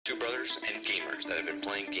Two brothers and gamers that have been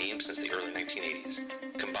playing games since the early 1980s.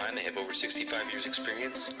 Combined, they have over 65 years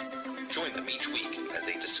experience. Join them each week as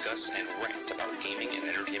they discuss and rant about gaming and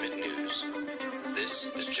entertainment news. This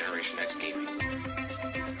is Generation X Gaming.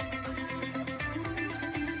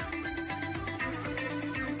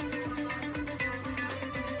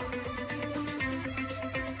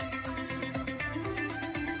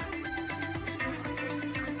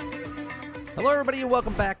 Hello, everybody, and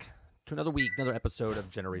welcome back to another week, another episode of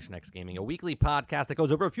Generation X Gaming, a weekly podcast that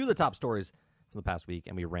goes over a few of the top stories from the past week,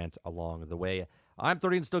 and we rant along the way. I'm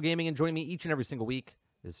 30 and still gaming, and joining me each and every single week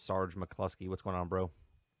is Sarge McCluskey. What's going on, bro?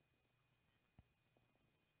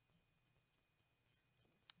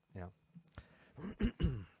 Yeah.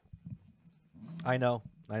 I know.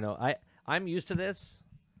 I'm used to this.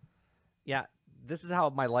 Yeah, this is how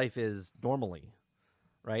my life is normally,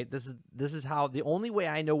 right? This is how the only way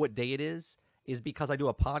I know what day it is because I do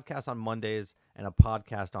a podcast on Mondays and a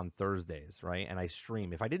podcast on Thursdays, right? And I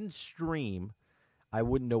stream. If I didn't stream, I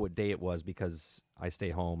wouldn't know what day it was because I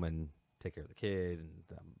stay home and take care of the kid, and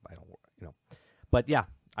I don't, But yeah,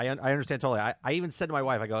 I understand totally. I even said to my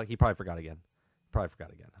wife, I go, he probably forgot again.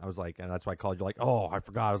 I was like, and that's why I called you, like, oh, I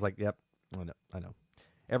forgot. I was like, yep, I know.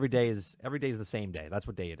 Every day is the same day. That's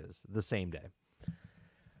what day it is, the same day.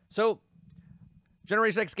 So,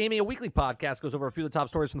 Generation X Gaming, a weekly podcast, goes over a few of the top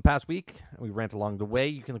stories from the past week. We rant along the way.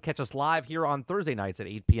 You can catch us live here on Thursday nights at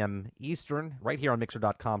 8 p.m. Eastern, right here on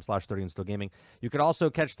mixer.com/30andstillgaming. You can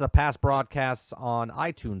also catch the past broadcasts on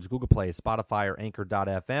iTunes, Google Play, Spotify, or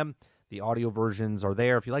Anchor.fm. The audio versions are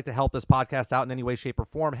there. If you'd like to help this podcast out in any way, shape, or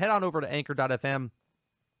form, head on over to Anchor.fm.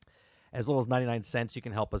 As little as 99 cents, you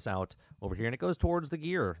can help us out over here. And it goes towards the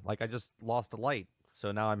gear. Like, I just lost a light,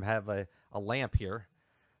 so now I have a lamp here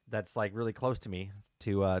that's like really close to me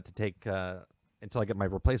to take until I get my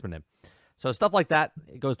replacement in. So stuff like that,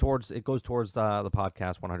 it goes towards the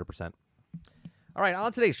podcast 100%. All right,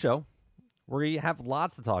 on today's show, we have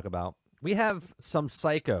lots to talk about. We have some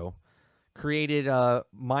psycho created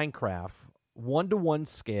Minecraft 1-to-1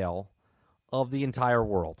 scale of the entire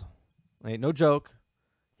world. Right? No joke.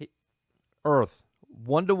 Earth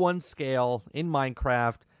 1-to-1 scale in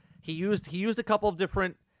Minecraft. He used a couple of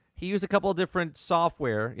different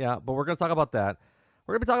software, yeah, but we're going to talk about that.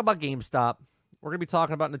 We're going to be talking about GameStop. We're going to be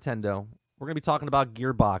talking about Nintendo. We're going to be talking about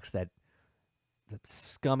Gearbox, that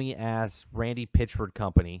scummy-ass Randy Pitchford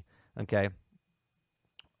company, okay?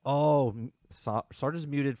 Oh, Sarge is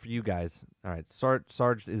muted for you guys. All right,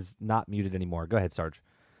 Sarge is not muted anymore. Go ahead, Sarge.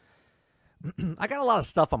 I got a lot of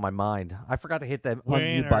stuff on my mind. I forgot to hit that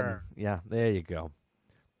unmute button. Yeah, there you go.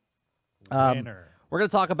 We're going to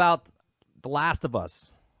talk about The Last of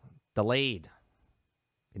Us. Delayed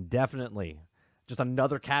indefinitely. Just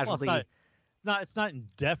another casualty. Well, it's not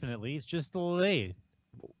indefinitely. It's just delayed.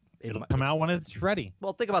 It'll come out when it's ready.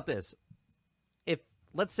 Well, think about this.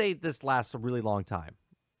 Let's say this lasts a really long time,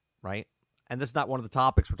 right? And this is not one of the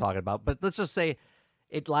topics we're talking about, but let's just say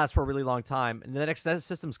it lasts for a really long time, and the next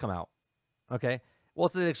systems come out. Okay? Well,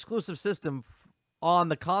 it's an exclusive system on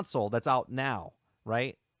the console that's out now,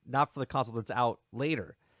 right? Not for the console that's out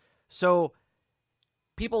later. So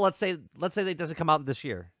people, let's say it doesn't come out this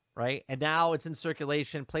year, right? And now it's in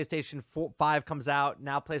circulation. PlayStation 5 comes out.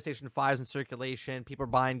 Now PlayStation 5 is in circulation. People are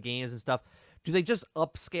buying games and stuff. Do they just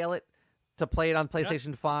upscale it to play it on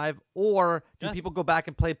PlayStation 5? Or do people go back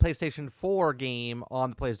and play PlayStation 4 game on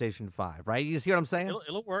the PlayStation 5, right? You see what I'm saying?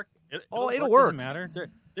 It'll work. It'll work. Doesn't matter.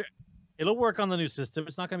 It'll work on the new system.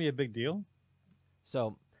 It's not going to be a big deal.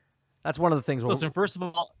 So that's one of the things. Listen, first of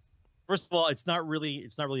all, it's not really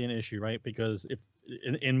an issue, right? Because if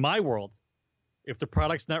in my world, if the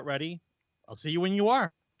product's not ready, I'll see you when you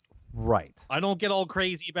are. Right. I don't get all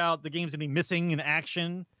crazy about the game's gonna be missing in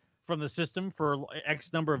action from the system for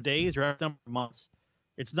X number of days or X number of months.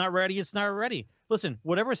 It's not ready. It's not ready. Listen,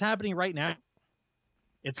 whatever's happening right now,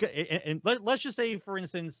 let's just say, for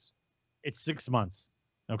instance, it's 6 months.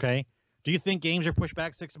 Okay. Do you think games are pushed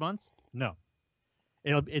back 6 months? No.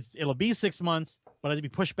 It'll be 6 months, but it'll be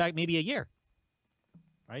pushed back maybe a year.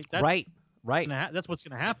 Right. Right. That's what's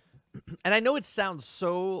going to happen. And I know it sounds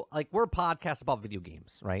so like we're a podcast about video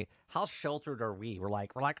games, right? How sheltered are we? We're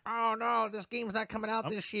like, oh no, this game's not coming out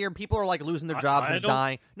this year. People are like losing their jobs and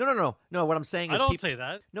dying. No. What I'm saying is, I don't say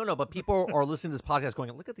that. No, but people are listening to this podcast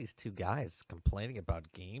going, look at these two guys complaining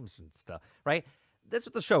about games and stuff, right? That's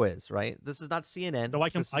what the show is, right? This is not CNN. No, I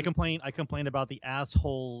complain about the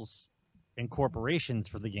assholes and corporations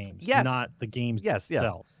for the games, not the games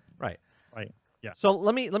themselves. Right. Yeah. So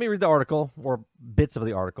let me read the article, or bits of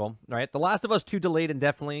the article. All right. The Last of Us 2 delayed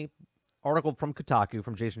indefinitely. Article from Kotaku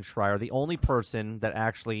from Jason Schreier, the only person that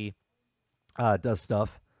actually does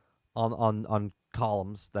stuff on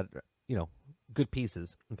columns that good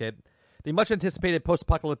pieces. Okay, the much anticipated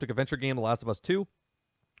post-apocalyptic adventure game The Last of Us 2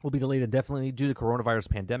 will be delayed indefinitely due to coronavirus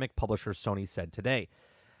pandemic, publisher Sony said today.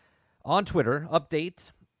 On Twitter,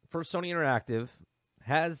 update for Sony Interactive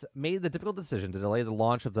has made the difficult decision to delay the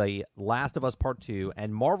launch of The Last of Us Part 2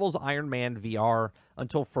 and Marvel's Iron Man VR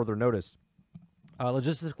until further notice.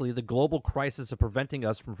 Logistically, the global crisis of preventing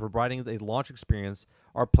us from providing the launch experience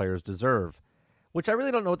our players deserve. Which I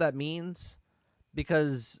really don't know what that means,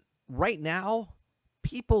 because right now,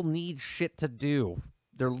 people need shit to do.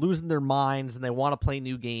 They're losing their minds, and they want to play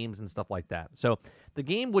new games and stuff like that. So the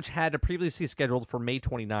game, which had previously scheduled for May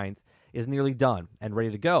 29th, is nearly done and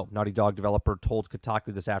ready to go. Naughty Dog developer told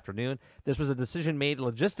Kotaku this afternoon this was a decision made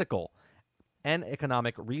logistical and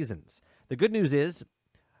economic reasons. The good news is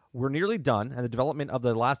we're nearly done, and the development of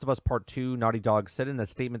The Last of Us Part 2, Naughty Dog said in a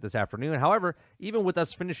statement this afternoon. However, even with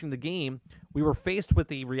us finishing the game, we were faced with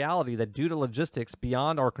the reality that due to logistics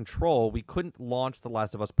beyond our control, we couldn't launch The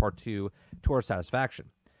Last of Us Part 2 to our satisfaction.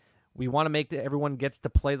 We want to make that everyone gets to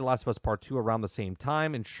play The Last of Us Part 2 around the same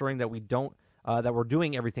time, ensuring that we're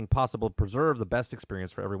doing everything possible to preserve the best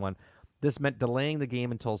experience for everyone. This meant delaying the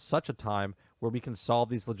game until such a time where we can solve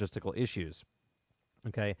these logistical issues.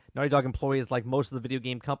 Okay, Naughty Dog employees, like most of the video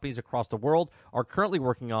game companies across the world, are currently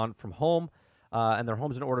working on from home, and their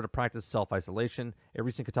homes in order to practice self-isolation. A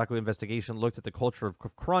recent Kotaku investigation looked at the culture of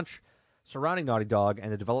crunch surrounding Naughty Dog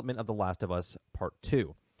and the development of The Last of Us Part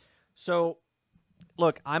 2. So,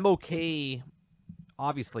 look, I'm okay,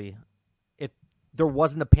 obviously, if there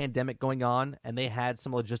wasn't a pandemic going on and they had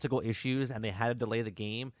some logistical issues and they had to delay the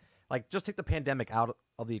game. Like, just take the pandemic out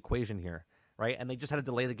of the equation here, right? And they just had to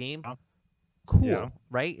delay the game. Cool, yeah.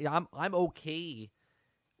 Right? I'm okay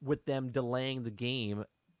with them delaying the game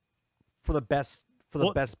for the best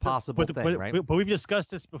possible thing, right? But we've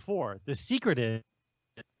discussed this before. The secret is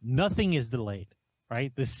nothing is delayed,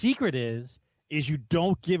 right? The secret is you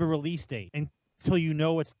don't give a release date until you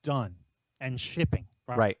know it's done and shipping.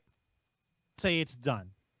 Right. Say it's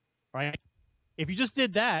done, right? If you just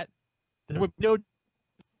did that, there would be no.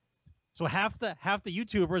 So half the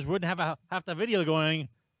YouTubers wouldn't have half the video going.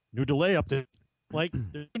 No delay update. Like,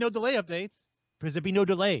 there'd be no delay updates because there'd be no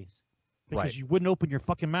delays. Because you wouldn't open your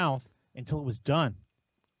fucking mouth until it was done.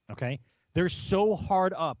 Okay? They're so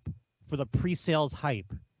hard up for the pre-sales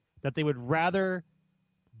hype that they would rather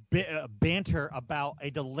banter about a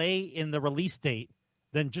delay in the release date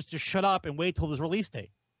than just to shut up and wait till this release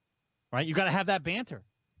date. Right? You got to have that banter.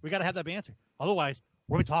 We got to have that banter. Otherwise,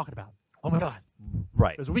 what are we talking about? Oh, my God.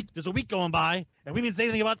 Right. There's a week going by, and we didn't say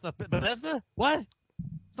anything about the Bethesda? What?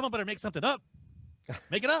 Someone better make something up.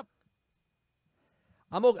 Make it up.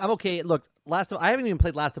 I'm okay. Look, I haven't even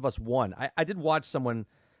played Last of Us 1. I did watch someone,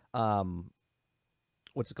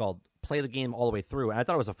 what's it called, play the game all the way through, and I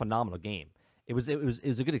thought it was a phenomenal game. It was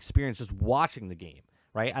a good experience just watching the game,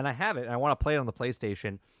 right? And I have it, and I want to play it on the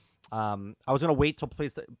PlayStation. I was gonna wait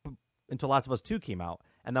until Last of Us 2 came out,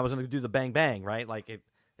 and I was gonna do the bang bang, right? Like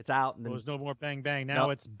it's out. And then, there was no more bang bang.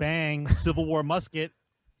 Now it's bang Civil War musket.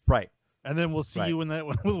 Right. And then we'll see you when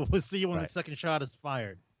the second shot is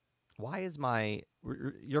fired. Why is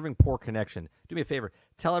you're having poor connection? Do me a favor.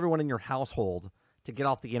 Tell everyone in your household to get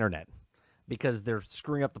off the internet because they're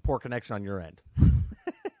screwing up the poor connection on your end. All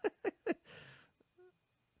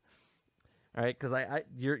right, because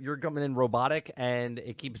you're coming in robotic and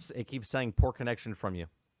it keeps saying poor connection from you.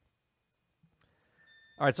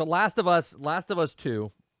 All right, so Last of Us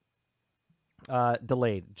 2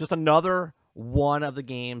 delayed. Just another one of the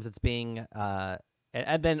games that's being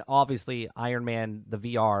and then obviously Iron Man the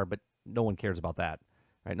VR, but no one cares about that,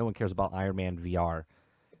 right? No one cares about Iron Man VR,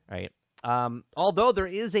 right? Although there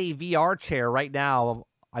is a VR chair right now,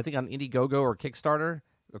 I think on Indiegogo or Kickstarter,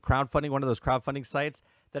 or crowdfunding, one of those crowdfunding sites,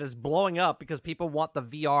 that is blowing up because people want the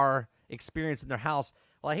VR experience in their house.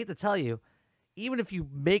 Well, I hate to tell you, even if you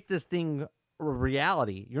make this thing a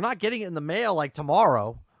reality, you're not getting it in the mail like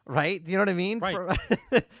tomorrow. Right? Do you know what I mean?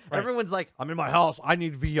 Right. Everyone's like, I'm in my house. I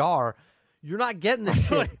need VR. You're not getting the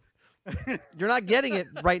shit. You're not getting it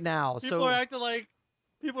right now. People are acting like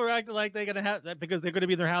they're gonna have that because they're gonna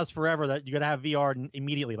be in their house forever. That you're gonna have VR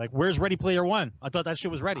immediately. Like, where's Ready Player One? I thought that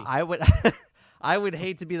shit was ready. I would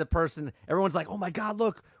hate to be the person. Everyone's like, oh my God,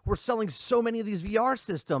 look, we're selling so many of these VR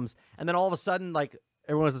systems, and then all of a sudden, like,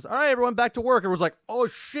 everyone says, all right, everyone back to work. Everyone's like, oh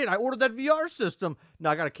shit, I ordered that VR system. No,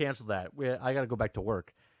 I gotta cancel that. I gotta go back to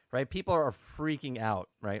work. Right? People are freaking out,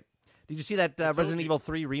 right? Did you see that Resident Evil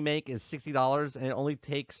 3 remake is $60 and it only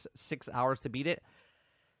takes 6 hours to beat it?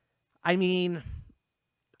 I mean...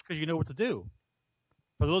 Because you know what to do.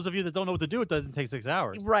 For those of you that don't know what to do, it doesn't take 6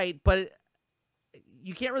 hours. Right, but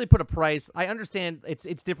you can't really put a price. I understand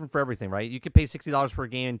it's different for everything, right? You could pay $60 for a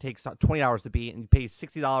game and take 20 hours to beat, and you pay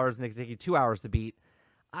 $60 and it take you 2 hours to beat.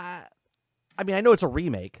 I mean, I know it's a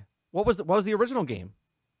remake. What was the original game?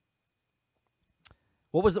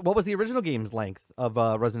 What was the original game's length of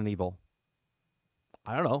Resident Evil?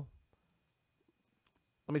 I don't know.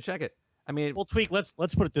 Let me check it. I mean, Well, Tweak, let's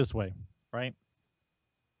put it this way, right?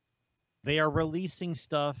 They are releasing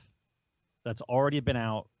stuff that's already been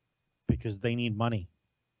out because they need money.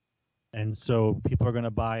 And so people are going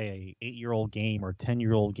to buy a 8-year-old game or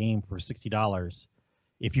 10-year-old game for $60.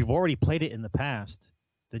 If you've already played it in the past,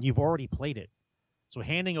 then you've already played it. So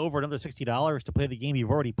handing over another $60 to play the game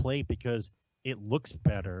you've already played because it looks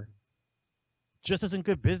better just isn't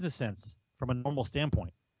good business sense from a normal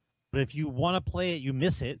standpoint. But if you want to play it, you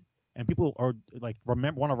miss it, and people are like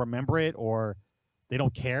want to remember it or they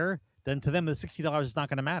don't care, then to them the $60 is not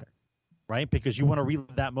going to matter, right? Because you want to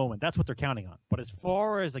relive that moment. That's what they're counting on. But as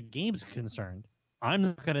far as a game's concerned, I'm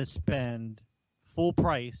not going to spend full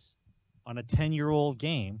price on a 10-year-old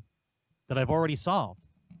game that I've already solved.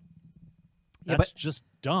 Yeah, That's but just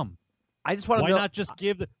dumb. I just want to Why know. not just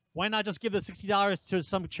give the $60 to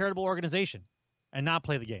some charitable organization and not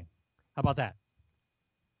play the game? How about that?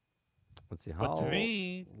 Let's see. How But to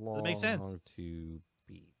me, it makes sense. long to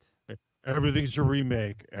beat? Everything's a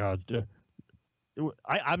remake.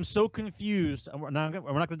 I'm so confused. We're not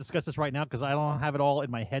going to discuss this right now because I don't have it all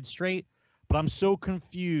in my head straight. But I'm so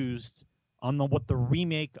confused on what the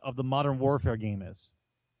remake of the Modern Warfare game is.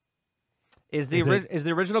 Is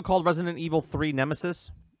the original called Resident Evil 3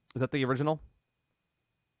 Nemesis? Is that the original?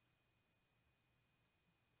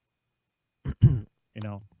 You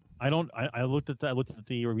know, I looked at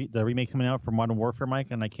the remake coming out for Modern Warfare, Mike,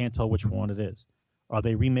 and I can't tell which one it is. Are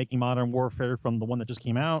they remaking Modern Warfare from the one that just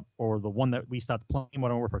came out, or the one that we stopped playing,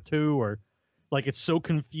 Modern Warfare 2, or like it's so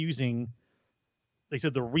confusing. They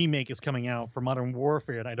said the remake is coming out for Modern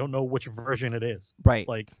Warfare, and I don't know which version it is. Right.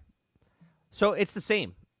 Like, so it's the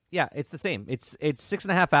same. Yeah, it's the same. It's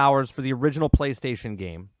 6.5 hours for the original PlayStation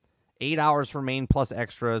game, 8 hours for main plus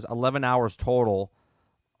extras, 11 hours total,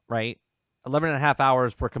 right? 11.5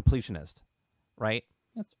 hours for completionist, right?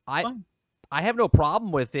 that's fine. I have no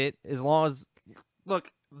problem with it as long as, look,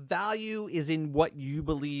 value is in what you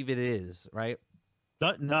believe it is, right?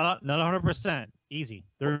 Not 100%. Easy.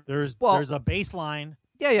 There's a baseline.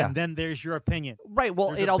 Yeah. And then there's your opinion. Right. Well,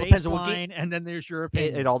 There's it a all depends on what baseline, game. and then there's your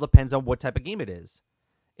opinion. It all depends on what type of game it is.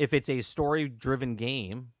 If it's a story-driven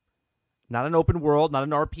game, not an open world, not an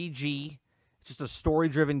RPG, it's just a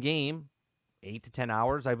story-driven game, 8 to 10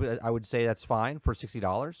 hours, I would say that's fine for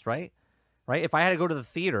 $60, right? Right? If I had to go to the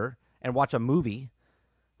theater and watch a movie,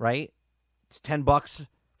 right, it's $10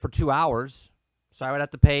 for 2 hours, so I would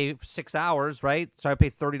have to pay 6 hours, right? So I pay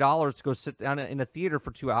 $30 to go sit down in a theater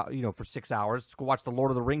for 2 hours, for 6 hours to go watch the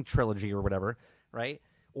Lord of the Rings trilogy or whatever, right?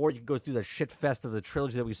 Or you can go through the shit fest of the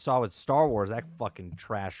trilogy that we saw with Star Wars, that fucking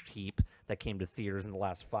trash heap that came to theaters in the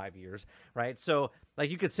last 5 years, right? So, like,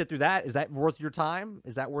 you could sit through that. Is that worth your time?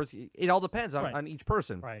 Is that worth? It all depends on each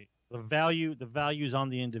person, right? The value is on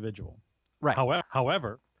the individual, right?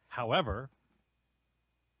 However,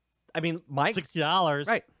 I mean, Mike, $60,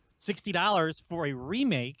 right? $60 for a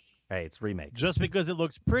remake. Hey, it's remake, just because it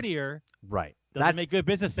looks prettier, right? Doesn't make good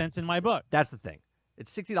business sense in my book. That's the thing.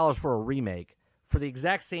 It's $60 for a remake for the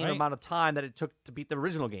exact same amount of time that it took to beat the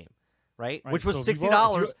original game, right? Which was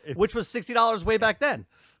 $60, which was $60 way back then,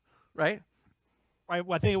 right? Right.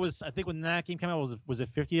 Well, I think when that game came out, was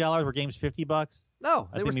it $50? Were games $50? No,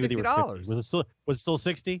 they were $60. Was it still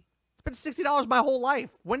 60? It's been $60 my whole life.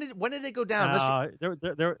 When did it go down?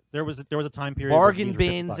 There was a time period. Bargain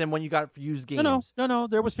bins and when you got used games. No.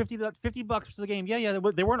 There was $50 for the game. Yeah.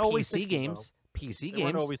 They weren't always PC 60, games. though. PC They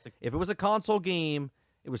weren't games. always 60. If it was a console game,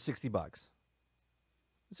 it was $60.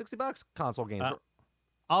 $60 console games.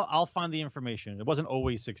 I'll find the information. It wasn't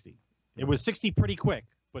always 60. It was 60 pretty quick,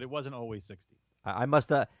 but it wasn't always 60. I must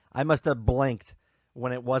have blanked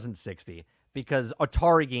when it wasn't 60 because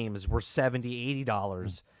Atari games were $70,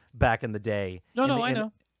 $80 back in the day. I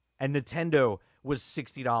know. And Nintendo was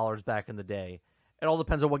 $60 back in the day. It all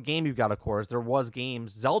depends on what game you've got, of course. There was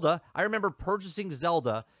games. Zelda. I remember purchasing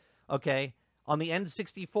Zelda, okay, on the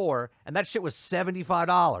N64, and that shit was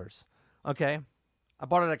 $75. Okay? I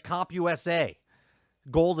bought it at Comp USA.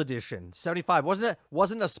 Gold edition. $75.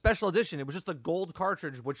 Wasn't a special edition. It was just a gold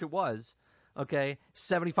cartridge, which it was. Okay?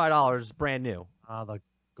 $75 brand new. The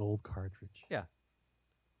gold cartridge. Yeah.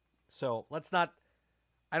 So let's not.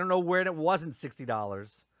 I don't know where it wasn't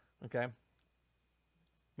 $60. Okay.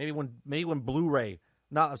 Maybe when Blu-ray.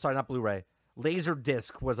 I'm sorry, not Blu-ray.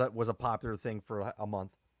 Laserdisc was a popular thing for a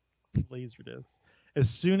month. Laserdisc. as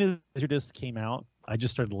soon as Laserdisc came out, I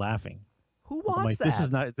just started laughing. Who I'm wants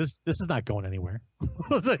like, that? this is not going anywhere. I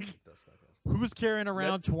was like, who's carrying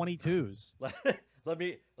around 22s? Let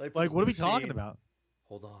me put Like, this what are we machine- talking about?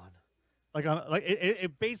 Hold on. Like,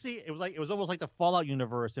 it basically, it was almost like the Fallout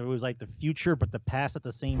universe. It was like the future, but the past at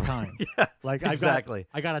the same time. Yeah, Like, exactly.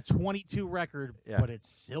 I got a 22 record, Yeah. but it's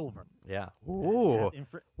silver. Yeah. It Ooh. has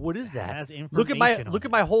What is it that? has Look at my information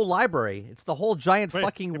on it. whole library. It's the whole giant But-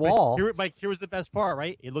 fucking but wall. Here was the best part,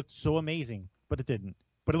 right? It looked so amazing, but it didn't.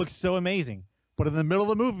 But it looked so amazing. But in the middle of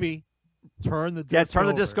the movie, turn the disc Turn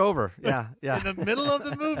the over. disc over. Yeah, yeah. In the middle of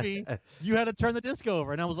the movie, you had to turn the disc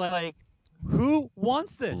over, and I was like, "Who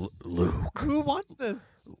wants this? Luke. Who wants this?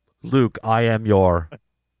 Luke, I am your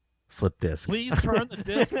flip disc. Please turn the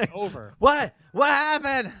disc over." What? What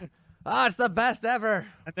happened? Oh, it's the best ever.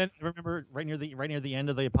 And then remember, right near the end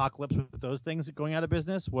of the apocalypse with those things going out of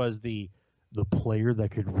business was the player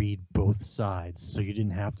that could read both sides, so you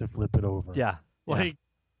didn't have to flip it over. Yeah. yeah. Like,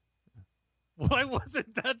 why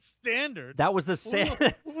wasn't that standard? That was the same.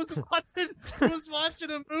 Who was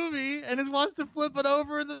watching a movie and just wants to flip it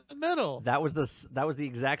over in the middle? That was the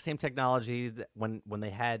exact same technology that when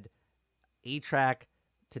they had 8-track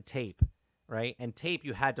to tape, right? And tape,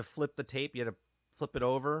 you had to flip the tape. You had to flip it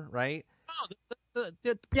over, right? No,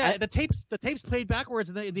 the tapes played backwards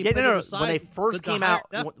and they Yeah, played no. on the When they side, first the came higher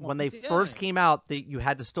out, def when they ones. first Yeah. came out, you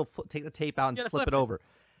had to still take the tape out You and had to flip flip it it. over,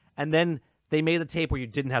 and then they made the tape where you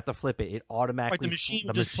didn't have to flip it. It automatically machine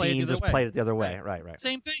the just played it machine the other just way. played it the other way. Right. Right.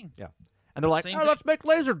 Same thing. And they're like, Same oh, thing. let's make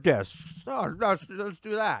laser discs. Oh, let's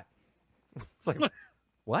do that. It's like,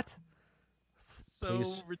 what? So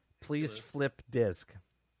Please ridiculous. flip disc.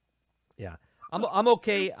 Yeah, I'm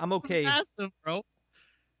okay. I'm It was okay. massive, bro.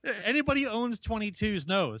 Anybody who owns 22s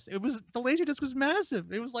knows it was the Laserdisc was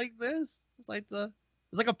massive. It was like this. It's like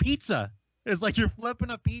a pizza. It's like you're flipping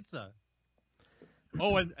a pizza.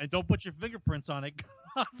 Oh, and don't put your fingerprints on it.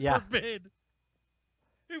 God Yeah. forbid.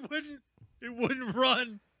 It wouldn't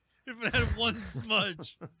run if it had one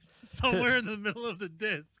smudge somewhere in the middle of the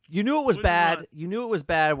disc. You knew it was Wouldn't bad. run. You knew it was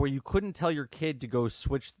bad where you couldn't tell your kid to go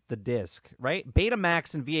switch the disc, right?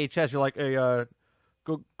 Betamax and VHS, you're like, hey,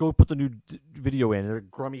 go put the new video in. They're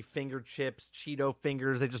grummy finger chips, Cheeto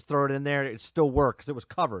fingers. They just throw it in there. It still worked because it was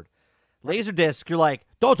covered. Laserdisc, you're like,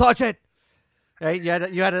 don't touch it. Right? You had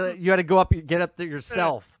to go up, get up there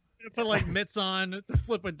yourself. Put like mitts on to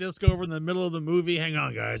flip a disc over in the middle of the movie. Hang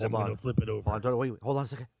on, guys. I'm Hold on. going to flip it over. Hold on, wait, hold on a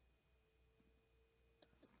second.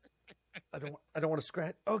 I don't want to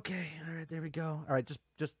scratch. Okay, all right, there we go. All right, just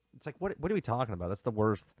it's like what are we talking about? That's the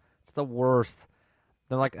worst. It's the worst.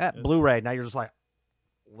 They're like, Blu-ray. Now you're just like,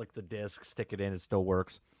 lick the disc, stick it in, it still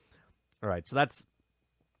works. All right, so that's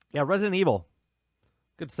Resident Evil.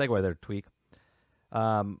 Good segue there, Tweak.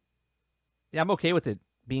 I'm okay with it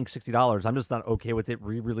being $60. I'm just not okay with it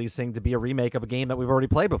re-releasing to be a remake of a game that we've already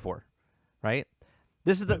played before, right?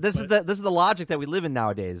 This is the logic that we live in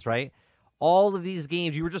nowadays, right? All of these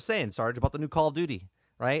games you were just saying, Sarge, about the new Call of Duty,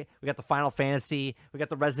 right? We got the Final Fantasy, we got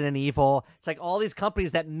the Resident Evil. It's like all these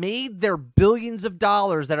companies that made their billions of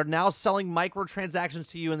dollars that are now selling microtransactions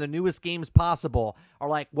to you in the newest games possible are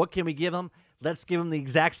like, what can we give them? Let's give them the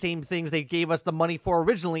exact same things they gave us the money for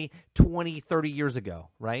originally 20, 30 years ago,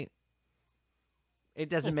 right? It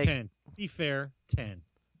doesn't make 10. Be fair, 10.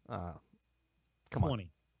 come 20. on.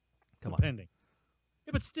 Come on. Depending.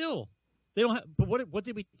 Yeah, but still, they don't have. But what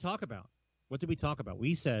did we talk about? What did we talk about?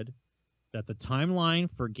 We said that the timeline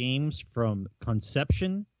for games from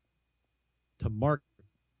conception to market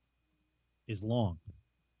is long.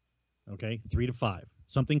 Okay, 3 to 5.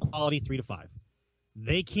 Something quality, 3 to 5.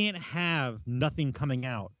 They can't have nothing coming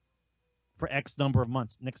out for X number of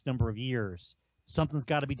months, next number of years. Something's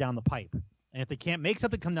got to be down the pipe. And if they can't make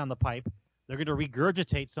something come down the pipe, they're going to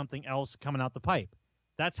regurgitate something else coming out the pipe.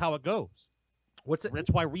 That's how it goes.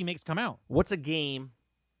 That's why remakes come out. What's a game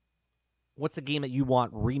that you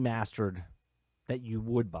want remastered that you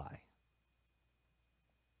would buy?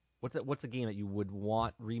 What's a game that you would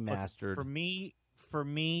want remastered? For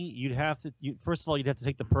me, you'd have to first of all, you'd have to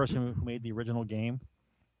take the person who made the original game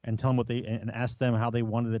and tell them and ask them how they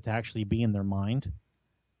wanted it to actually be in their mind.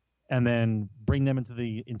 And then bring them into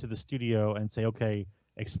the studio and say, okay,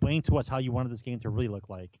 explain to us how you wanted this game to really look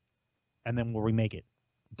like, and then we'll remake it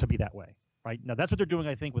to be that way, right? Now that's what they're doing,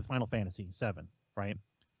 I think, with Final Fantasy VII, right?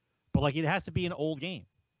 But like, it has to be an old game.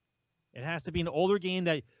 It has to be an older game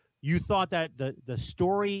that you thought that the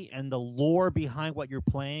story and the lore behind what you're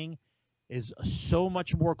playing is so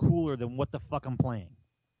much more cooler than what the fuck I'm playing,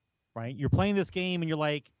 right? You're playing this game and you're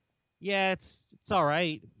like, yeah, it's all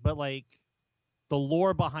right, but like, the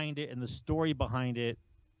lore behind it and the story behind it,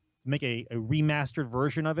 make a remastered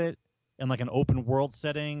version of it, in like an open world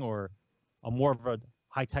setting or a more of a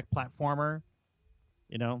high tech platformer.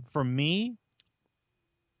 For me,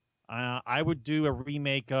 I would do a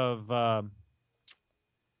remake of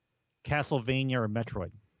Castlevania or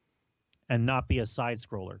Metroid, and not be a side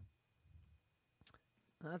scroller.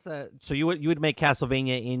 So you would make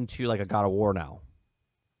Castlevania into like a God of War now.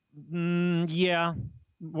 Yeah.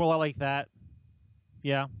 Well, I like that.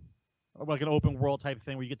 Yeah. Like an open world type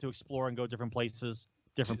thing where you get to explore and go different places,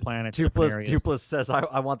 different planets, different areas. Tuplis says,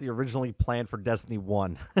 I want the originally planned for Destiny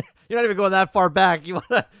 1. You're not even going that far back. You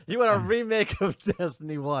want a remake of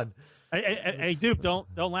Destiny 1. Hey, Dupe, don't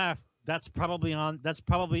laugh. That's probably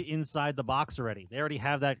inside the box already. They already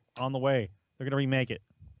have that on the way. They're going to remake it.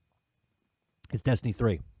 It's Destiny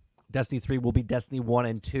 3. Destiny 3 will be Destiny 1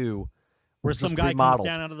 and 2. Where some guy comes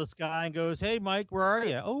down out of the sky and goes, "Hey, Mike, where are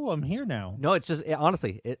you?" "Oh, I'm here now." No, it's just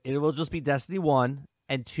honestly, it will just be Destiny 1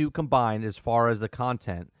 and 2 combined as far as the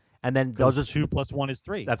content, and then they'll just 2 + 1 is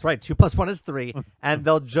 3. That's right, 2 + 1 is 3, and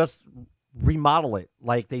they'll just remodel it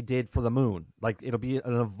like they did for the moon. Like it'll be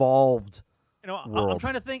an evolved. I'm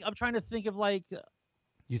trying to think. of like.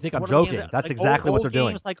 You think I'm joking? That's like exactly what they're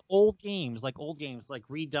doing. Like old games, like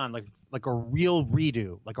redone, like a real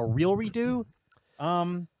redo.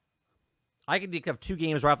 I can think of 2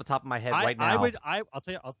 games right off the top of my head right now. I'll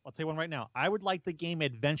tell you one right now. I would like the game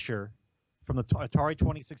Adventure from the Atari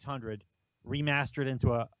 2600 remastered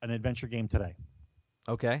into an adventure game today.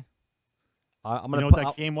 Okay. I'm gonna. You know what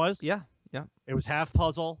that game was? Yeah. It was half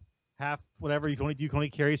puzzle, half whatever. You can only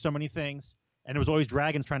carry so many things, and it was always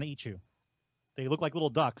dragons trying to eat you. They look like little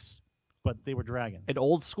ducks, but they were dragons. An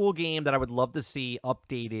old school game that I would love to see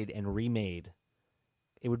updated and remade.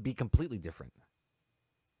 It would be completely different.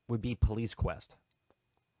 Would be Police Quest.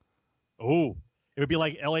 Oh, it would be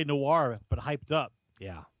like L.A. Noire, but hyped up.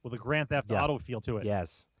 Yeah. With a Grand Theft Auto feel to it.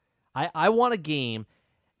 Yes. I want a game.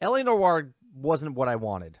 L.A. Noire wasn't what I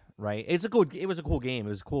wanted, right? It was a cool game. It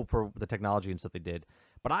was cool for the technology and stuff they did.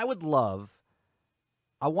 But I want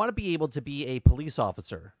to be able to be a police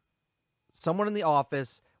officer. Someone in the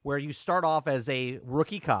office where you start off as a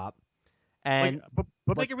rookie cop. And but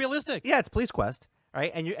make it realistic. Yeah, it's Police Quest. Right,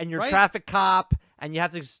 and you're a right. Traffic cop, and you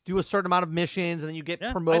have to do a certain amount of missions, and then you get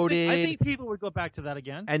promoted. I think people would go back to that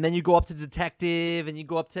again. And then you go up to detective, and you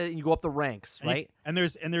go up the ranks, right? And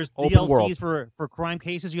there's Open DLCs world. for crime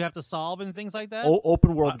cases you have to solve and things like that.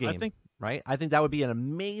 Open world game, right? I think that would be an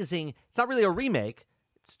amazing. It's not really a remake;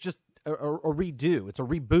 it's just a redo. It's a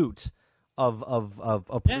reboot of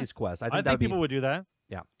Police Quest. I think people would do that.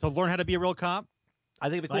 Yeah, to learn how to be a real cop. I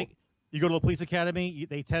think it'd be cool. You go to the police academy,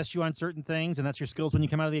 they test you on certain things, and that's your skills when you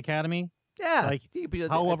come out of the academy. Yeah. Like,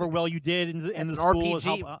 however well you did in the school.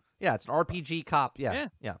 RPG. Yeah, it's an RPG cop. Yeah.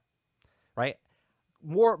 Right?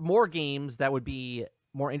 More games that would be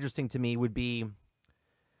more interesting to me would be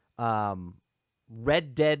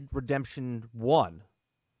Red Dead Redemption 1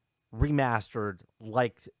 remastered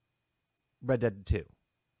like Red Dead 2.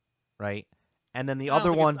 Right? And then the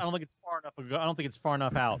other one, I don't think it's far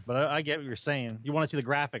enough out, but I get what you're saying. You want to see the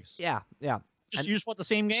graphics. Yeah. You just want the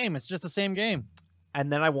same game. It's just the same game. And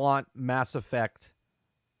then I want Mass Effect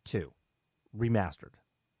 2 remastered.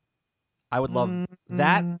 I would love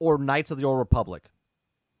that, or Knights of the Old Republic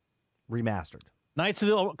remastered. Knights of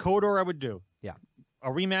the KOTOR I would do. Yeah. A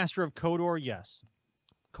remaster of KOTOR, yes.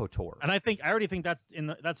 KOTOR. And I already think that's in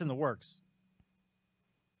the works.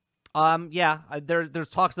 Yeah, there's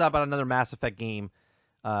talks about another Mass Effect game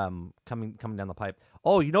coming down the pipe.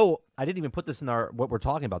 Oh, I didn't even put this in what we're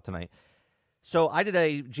talking about tonight. So I did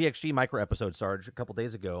a GXG micro episode, Sarge, a couple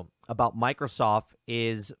days ago about Microsoft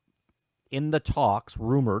is in the talks,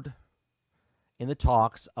 rumored, in the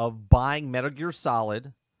talks of buying Metal Gear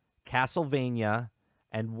Solid, Castlevania,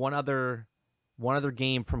 and one other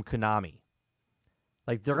game from Konami.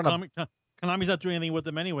 Like they're gonna. Konami's not doing anything with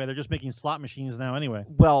them anyway. They're just making slot machines now anyway.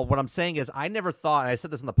 Well, what I'm saying is I never thought, and I said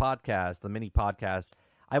this in the podcast, the mini podcast,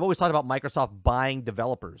 I've always thought about Microsoft buying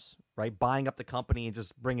developers, right? Buying up the company and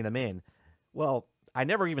just bringing them in. Well, I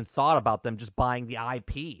never even thought about them just buying the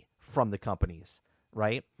IP from the companies,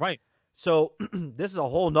 right? Right. So this is a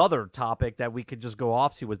whole nother topic that we could just go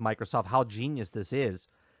off to with Microsoft, how genius this is.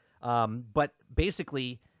 But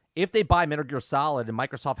basically, if they buy Metal Gear Solid and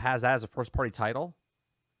Microsoft has that as a first-party title,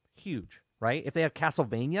 huge. Right? If they have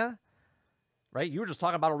Castlevania, right? You were just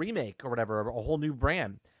talking about a remake or whatever, a whole new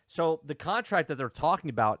brand. So the contract that they're talking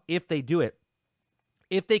about, if they do it,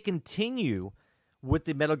 if they continue with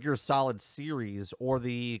the Metal Gear Solid series or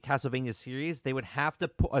the Castlevania series, they would have to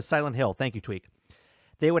put Silent Hill. Thank you, Tweak.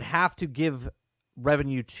 They would have to give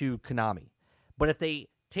revenue to Konami. But if they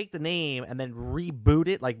take the name and then reboot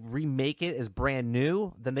it, like remake it as brand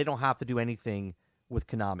new, then they don't have to do anything with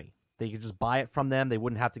Konami. They could just buy it from them. They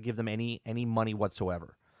wouldn't have to give them any money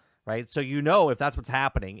whatsoever, right? So if that's what's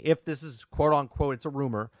happening, if this is quote unquote, it's a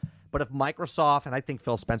rumor, but if Microsoft, and I think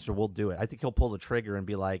Phil Spencer will do it, I think he'll pull the trigger and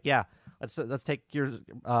be like, yeah, let's take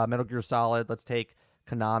Metal Gear Solid, let's take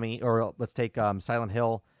Konami, or let's take Silent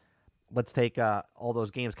Hill, let's take all those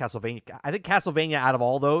games, Castlevania. I think Castlevania out of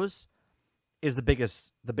all those is the biggest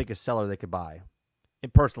seller they could buy.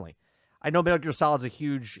 And personally, I know Metal Gear Solid's a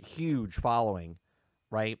huge following,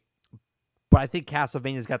 right? But I think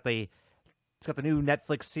Castlevania's got the new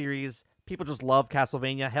Netflix series. People just love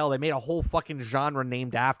Castlevania. Hell, they made a whole fucking genre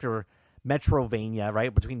named after Metrovania,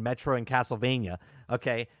 right? Between Metro and Castlevania.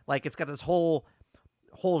 Okay, like it's got this whole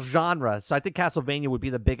genre. So I think Castlevania would be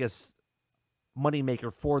the biggest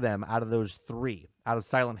moneymaker for them out of those three. Out of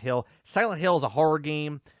Silent Hill. Silent Hill is a horror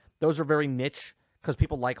game. Those are very niche because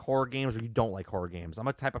people like horror games or you don't like horror games. I'm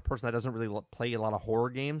a type of person that doesn't really play a lot of horror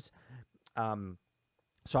games.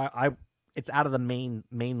 So I it's out of the main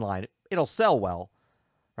line. It'll sell well,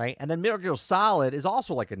 right? And then Metal Gear Solid is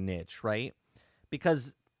also like a niche, right?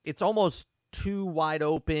 Because it's almost too wide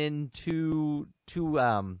open, too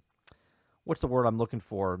what's the word I'm looking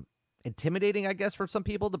for? Intimidating, I guess, for some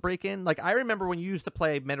people to break in. Like I remember when you used to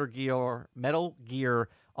play Metal Gear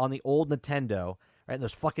on the old Nintendo, right? And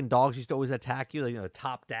those fucking dogs used to always attack you, the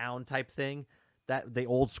top down type thing, that the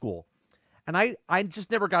old school. And I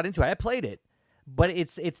just never got into it. I played it, but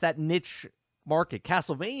it's that niche market.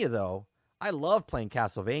 Castlevania, though, I love playing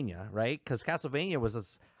Castlevania, right? Because Castlevania was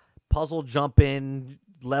this puzzle jump-in,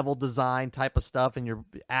 level design type of stuff, and you're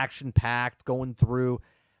action-packed going through.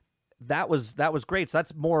 That was great. So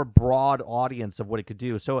that's more broad audience of what it could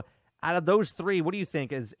do. So out of those three, what do you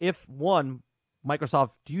think is, if one,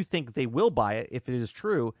 Microsoft, do you think they will buy it if it is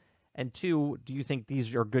true? And two, do you think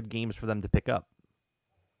these are good games for them to pick up?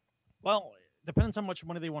 Well, depends how much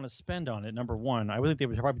money they want to spend on it. Number one, I would think they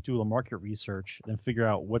would probably do a market research and figure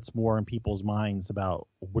out what's more in people's minds about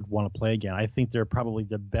would want to play again. I think they're probably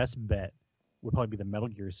the best bet would probably be the Metal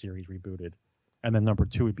Gear series rebooted, and then number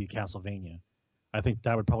two would be Castlevania. I think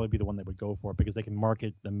that would probably be the one they would go for because they can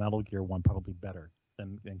market the Metal Gear one probably better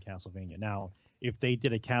than Castlevania. Now, if they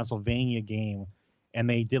did a Castlevania game and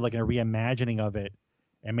they did like a reimagining of it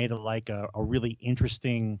and made it like a really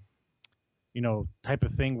interesting, type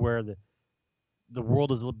of thing where the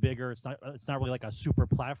world is a little bigger. It's not really like a super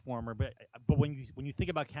platformer, but when you think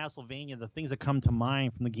about Castlevania, the things that come to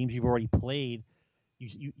mind from the games you've already played,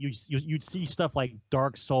 you'd see stuff like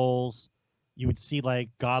Dark Souls, you would see like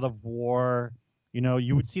God of War,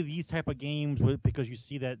 you would see these type of games because you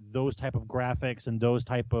see that those type of graphics and those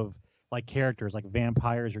type of like characters like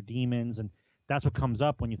vampires or demons, and that's what comes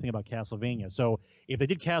up when you think about Castlevania. So if they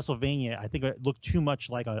did Castlevania, I think it looked too much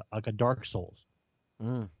like a Dark Souls,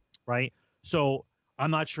 right? So I'm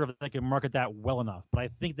not sure if they can market that well enough, but I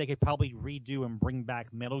think they could probably redo and bring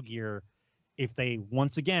back Metal Gear if they,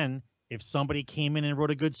 once again, if somebody came in and wrote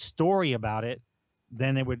a good story about it,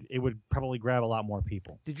 then it would probably grab a lot more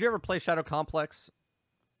people. Did you ever play Shadow Complex?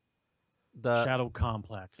 Shadow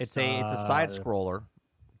Complex. It's a side scroller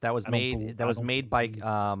that was made by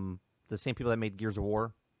the same people that made Gears of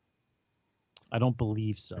War. I don't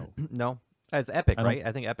believe so. No. It's Epic, right?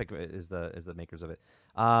 I think Epic is the makers of it.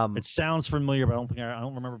 It sounds familiar, but I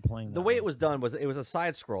don't remember playing that. The way it was done was it was a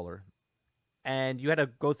side scroller, and you had to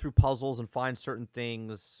go through puzzles and find certain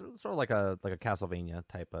things, sort of like a Castlevania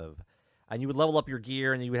type of. And you would level up your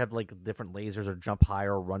gear, and you would have like different lasers, or jump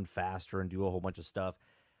higher, or run faster, and do a whole bunch of stuff.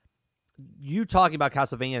 You talking about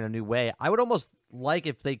Castlevania in a new way, I would almost like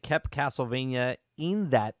if they kept Castlevania in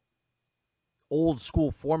that old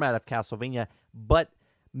school format of Castlevania, but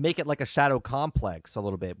make it like a Shadow Complex a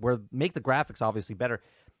little bit, where make the graphics obviously better.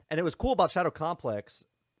 And it was cool about Shadow Complex,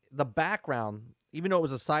 the background, even though it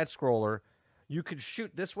was a side scroller, you could shoot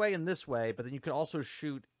this way and this way, but then you could also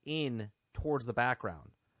shoot in towards the background.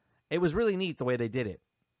 It was really neat the way they did it,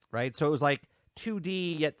 right? So it was like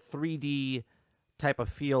 2D yet 3D type of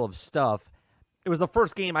feel of stuff. It was the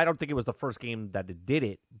first game. I don't think it was the first game that did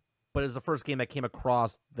it, but it was the first game that came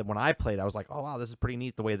across that when I played, I was like, oh wow, this is pretty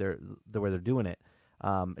neat the way they're doing it.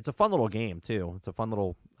 It's a fun little game too. It's a fun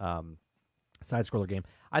little side scroller game.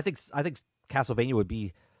 I think Castlevania would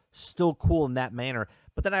be still cool in that manner.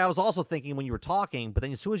 But then I was also thinking when you were talking, but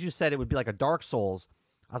then as soon as you said it would be like a Dark Souls,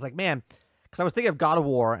 I was like, man, because I was thinking of God of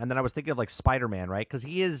War, and then I was thinking of like Spider-Man, right? Because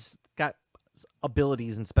he is got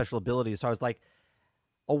abilities and special abilities. So I was like,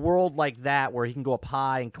 a world like that where he can go up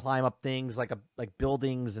high and climb up things like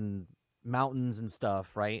buildings and mountains and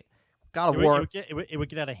stuff, right? God of War. It would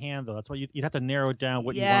get out of hand, though. That's why you'd have to narrow down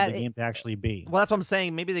what you want the game to actually be. Well, that's what I'm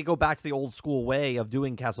saying. Maybe they go back to the old school way of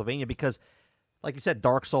doing Castlevania because, like you said,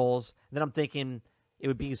 Dark Souls. And then I'm thinking it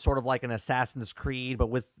would be sort of like an Assassin's Creed, but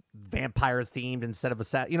with vampire themed instead of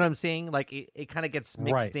you know what I'm saying? Like it kind of gets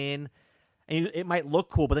mixed in, and it might look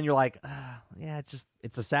cool, but then you're like, yeah,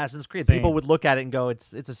 it's Assassin's Creed. Same. People would look at it and go,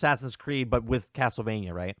 it's Assassin's Creed, but with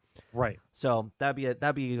Castlevania, right? Right. So that'd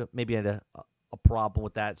be maybe a problem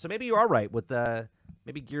with that. So maybe you are right with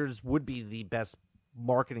maybe Gears would be the best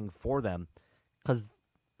marketing for them, because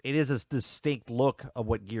it is a distinct look of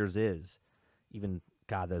what Gears is. Even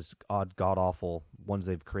those god awful ones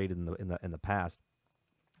they've created in the past.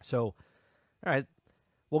 So, all right.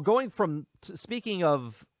 Well, going from speaking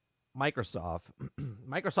of Microsoft,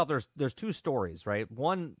 there's two stories, right?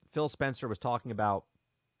 One, Phil Spencer was talking about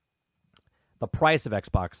the price of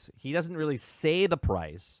Xbox. He doesn't really say the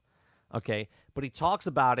price, okay, but he talks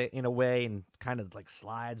about it in a way and kind of like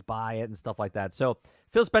slides by it and stuff like that. So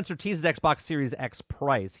Phil Spencer teases Xbox Series X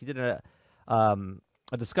price. He did a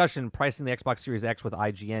discussion pricing the Xbox Series X with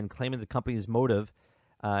IGN, claiming the company's motive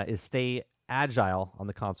is stay agile on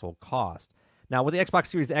the console cost. Now, with the Xbox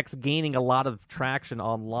Series X gaining a lot of traction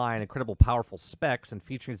online, incredible powerful specs, and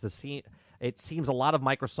featuring it seems a lot of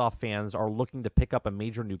Microsoft fans are looking to pick up a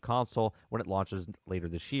major new console when it launches later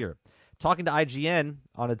this year. Talking to IGN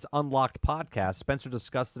on its Unlocked podcast, Spencer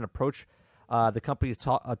discussed an approach the company is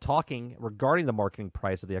talking regarding the marketing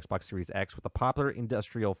price of the Xbox Series X, with a popular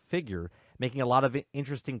industrial figure making a lot of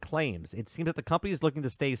interesting claims. It seems that the company is looking to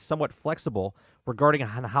stay somewhat flexible regarding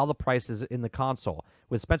how the price is in the console,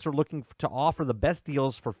 with Spencer looking to offer the best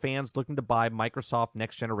deals for fans looking to buy Microsoft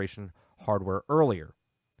next-generation hardware earlier.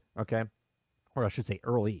 Okay? Or I should say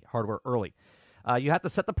hardware early. You have to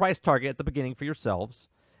set the price target at the beginning for yourselves,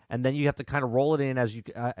 and then you have to kind of roll it in as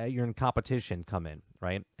you're in competition come in,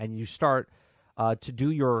 right? And you start to do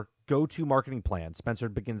your go-to marketing plan. Spencer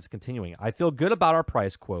begins continuing. I feel good about our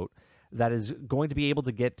price quote that is going to be able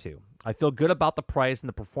to get to. I feel good about the price and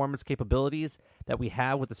the performance capabilities that we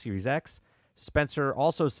have with the Series X. Spencer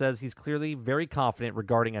also says he's clearly very confident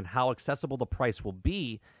regarding on how accessible the price will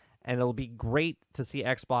be, and it'll be great to see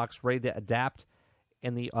Xbox ready to adapt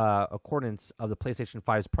in the accordance of the PlayStation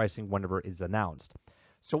 5's pricing whenever it is announced.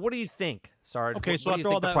 So what do you think, Sarge? Okay, so after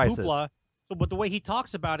all that hoopla, but the way he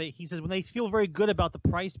talks about it, he says when they feel very good about the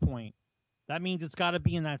price point, that means it's got to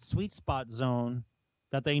be in that sweet spot zone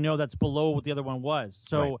that they know that's below what the other one was.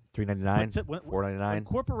 So right. $399, $499. When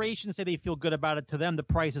corporations say they feel good about it, to them the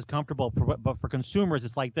price is comfortable. But for consumers,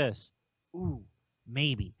 it's like this. Ooh,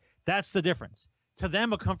 maybe. That's the difference. To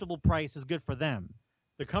them, a comfortable price is good for them.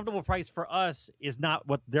 The comfortable price for us is not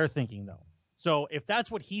what they're thinking, though. So if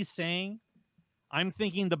that's what he's saying, I'm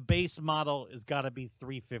thinking the base model has got to be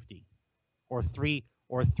 $350 or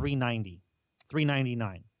 $390,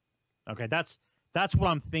 $399. Okay, that's what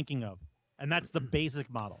I'm thinking of, and that's the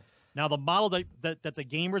basic model. Now, the model that the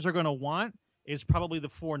gamers are going to want is probably the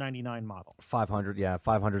 $499 model. $500, yeah,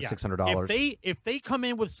 $500, $600. If they come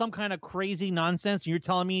in with some kind of crazy nonsense, and you're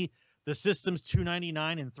telling me the system's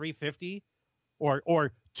 $299 and $350,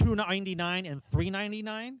 or $299 and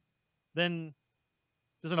 $399, then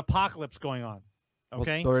there's an apocalypse going on.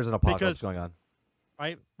 Okay, well, there is an apocalypse going on,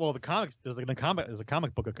 right? Well, there's a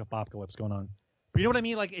comic book apocalypse going on. But you know what I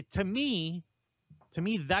mean? Like to me,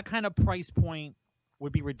 that kind of price point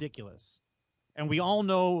would be ridiculous. And we all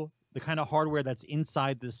know the kind of hardware that's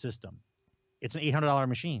inside this system. It's an $800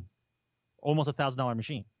 machine, almost $1,000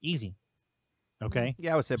 machine, easy. Okay.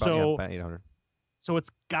 Yeah, I would say about $800. So it's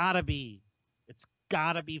gotta be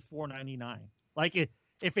 $499. Like if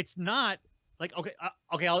it's not, like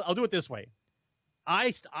okay, I'll do it this way.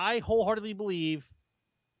 I wholeheartedly believe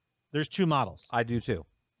there's two models. I do too.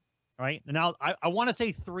 All right. Now I want to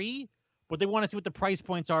say three, but they want to see what the price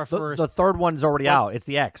points are first. The third one's already out. It's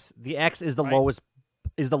the X. The X is the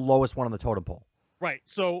lowest one on the totem pole. Right.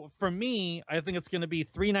 So for me, I think it's going to be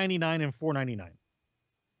 $399 and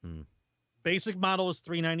 $499. Basic model is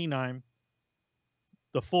 $399.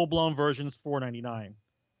 The full blown version is $499.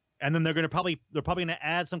 And then they're probably going to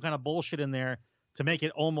add some kind of bullshit in there to make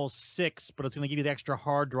it almost $6, but it's going to give you the extra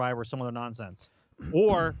hard drive or some other nonsense.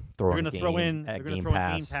 Or they're going to throw in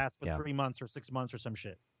Game Pass for 3 months or 6 months or some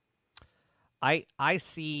shit. I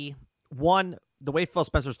see the way Phil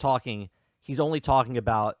Spencer's talking, he's only talking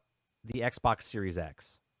about the Xbox Series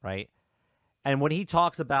X, right? And when he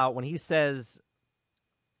says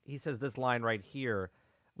this line right here,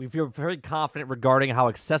 we feel very confident regarding how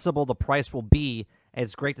accessible the price will be, and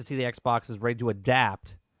it's great to see the Xbox is ready to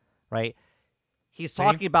adapt, right? He's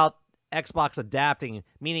talking about Xbox adapting,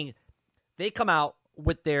 meaning they come out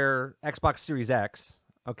with their Xbox Series X,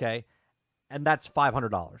 okay, and that's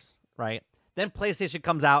 $500, right? Then PlayStation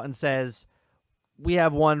comes out and says, we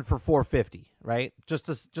have one for $450, right? Just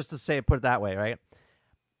to say, put it that way, right?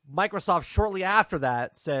 Microsoft shortly after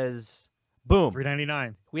that says, boom,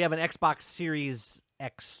 $399. we have an Xbox Series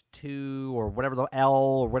X2 or whatever, the L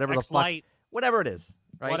or whatever the fuck, X-Lite, whatever it is,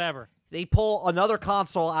 right? whatever. They pull another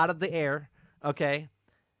console out of the air, okay?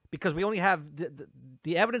 Because we only have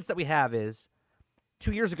the evidence that we have is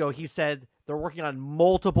 2 years ago he said they're working on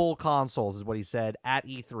multiple consoles, is what he said at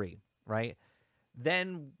E3, right?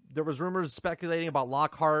 Then there was rumors speculating about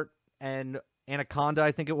Lockhart and Anaconda,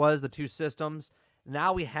 I think it was, the two systems.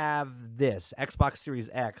 Now we have this, Xbox Series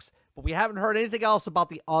X, but we haven't heard anything else about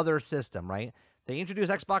the other system, right? They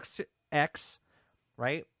introduced Xbox X,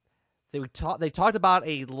 right? They talked about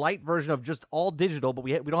a light version of just all digital, but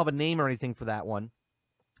we don't have a name or anything for that one.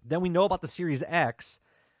 Then we know about the Series X.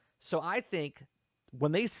 So I think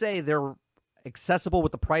when they say they're accessible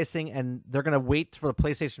with the pricing and they're going to wait for the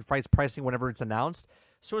PlayStation pricing whenever it's announced,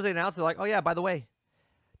 as soon as they announce, they're like, oh yeah, by the way,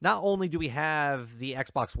 not only do we have the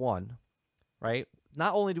Xbox One, right?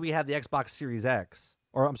 Not only do we have the Xbox Series X,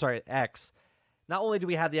 or I'm sorry, X, not only do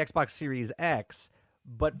we have the Xbox Series X,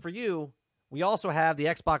 but for you, we also have the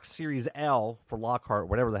Xbox Series L for Lockhart,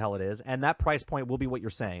 whatever the hell it is, and that price point will be what you're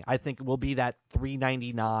saying. I think it will be that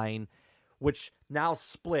 $399, which now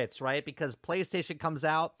splits, right? Because PlayStation comes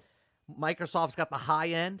out, Microsoft's got the high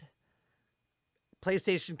end,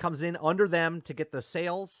 PlayStation comes in under them to get the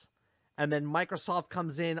sales, and then Microsoft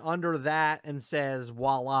comes in under that and says,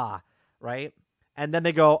 voila, right? And then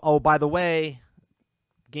they go, oh, by the way,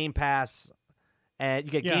 Game Pass, and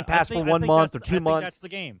you get Game Pass for 1 month or 2 months. That's the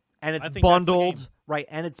game. And it's bundled, right?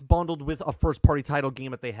 And it's bundled with a first-party title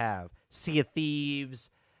game that they have. Sea of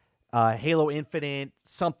Thieves, Halo Infinite,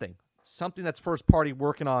 something that's first-party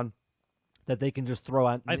working on that they can just throw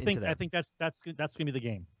out. I think that's gonna be the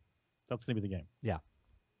game. That's gonna be the game. Yeah,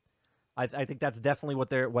 I think that's definitely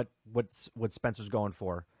what Spencer's going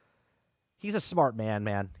for. He's a smart man.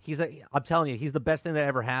 I'm telling you, he's the best thing that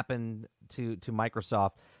ever happened to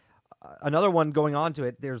Microsoft. Another one going on to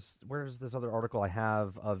it, where's this other article I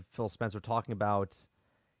have of Phil Spencer talking about?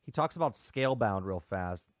 He talks about Scalebound real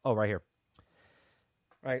fast. Oh, right here.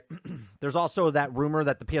 Right. There's also that rumor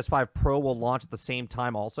that the PS5 Pro will launch at the same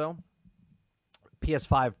time also.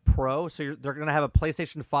 PS5 Pro. So they're going to have a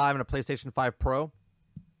PlayStation 5 and a PlayStation 5 Pro.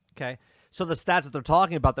 Okay. So the stats that they're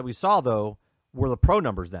talking about that we saw, though, were the Pro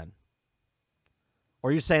numbers then. Or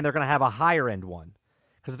are you saying they're going to have a higher-end one?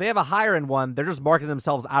 Because if they have a higher-end one, they're just marketing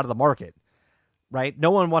themselves out of the market, right?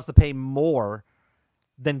 No one wants to pay more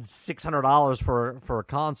than $600 for a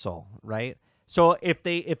console, right? So if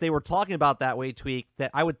they were talking about that way, Tweak,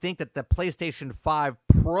 that I would think that the PlayStation 5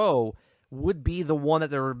 Pro would be the one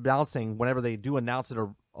that they're announcing whenever they do announce it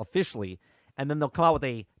officially, and then they'll come out with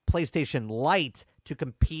a PlayStation Lite to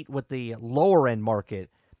compete with the lower-end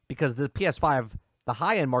market, because the PS5, the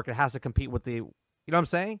high-end market, has to compete with the, you know what I'm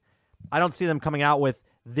saying? I don't see them coming out with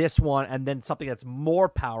this one and then something that's more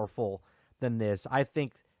powerful than this. I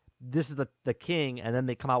think this is the king, and then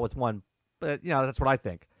they come out with one. But that's what I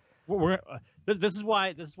think. This is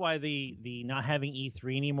why the not having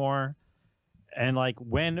E3 anymore, and like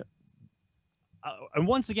when, and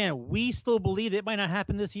once again, we still believe it might not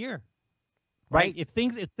happen this year, right? If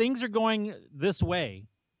things are going this way,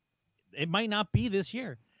 it might not be this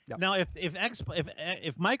year. Yep. Now,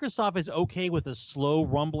 if Microsoft is okay with a slow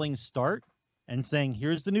rumbling start and saying,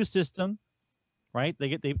 here's the new system, right? They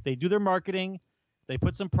do their marketing, they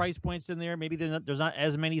put some price points in there. Maybe there's not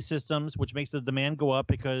as many systems, which makes the demand go up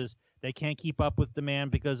because they can't keep up with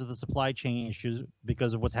demand because of the supply chain issues,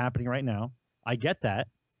 because of what's happening right now. I get that.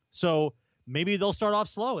 So maybe they'll start off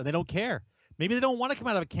slow and they don't care. Maybe they don't want to come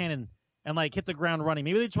out of a cannon and like hit the ground running.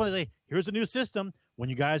 Maybe they just want to say, here's a new system. When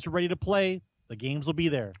you guys are ready to play, the games will be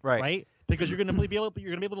there, right? Because you're going to be able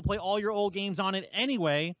to play all your old games on it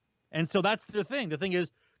anyway. And so that's the thing. The thing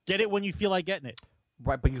is, get it when you feel like getting it.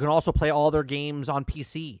 Right, but you can also play all their games on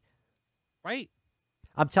PC. Right.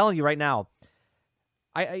 I'm telling you right now.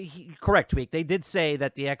 Correct, Tweak. They did say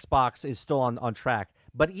that the Xbox is still on track.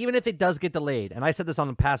 But even if it does get delayed, and I said this on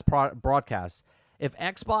the past broadcasts, if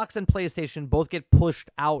Xbox and PlayStation both get pushed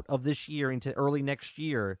out of this year into early next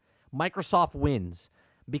year, Microsoft wins.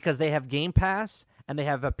 Because they have Game Pass and they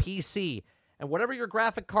have a PC. And whatever your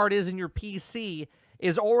graphic card is in your PC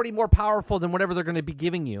is already more powerful than whatever they're going to be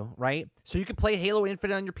giving you, right? So you can play Halo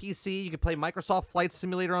Infinite on your PC. You can play Microsoft Flight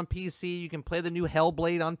Simulator on PC. You can play the new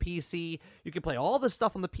Hellblade on PC. You can play all this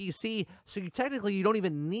stuff on the PC. So you don't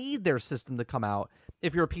even need their system to come out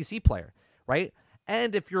if you're a PC player, right?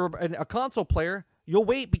 And if you're a console player, you'll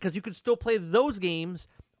wait because you can still play those games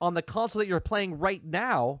on the console that you're playing right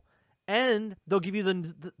now. And they'll give you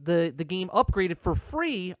the game upgraded for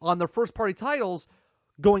free on their first-party titles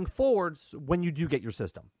going forwards when you do get your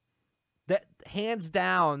system. That hands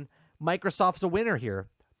down, Microsoft's a winner here,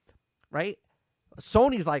 right?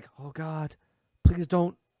 Sony's like, oh God, please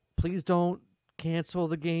don't cancel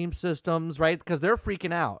the game systems, right? Because they're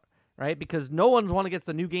freaking out, right? Because no one's want to get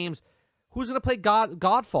the new games. Who's going to play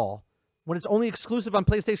Godfall when it's only exclusive on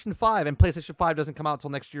PlayStation 5 and PlayStation 5 doesn't come out until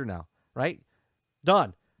next year now, right?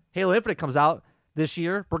 Done. Halo Infinite comes out this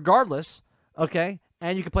year, regardless, okay?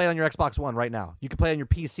 And you can play it on your Xbox One right now. You can play it on your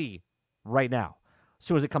PC right now, as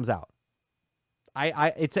soon as it comes out.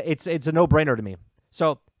 It's a no-brainer to me.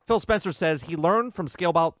 So Phil Spencer says he learned from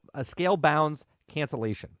Scalebound's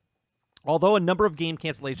cancellation. Although a number of game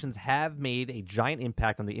cancellations have made a giant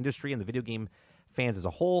impact on the industry and the video game fans as a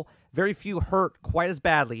whole, very few hurt quite as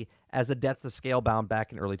badly as the death of Scalebound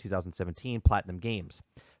back in early 2017 Platinum Games.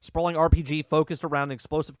 Sprawling RPG focused around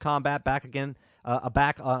explosive combat, back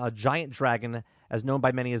on a giant dragon, as known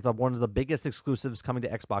by many as one of the biggest exclusives coming to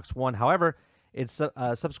Xbox One. However, its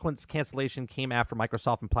subsequent cancellation came after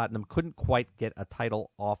Microsoft and Platinum couldn't quite get a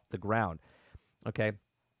title off the ground. Okay.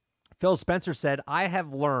 Phil Spencer said, I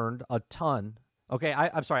have learned a ton. Okay,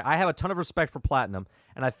 I'm sorry. I have a ton of respect for Platinum,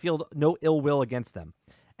 and I feel no ill will against them.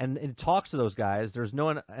 And in talks to those guys, there's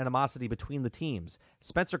no animosity between the teams.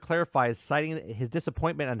 Spencer clarifies, citing his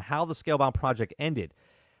disappointment on how the Scalebound project ended.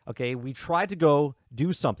 Okay, we tried to go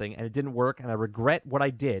do something, and it didn't work, and I regret what I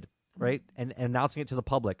did, right? And announcing it to the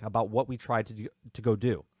public about what we tried to go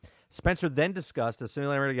do. Spencer then discussed the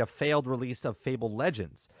similarity of failed release of Fable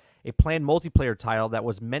Legends, a planned multiplayer title that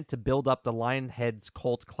was meant to build up the Lionhead's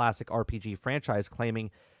cult classic RPG franchise,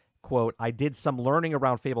 claiming, quote, I did some learning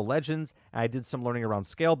around Fable Legends, and I did some learning around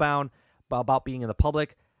Scalebound about being in the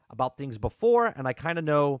public, about things before, and I kind of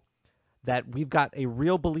know that we've got a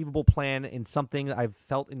real believable plan in something I've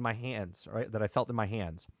felt in my hands, right? That I felt in my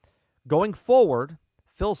hands. Going forward,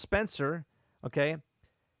 Phil Spencer, okay,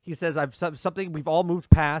 he says, I've something we've all moved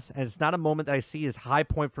past, and it's not a moment that I see as high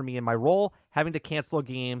point for me in my role, having to cancel a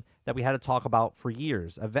game that we had to talk about for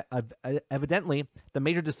years. Evidently, the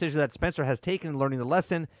major decision that Spencer has taken in learning the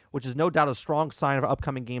lesson, which is no doubt a strong sign of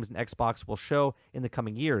upcoming games in Xbox will show in the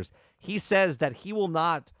coming years. He says that he will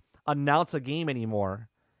not announce a game anymore,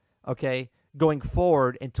 okay, going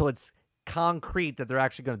forward until it's concrete that they're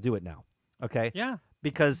actually going to do it now, okay? Yeah.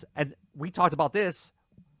 Because, and we talked about this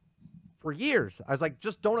for years. I was like,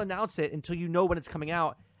 just don't announce it until you know when it's coming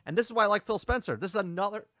out. And this is why I like Phil Spencer. This is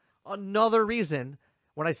another reason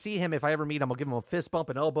when I see him, if I ever meet him, I'll give him a fist bump,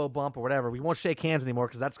 an elbow bump, or whatever. We won't shake hands anymore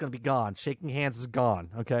because that's going to be gone. Shaking hands is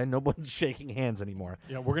gone, okay? Nobody's shaking hands anymore.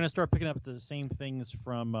 Yeah, we're going to start picking up the same things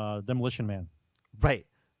from Demolition Man. Right.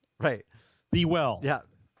 Be well. Yeah.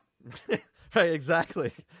 Right,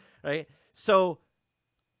 exactly. Right? So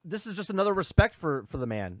this is just another respect for the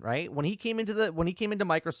man, right? When he came into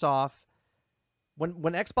Microsoft,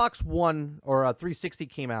 when Xbox One or 360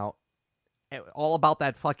 came out, all about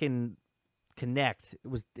that fucking Kinect,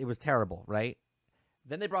 it was terrible, right?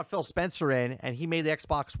 Then they brought Phil Spencer in, and he made the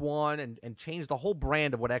Xbox One and changed the whole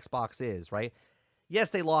brand of what Xbox is, right?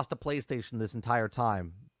 Yes, they lost to PlayStation this entire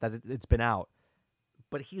time that it's been out,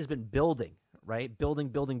 but he's been building, right?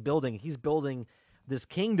 Building. He's building this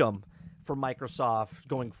kingdom for Microsoft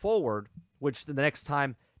going forward, which the next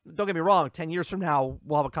time, don't get me wrong, 10 years from now,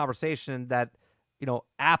 we'll have a conversation that,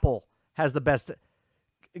 Apple has the best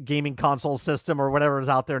gaming console system or whatever is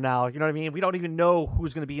out there now. You know what I mean? We don't even know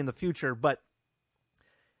who's going to be in the future, but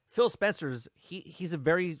Phil Spencer's, he's a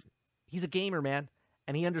gamer, man,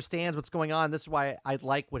 and he understands what's going on. This is why I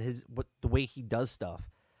like the way he does stuff,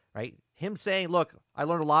 right? Him saying, look, I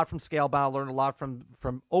learned a lot from Scalebound, I learned a lot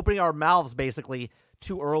from opening our mouths basically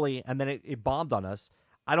too early, and then it bombed on us.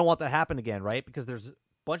 I don't want that to happen again, right? Because there's a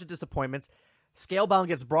bunch of disappointments. Scalebound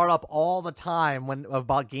gets brought up all the time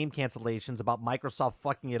about game cancellations, about Microsoft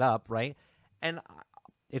fucking it up, right? And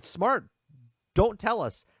it's smart. Don't tell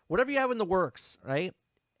us. Whatever you have in the works, right?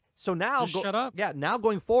 So now, shut up. Yeah, now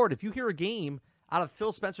going forward, if you hear a game out of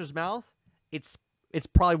Phil Spencer's mouth, it's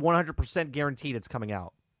probably 100% guaranteed it's coming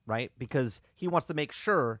out, right? Because he wants to make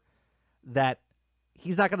sure that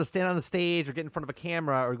he's not going to stand on the stage or get in front of a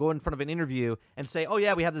camera or go in front of an interview and say, oh,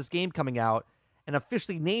 yeah, we have this game coming out, and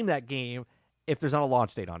officially name that game if there's not a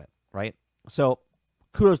launch date on it, right? So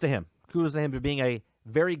kudos to him. Kudos to him for being a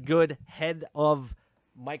very good head of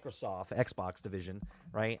Microsoft Xbox division,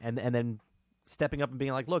 right? And then stepping up and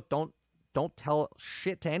being like, look, don't tell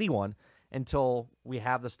shit to anyone until we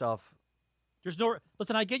have the stuff. There's no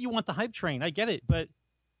listen. I get you want the hype train. I get it, but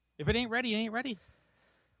if it ain't ready, it ain't ready.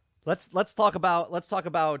 Let's talk about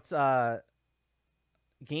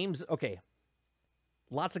games. Okay,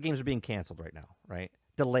 lots of games are being canceled right now, right?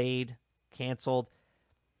 Delayed, canceled.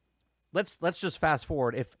 Let's just fast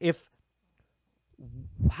forward. If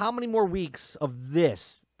how many more weeks of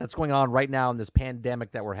this that's going on right now in this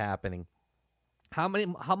pandemic that we're happening? How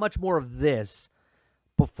much more of this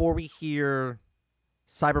before we hear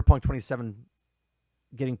Cyberpunk 27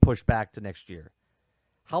 getting pushed back to next year?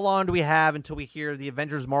 How long do we have until we hear the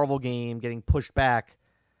Avengers Marvel game getting pushed back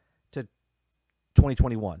to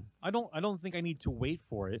 2021? I don't think I need to wait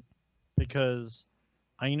for it because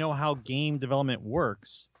I know how game development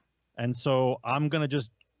works. And so I'm going to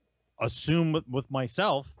just assume with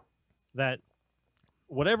myself that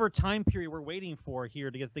whatever time period we're waiting for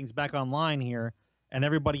here to get things back online here, and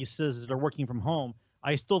everybody says they're working from home,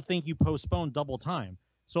 I still think you postpone double time.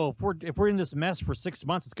 So if we're in this mess for 6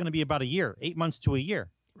 months, it's going to be about a year, 8 months to a year.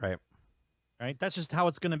 Right. Right. That's just how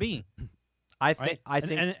it's going to be. I think,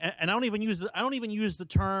 and I don't even use the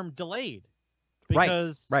term delayed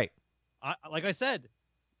because right. Like I said,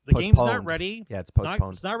 the game's not ready. Yeah, it's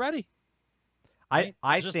postponed. It's not ready. Right?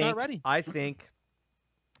 It's just not ready. I think.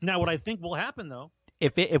 Now, what I think will happen though,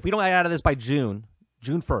 if we don't get out of this by June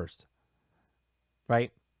 1st,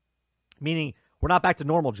 right? Meaning we're not back to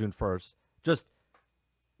normal June 1st. Just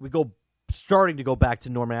we starting to go back to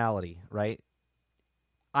normality, right?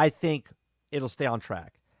 I think it'll stay on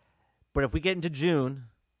track. But if we get into June,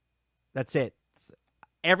 that's it.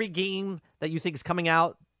 Every game that you think is coming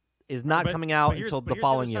out is not coming out until the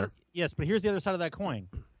following year. Yes, but here's the other side of that coin.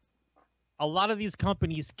 A lot of these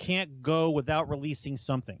companies can't go without releasing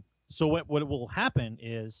something. So what will happen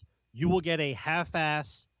is you will get a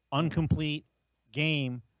half-ass, incomplete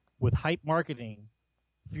game with hype marketing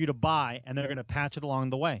for you to buy, and they're going to patch it along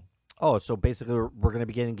the way. Oh, so basically we're going to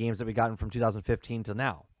be getting games that we gotten from 2015 to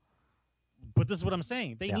now. But this is what I'm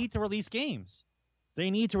saying. They need to release games. They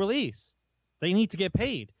need to release. They need to get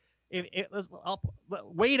paid. I'll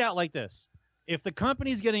weigh it out like this. If the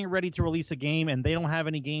company's getting ready to release a game and they don't have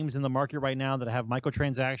any games in the market right now that have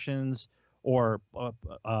microtransactions or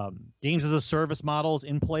games as a service models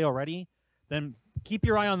in play already, then keep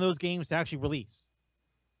your eye on those games to actually release.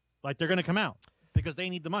 Like they're going to come out because they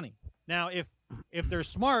need the money. Now, if they're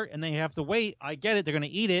smart and they have to wait, I get it. They're going to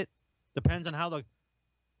eat it. Depends on how the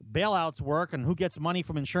bailouts work and who gets money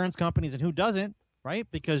from insurance companies and who doesn't, right?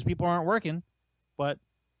 Because people aren't working, but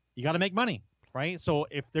you got to make money, right? So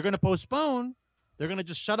if they're going to postpone, they're going to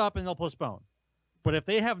just shut up and they'll postpone. But if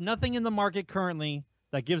they have nothing in the market currently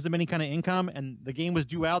that gives them any kind of income and the game was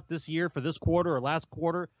due out this year for this quarter or last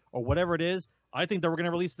quarter or whatever it is, I think that we're going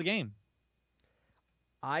to release the game.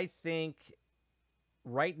 I think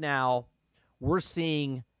right now we're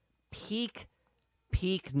seeing peak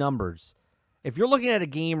numbers. If you're looking at a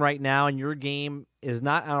game right now and your game is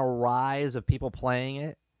not on a rise of people playing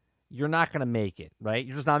it, you're not going to make it, right?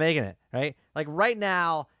 You're just not making it, right? Like right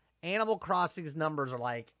now, Animal Crossing's numbers are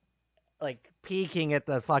like peaking at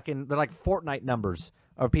they're like Fortnite numbers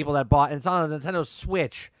of people that bought, and it's on a Nintendo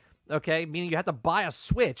Switch, okay? Meaning you have to buy a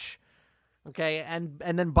Switch, okay, and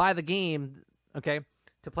then buy the game, okay,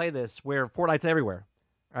 to play this, where Fortnite's everywhere,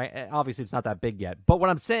 right? And obviously, it's not that big yet. But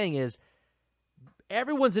what I'm saying is,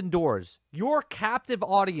 everyone's indoors. Your captive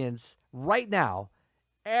audience right now,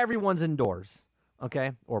 everyone's indoors,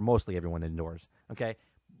 okay? Or mostly everyone indoors, okay?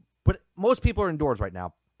 But most people are indoors right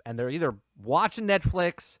now, and they're either watching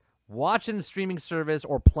Netflix, watching the streaming service,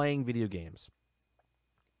 or playing video games.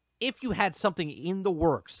 If you had something in the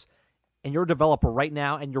works, and you're a developer right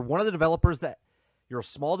now, and you're one of the developers that you're a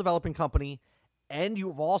small developing company, and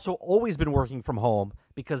you've also always been working from home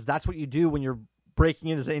because that's what you do when you're breaking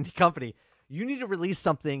into an indie company, you need to release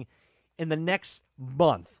something in the next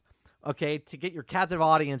month, okay, to get your captive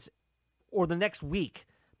audience, or the next week,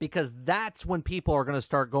 because that's when people are going to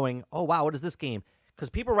start going, oh, wow, what is this game? Because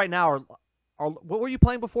people right now are what were you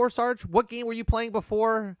playing before, Sarge? What game were you playing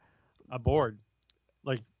before? I'm bored.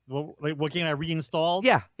 Like what game I reinstalled?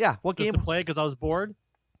 Yeah. What game? Just to play because I was bored?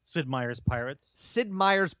 Sid Meier's Pirates. Sid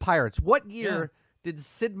Meier's Pirates. What year did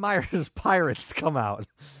Sid Meier's Pirates come out?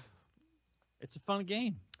 It's a fun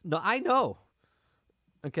game. No, I know.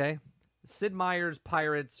 Okay. Sid Meier's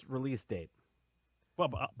Pirates release date. Well,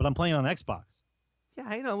 but I'm playing on Xbox. Yeah,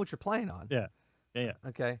 I know what you're playing on. Yeah.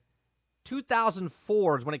 Okay.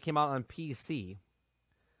 2004 is when it came out on PC.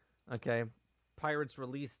 Okay. Pirates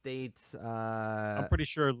release dates. I'm pretty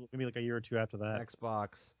sure maybe like a year or two after that. Xbox.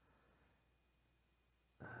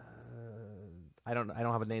 I don't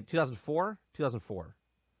have a name. 2004? 2004.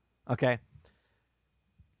 Okay.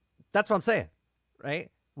 That's what I'm saying. Right?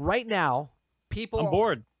 Right now, people I'm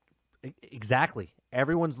bored. Exactly.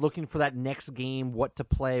 Everyone's looking for that next game, what to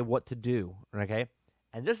play, what to do. Okay?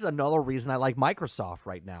 And this is another reason I like Microsoft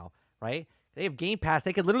right now. Right? They have Game Pass.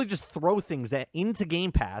 They can literally just throw things into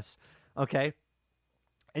Game Pass. Okay?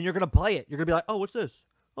 And you're going to play it. You're going to be like, oh, what's this?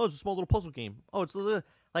 Oh, it's a small little puzzle game. Oh, it's a little,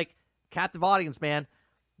 like captive audience, man.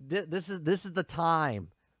 This is the time.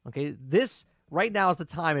 Okay, this right now is the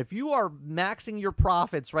time. If you are maxing your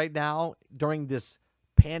profits right now during this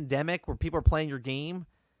pandemic where people are playing your game,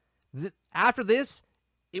 after this,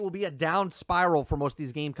 it will be a down spiral for most of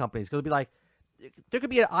these game companies because it'll be like there could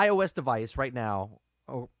be an iOS device right now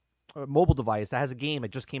or a mobile device that has a game that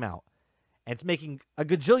just came out and it's making a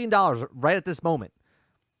gajillion dollars right at this moment.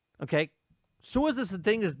 Okay, soon as this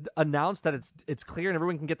thing is announced that it's clear and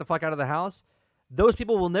everyone can get the fuck out of the house, those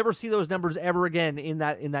people will never see those numbers ever again in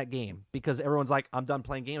that game because everyone's like, I'm done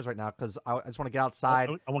playing games right now because I just want to get outside.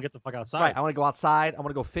 I want to get the fuck outside. Right, I want to go outside. I want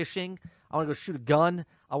to go fishing. I want to go shoot a gun.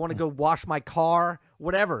 I want to go wash my car,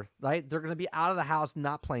 whatever, right? They're going to be out of the house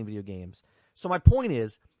not playing video games. So my point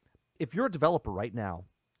is, if you're a developer right now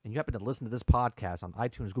and you happen to listen to this podcast on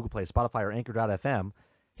iTunes, Google Play, Spotify, or Anchor.fm,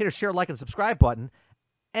 hit a share, like, and subscribe button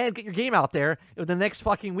and get your game out there in the next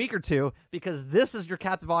fucking week or two because this is your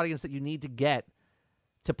captive audience that you need to get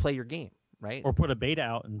to play your game, right? Or put a beta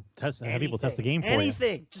out and have people test the game for you.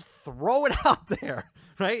 Anything. Just throw it out there,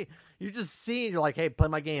 right? You're just seeing, you're like, hey, play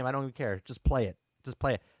my game. I don't even care. Just play it. Just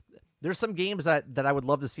play it. There's some games that I would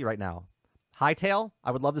love to see right now. Hytale,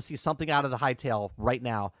 I would love to see something out of the Hytale right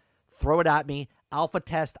now. Throw it at me. Alpha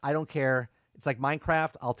test, I don't care. It's like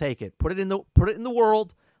Minecraft, I'll take it. Put it in the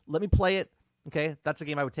world. Let me play it. Okay, that's a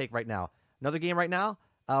game I would take right now. Another game right now.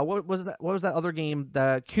 What was that other game?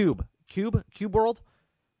 The Cube World.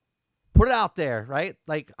 Put it out there, right?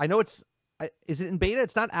 Like, I know is it in beta?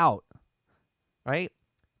 It's not out, right?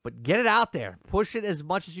 But get it out there. Push it as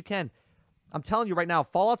much as you can. I'm telling you right now,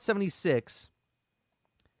 Fallout 76,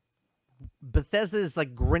 Bethesda is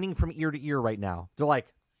like grinning from ear to ear right now. They're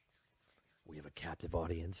like, we have a captive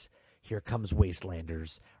audience. Here comes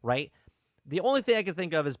Wastelanders, right? The only thing I can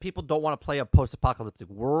think of is people don't want to play a post-apocalyptic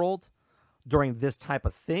world during this type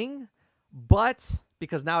of thing, but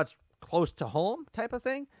because now it's close to home type of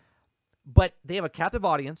thing. But they have a captive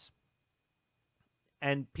audience,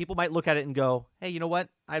 and people might look at it and go, hey, you know what?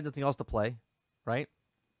 I have nothing else to play, right?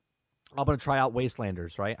 I'm going to try out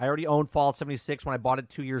Wastelanders, right? I already owned Fallout 76 when I bought it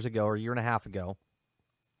 2 years ago or a year and a half ago.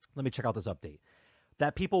 Let me check out this update.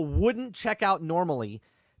 That people wouldn't check out normally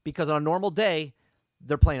because on a normal day,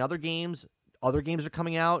 they're playing other games. Other games are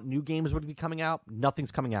coming out. New games would be coming out.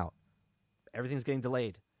 Nothing's coming out. Everything's getting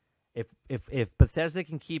delayed. If Bethesda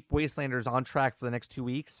can keep Wastelanders on track for the next 2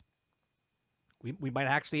 weeks, they might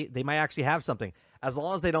actually have something. As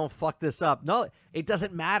long as they don't fuck this up. No, it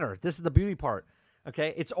doesn't matter. This is the beauty part.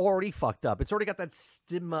 Okay, it's already fucked up. It's already got that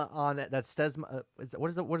stigma on it. That stigma. What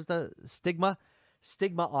is the stigma?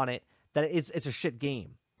 Stigma on it that it's a shit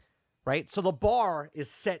game, right? So the bar is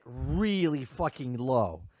set really fucking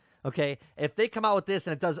low. Okay, if they come out with this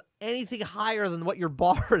and it does anything higher than what your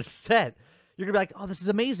bar is set, you're gonna be like, oh, this is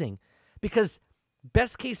amazing, because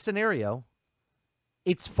best case scenario,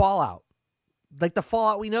 it's Fallout, like the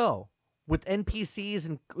Fallout we know. With NPCs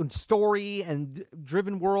and story and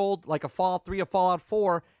driven world, like a Fallout 3, a Fallout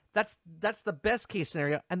 4, that's the best case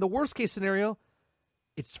scenario. And the worst case scenario,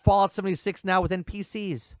 it's Fallout 76 now with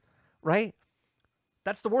NPCs, right?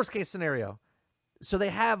 That's the worst case scenario. So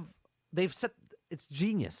they've set, it's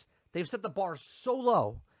genius. They've set the bar so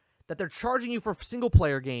low that they're charging you for a single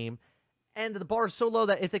player game, and the bar is so low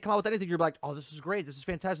that if they come out with anything, you're like, oh, this is great, this is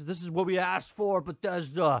fantastic, this is what we asked for,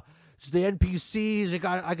 Bethesda. It's the NPCs.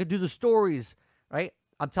 I could do the stories, right?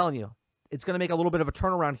 I'm telling you, it's going to make a little bit of a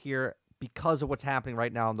turnaround here because of what's happening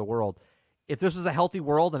right now in the world. If this was a healthy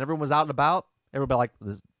world and everyone was out and about, everybody like,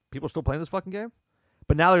 people are still playing this fucking game?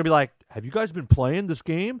 But now they're going to be like, have you guys been playing this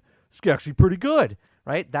game? It's actually pretty good,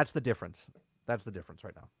 right? That's the difference. That's the difference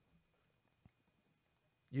right now.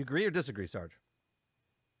 You agree or disagree, Sarge?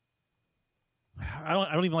 I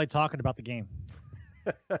don't even like talking about the game.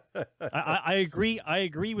 I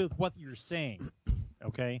agree with what you're saying,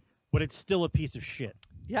 okay? But it's still a piece of shit.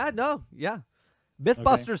 Yeah, no, yeah.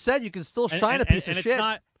 Mythbusters said you can still shine a piece of shit.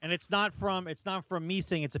 It's not from me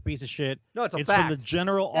saying it's a piece of shit. No, it's a fact. It's from the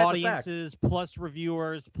general audiences, a plus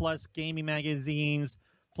reviewers, plus gaming magazines,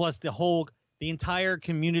 plus the entire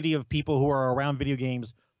community of people who are around video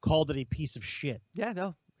games called it a piece of shit. Yeah,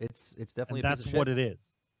 no, it's definitely and a that's piece of what shit. it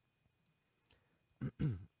is.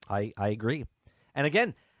 I agree. And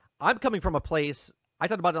again, I'm coming from a place, I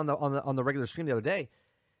talked about it on the regular stream the other day.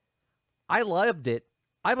 I loved it.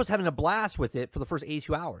 I was having a blast with it for the first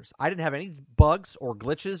 82 hours. I didn't have any bugs or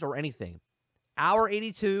glitches or anything. Hour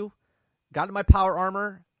 82, got in my power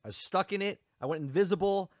armor. I was stuck in it. I went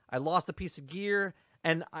invisible. I lost a piece of gear.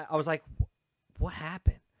 And I was like, what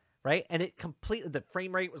happened? Right? And it completely, the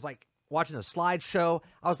frame rate was like watching a slideshow.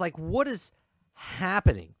 I was like, what is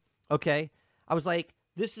happening? Okay? I was like,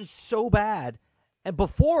 this is so bad. And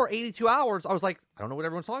before 82 hours, I was like, I don't know what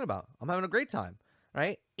everyone's talking about. I'm having a great time,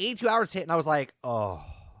 right? 82 hours hit, and I was like, oh,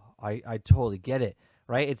 I totally get it,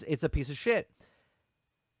 right? It's a piece of shit.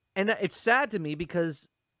 And it's sad to me because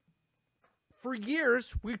for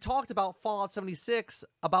years, we've talked about Fallout 76,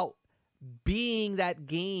 about being that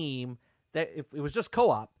game that if it was just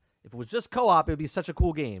co-op, it would be such a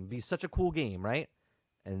cool game. It'd be such a cool game, right?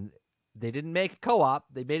 And they didn't make it co-op.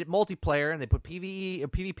 They made it multiplayer, and they put PvE or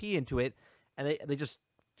PvP into it, and it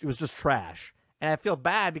was just trash. And I feel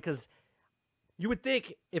bad because you would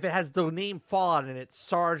think if it has the name Fallout in it,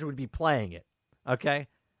 Sarge would be playing it, okay?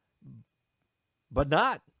 But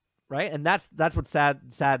not, right? And that's what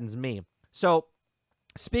saddens me. So,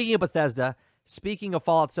 speaking of Bethesda, speaking of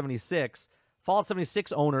Fallout 76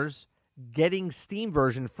 owners getting Steam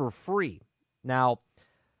version for free. Now,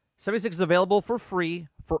 76 is available for free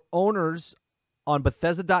for owners on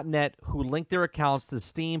Bethesda.net who link their accounts to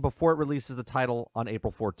Steam before it releases the title on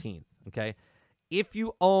April 14th. Okay? If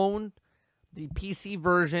you own the PC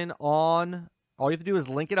version all you have to do is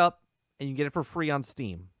link it up and you get it for free on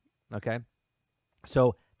Steam. Okay?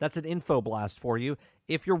 So that's an info blast for you.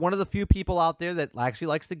 If you're one of the few people out there that actually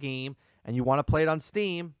likes the game and you want to play it on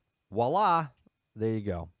Steam, voila, there you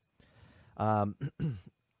go.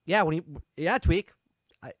 Tweak.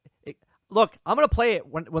 Look, I'm gonna play it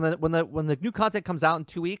when the new content comes out in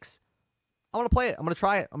 2 weeks. I'm gonna play it. I'm gonna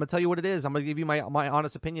try it. I'm gonna tell you what it is. I'm gonna give you my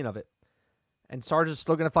honest opinion of it. And Sarge is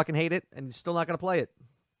still gonna fucking hate it, and he's still not gonna play it.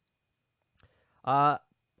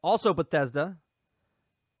 Also, Bethesda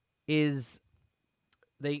is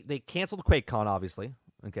they canceled QuakeCon, obviously.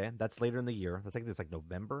 Okay, that's later in the year. I think it's like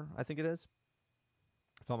November. I think it is.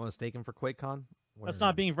 If I'm not mistaken, for QuakeCon. That's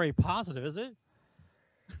not being very positive, is it?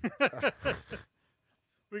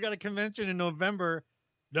 We got a convention in November.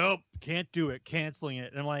 Nope, can't do it. Canceling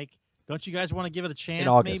it. And I'm like, don't you guys want to give it a chance? In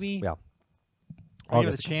August, maybe. Yeah. Give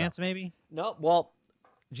it a chance, maybe. No. Well,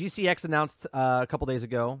 GCX announced a couple days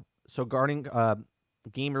ago. So, guarding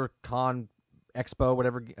GamerCon Expo,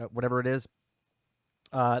 whatever it is,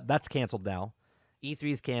 that's canceled now.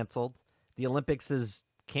 E3 is canceled. The Olympics is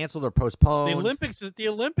canceled or postponed. The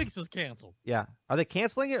Olympics is canceled. Yeah. Are they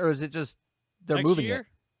canceling it, or is it just they're Next moving year? it?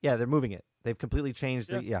 Yeah, they're moving it. They've completely changed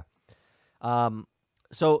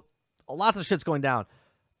so lots of shit's going down.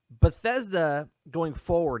 Bethesda going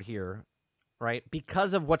forward here, right?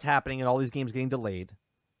 Because of what's happening and all these games getting delayed,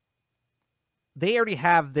 they already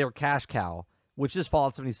have their cash cow, which is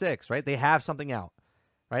Fallout 76, right? They have something out,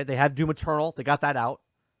 right? They have Doom Eternal. They got that out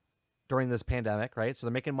during this pandemic, right? So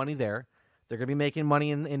they're making money there. They're going to be making money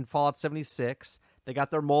in Fallout 76. They got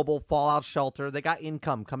their mobile Fallout Shelter. They got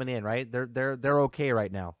income coming in, right? They're okay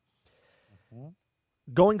right now. Mm-hmm.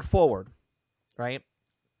 Going forward, right?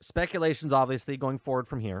 Speculations, obviously, going forward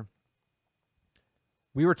from here.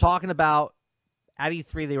 We were talking about at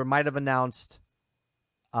E3, they might have announced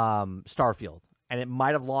Starfield, and it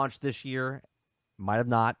might have launched this year, might have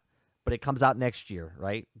not, but it comes out next year,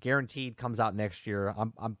 right? Guaranteed comes out next year.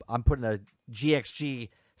 I'm putting a GXG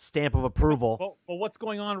stamp of approval. But what's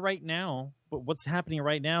going on right now? But what's happening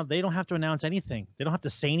right now? They don't have to announce anything. They don't have to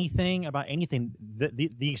say anything about anything.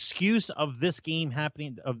 The excuse of this game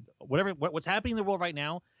happening, of what's happening in the world right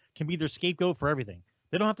now, can be their scapegoat for everything.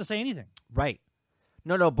 They don't have to say anything. Right.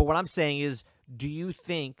 No. But what I'm saying is, do you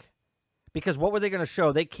think? Because what were they going to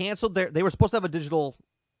show? They canceled They were supposed to have a digital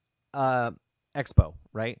expo,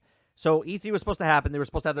 right? So E3 was supposed to happen. They were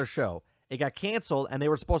supposed to have their show. It got canceled, and they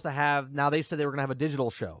were supposed to have. Now they said they were going to have a digital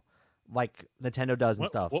show, like Nintendo does and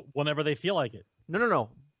stuff. Whenever they feel like it. No.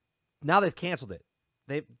 Now they've canceled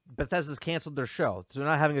it. Bethesda's canceled their show, so they're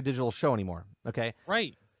not having a digital show anymore. Okay.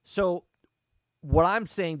 Right. So what I'm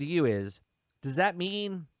saying to you is, does that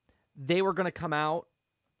mean they were going to come out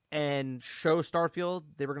and show Starfield?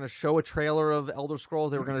 They were going to show a trailer of Elder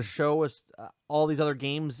Scrolls. They were going to show us all these other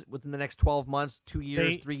games within the next 12 months, 2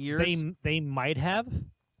 years, 3 years. They might have.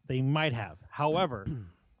 They might have. However,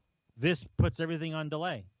 this puts everything on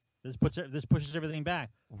delay. This pushes everything back.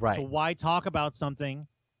 Right. So why talk about something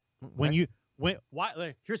here's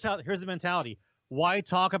the mentality. Why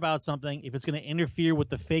talk about something if it's going to interfere with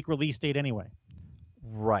the fake release date anyway?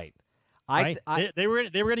 Right. They were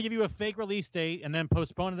going to give you a fake release date and then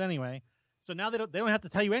postpone it anyway. So now they don't have to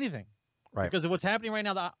tell you anything. Right. Because of what's happening right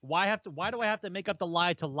now, why do I have to make up the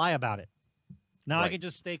lie to lie about it? Now I can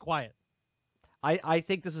just stay quiet. I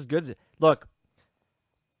think this is good. Look,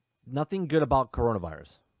 nothing good about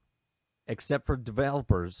coronavirus, except for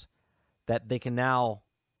developers that they can now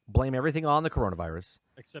blame everything on the coronavirus.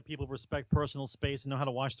 Except people respect personal space and know how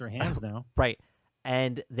to wash their hands now. Right.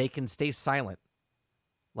 And they can stay silent.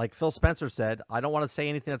 Like Phil Spencer said, I don't want to say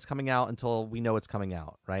anything that's coming out until we know it's coming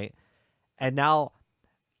out, right? And now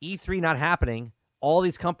E3 not happening, all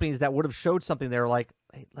these companies that would have showed something, they're like,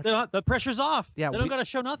 hey, the pressure's off. Yeah, they don't got to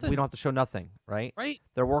show nothing. We don't have to show nothing, right? Right.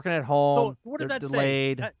 They're working at home. So what does they're that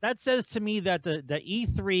delayed. say? That says to me that the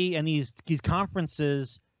E3 and these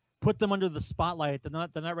conferences put them under the spotlight. They're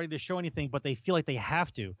not ready to show anything, but they feel like they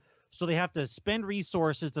have to. So they have to spend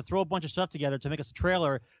resources to throw a bunch of stuff together to make us a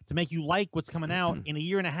trailer to make you like what's coming out in a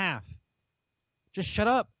year and a half. Just shut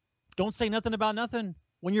up. Don't say nothing about nothing.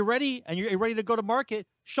 When you're ready and you're ready to go to market,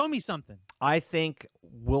 show me something. I think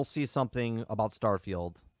we'll see something about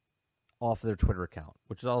Starfield off their Twitter account,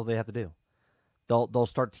 which is all they have to do. They'll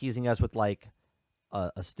start teasing us with like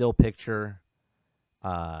a still picture,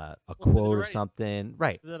 a quote or something.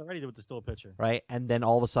 Right. They did that already with the still picture. Right. And then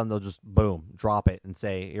all of a sudden they'll just boom, drop it and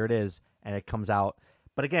say, here it is. And it comes out.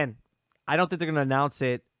 But again, I don't think they're going to announce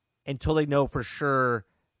it until they know for sure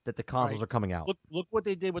that the consoles are coming out. Look what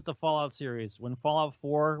they did with the Fallout series. When Fallout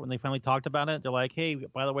 4, when they finally talked about it, they're like, hey,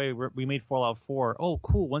 by the way, we made Fallout 4. Oh,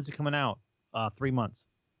 cool. When's it coming out? 3 months.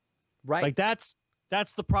 Right. Like that's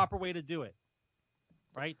the proper way to do it.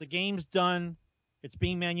 Right? The game's done. It's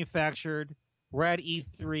being manufactured. We're at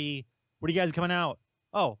E3. What are you guys coming out?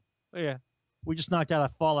 Oh, yeah. We just knocked out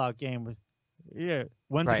a Fallout game. Yeah.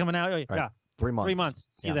 When's it coming out? Oh, yeah. Right. 3 months. 3 months.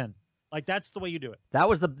 See you then. Like that's the way you do it. That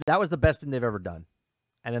was the best thing they've ever done.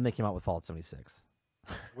 And then they came out with Fallout 76.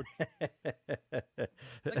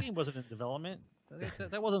 That game wasn't in development.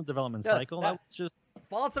 That wasn't a development cycle. That was just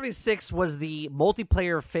Fallout 76 was the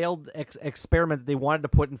multiplayer failed experiment they wanted to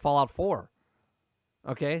put in Fallout 4.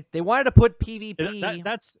 Okay, they wanted to put PvP.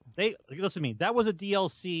 Listen to me. That was a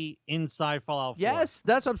DLC inside Fallout 4. Yes,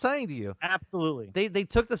 that's what I'm saying to you. Absolutely. They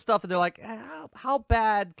took the stuff and they're like, how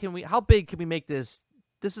big can we make this?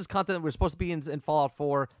 This is content that we're supposed to be in Fallout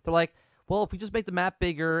 4. They're like, well, if we just make the map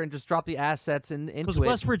bigger and just drop the assets into it. Because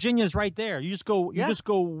West Virginia is right there. You just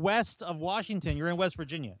go west of Washington. You're in West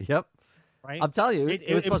Virginia. Yep. Right. I'm telling you,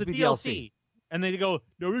 it was supposed to be DLC. And they go,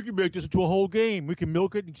 no, we can make this into a whole game. We can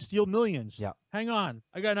milk it and steal millions. Yeah. Hang on,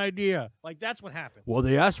 I got an idea. Like that's what happened. Well,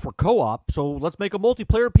 they asked for co-op, so let's make a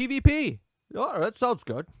multiplayer PvP. Oh, that sounds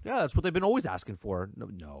good. Yeah, that's what they've been always asking for.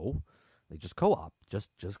 No, they just co-op, just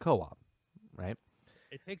co-op, right?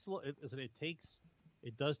 It takes a little.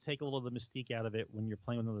 It does take a little of the mystique out of it when you're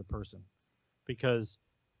playing with another person, because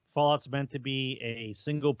Fallout's meant to be a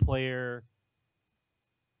single player,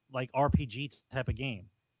 like RPG type of game.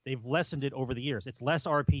 They've lessened it over the years. It's less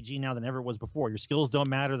RPG now than ever was before. Your skills don't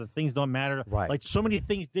matter. The things don't matter. Right. Like so many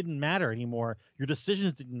things didn't matter anymore. Your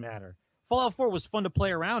decisions didn't matter. Fallout 4 was fun to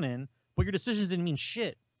play around in, but your decisions didn't mean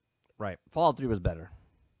shit. Right. Fallout 3 was better.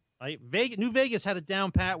 Like New Vegas had it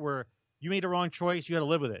down pat where you made a wrong choice, you had to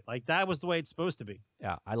live with it. Like that was the way it's supposed to be.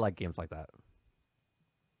 Yeah, I like games like that.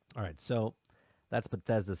 All right, so that's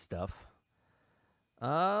Bethesda stuff.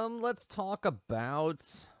 Let's talk about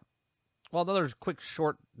another quick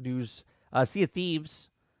short news. Sea of Thieves,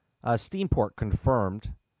 Steam port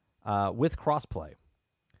confirmed with crossplay.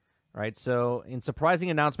 All right, so in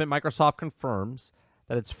surprising announcement, Microsoft confirms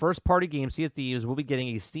that its first-party game, Sea of Thieves, will be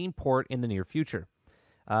getting a Steam port in the near future.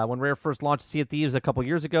 When Rare first launched Sea of Thieves a couple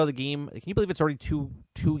years ago, the game, can you believe it's already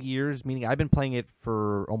two years? Meaning I've been playing it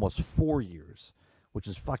for almost 4 years, which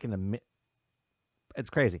is fucking it's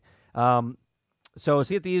crazy. So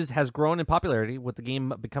Sea of Thieves has grown in popularity, with the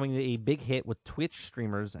game becoming a big hit with Twitch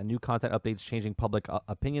streamers and new content updates changing public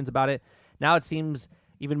opinions about it. Now it seems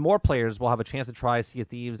even more players will have a chance to try Sea of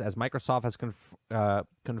Thieves, as Microsoft has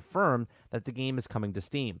confirmed that the game is coming to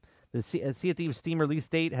Steam. The Sea of Thieves Steam release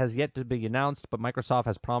date has yet to be announced, but Microsoft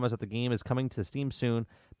has promised that the game is coming to Steam soon.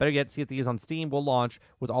 Better yet, Sea of Thieves on Steam will launch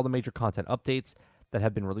with all the major content updates that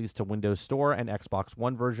have been released to Windows Store and Xbox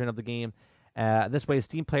One version of the game. This way,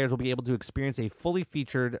 Steam players will be able to experience a fully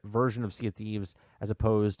featured version of Sea of Thieves as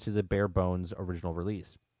opposed to the bare bones original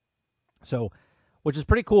release. So, which is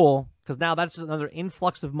pretty cool, because now that's another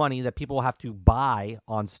influx of money that people will have to buy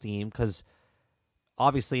on Steam, because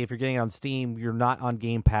obviously, if you're getting it on Steam, you're not on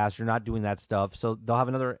Game Pass. You're not doing that stuff. So they'll have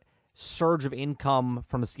another surge of income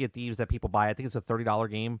from a Sea of Thieves that people buy. I think it's a $30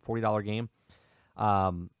 game, $40 game.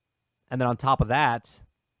 And then on top of that,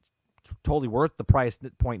 it's totally worth the price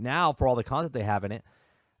point now for all the content they have in it.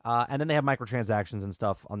 And then they have microtransactions and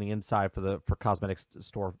stuff on the inside for cosmetics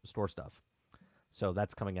store stuff. So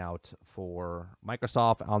that's coming out for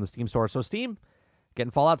Microsoft on the Steam store. So Steam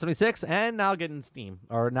getting Fallout 76 and now getting Sea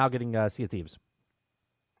of Thieves.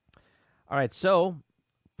 All right, so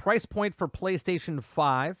price point for PlayStation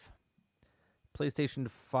 5. PlayStation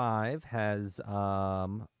 5 has, it's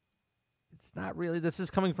not really, this is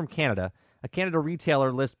coming from Canada. a Canada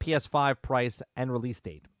retailer lists PS5 price and release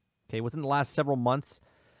date. Okay, within the last several months,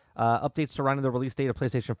 updates surrounding the release date of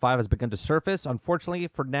PlayStation 5 has begun to surface. Unfortunately,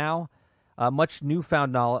 for now, much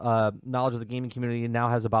newfound knowledge of the gaming community now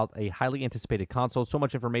has about a highly anticipated console. So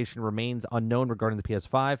much information remains unknown regarding the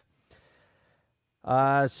PS5.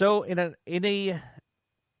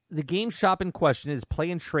 The game shop in question is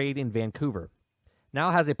Play and Trade in Vancouver.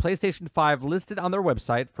 Now has a PlayStation 5 listed on their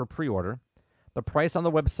website for pre-order. The price on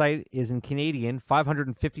the website is in Canadian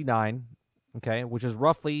 $559, okay, which is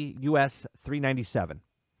roughly US $397.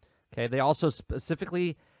 Okay, they also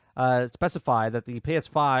specifically specify that the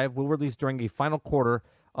PS5 will release during a final quarter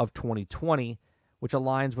of 2020, which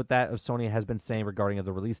aligns with that of Sony has been saying regarding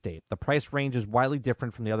the release date. The price range is widely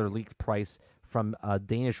different from the other leaked price from a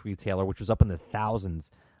Danish retailer, which was up in the thousands,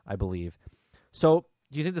 I believe. So,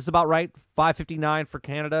 do you think this is about right? $559 for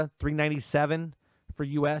Canada, $397 for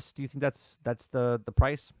US. Do you think that's the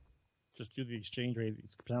price? Just do the exchange rate.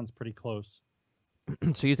 It sounds pretty close.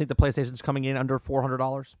 So you think the PlayStation's coming in under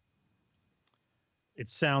 $400? It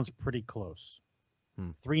sounds pretty close.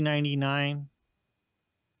 $399,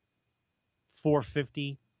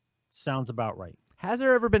 $450 sounds about right. Has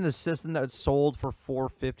there ever been a system that's sold for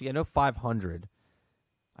 $450? I know $500.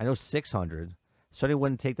 I know $600. Sony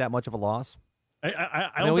wouldn't take that much of a loss.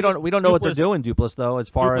 I mean, we don't know what they're doing, Duplass, though. As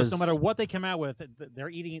far as no matter what they come out with, they're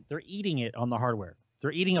eating it on the hardware.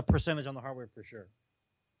 They're eating a percentage on the hardware for sure.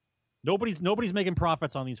 Nobody's making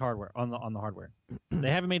profits on these hardware on the hardware. They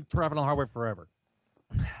haven't made profit on the hardware forever.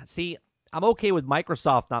 See, I'm okay with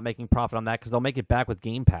Microsoft not making profit on that because they'll make it back with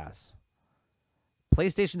Game Pass.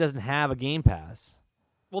 PlayStation doesn't have a Game Pass.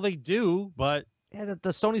 Well, they do, but yeah, the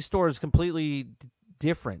Sony store is completely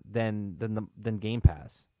different than Game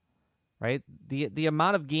Pass, right? The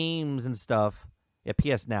amount of games and stuff, yeah,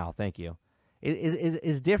 PS Now, thank you,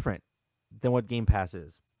 is different than what Game Pass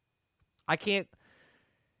is. I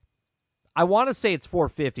want to say it's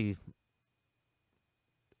 $450.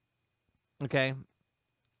 Okay,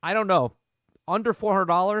 I don't know. Under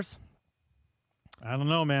 $400. I don't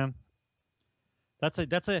know, man. That's a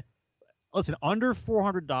listen, under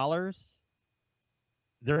 $400,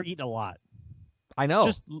 they're eating a lot. I know.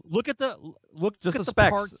 Just look at the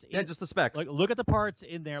specs. Parts. Yeah, just the specs. Like, look at the parts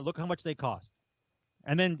in there. Look how much they cost,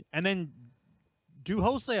 and then do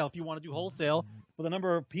wholesale if you want to do wholesale for the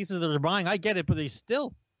number of pieces that they're buying. I get it, but they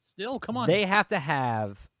still come on. They have to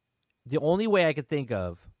have the only way I could think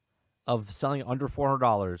of selling under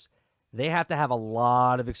 $400. They have to have a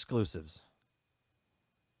lot of exclusives.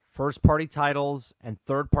 First-party titles and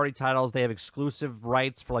third-party titles, they have exclusive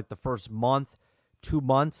rights for like the first month, 2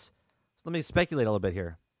 months. So let me speculate a little bit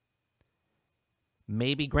here.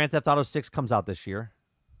 Maybe Grand Theft Auto 6 comes out this year,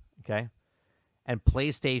 okay? And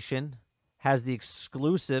PlayStation has the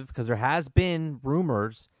exclusive, because there has been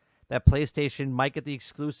rumors that PlayStation might get the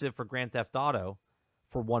exclusive for Grand Theft Auto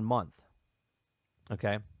for 1 month,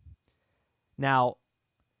 okay? Now,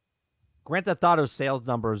 Grand Theft Auto sales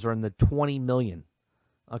numbers are in the 20 million.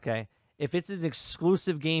 Okay, if it's an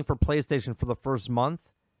exclusive game for PlayStation for the first month,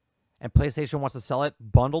 and PlayStation wants to sell it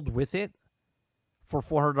bundled with it for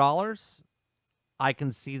 $400, I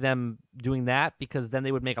can see them doing that because then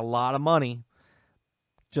they would make a lot of money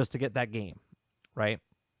just to get that game, right?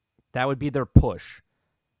 That would be their push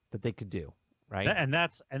that they could do, right? And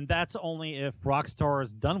that's only if Rockstar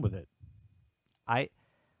is done with it.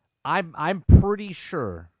 I'm pretty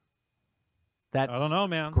sure that I don't know,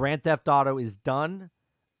 man. Grand Theft Auto is done.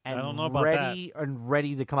 And I don't know about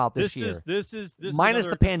ready to come out this year. This minus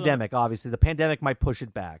the pandemic, obviously. The pandemic might push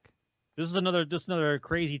it back. This is another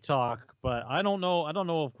crazy talk, but I don't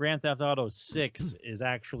know if Grand Theft Auto 6 is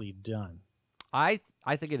actually done. I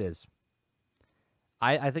think it is.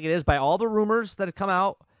 I think it is by all the rumors that have come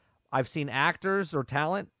out. I've seen actors or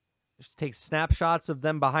talent just take snapshots of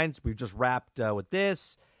them behind. We've just wrapped with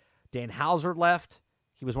this. Dan Houser left.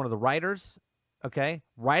 He was one of the writers. Okay,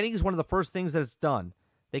 writing is one of the first things that it's done.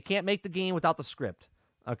 They can't make the game without the script,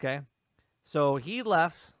 okay? So he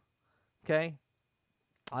left, okay?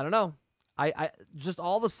 I don't know. I just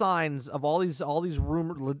all the signs of all these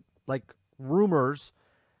rumors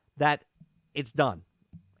that it's done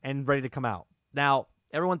and ready to come out. Now,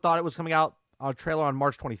 everyone thought it was coming out on a trailer on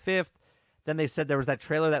March 25th. Then they said there was that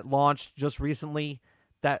trailer that launched just recently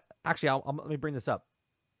that actually let me bring this up.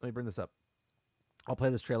 I'll play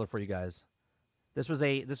this trailer for you guys. This was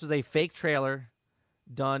a fake trailer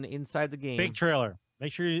done inside the game. Fake trailer.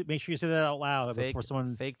 Make sure you say that out loud before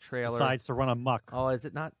someone fake trailer decides to run amok. Oh, is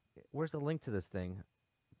it not? Where's the link to this thing?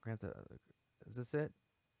 Is this it?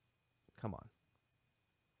 Come on.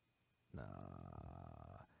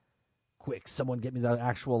 Quick, someone get me the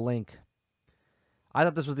actual link. I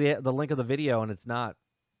thought this was the link of the video, and it's not.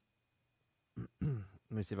 Let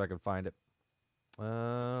me see if I can find it.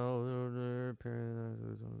 Music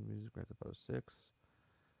Grand Theft Auto 6.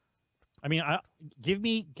 I mean, give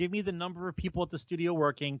me the number of people at the studio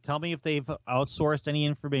working. Tell me if they've outsourced any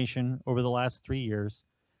information over the last 3 years,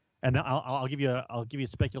 and then I'll give you a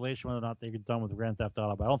speculation whether or not they're done with Grand Theft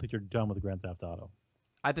Auto. But I don't think they're done with Grand Theft Auto.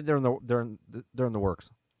 I think they're in the works.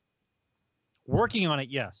 Working on it,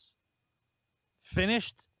 yes.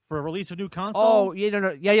 Finished for a release of new console. Oh yeah,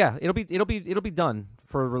 no, yeah. It'll be done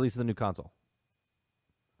for release of the new console.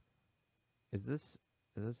 Is this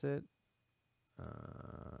it?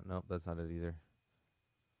 Nope, that's not it either.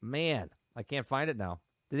 Man, I can't find it now.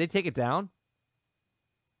 Did they take it down?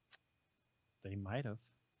 They might have.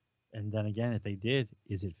 And then again, if they did,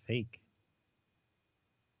 is it fake?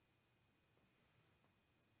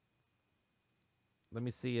 Let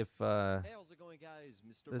me see if Hey, how's it going, guys?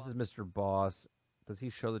 Mr. this is Mr. Boss. Does he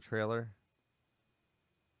show the trailer?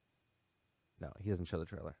 No, he doesn't show the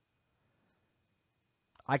trailer.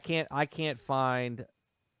 I can't find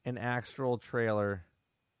an actual trailer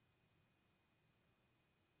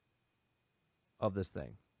of this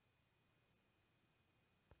thing.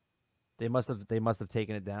 They must have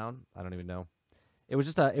taken it down. I don't even know. It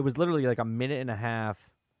was literally like a minute and a half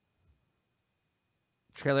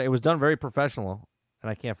trailer. It was done very professional, and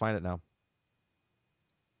I can't find it now.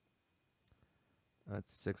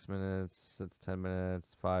 That's 6 minutes. That's 10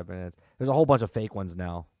 minutes. 5 minutes. There's a whole bunch of fake ones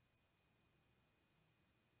now.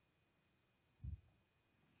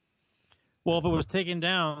 Well, if it was taken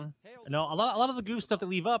down, a lot of the goof stuff they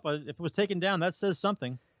leave up. If it was taken down, that says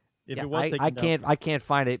something. If it was taken down, I can't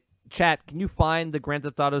find it. Chat, can you find the Grand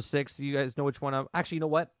Theft Auto 6? You guys know which one? Actually, you know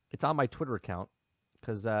what? It's on my Twitter account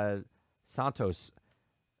because Santos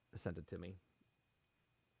sent it to me.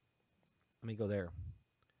 Let me go there.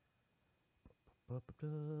 It's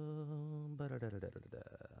Modern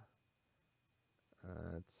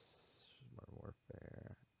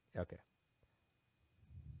Warfare. Okay.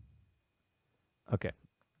 Okay.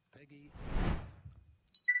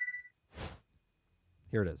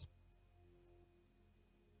 Here it is.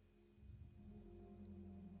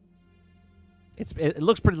 It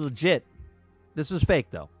looks pretty legit. This was fake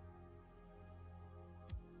though.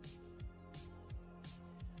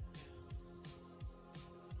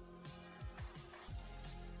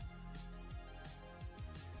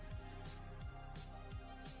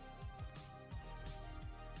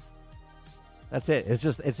 That's it. It's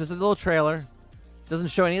just a little trailer. Doesn't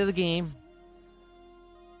show any of the game.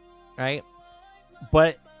 Right?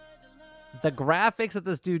 But the graphics that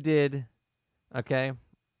this dude did, okay,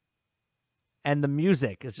 and the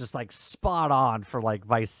music is just like spot on for like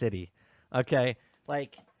Vice City. Okay?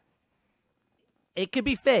 Like it could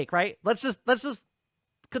be fake, right? Let's just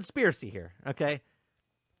conspiracy here, okay?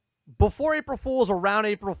 Before April Fools, around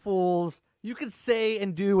April Fools, you could say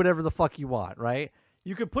and do whatever the fuck you want, right?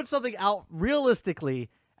 You could put something out realistically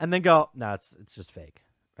and then go, no, it's just fake,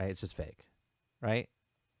 right? It's just fake, right?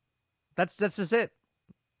 That's just it.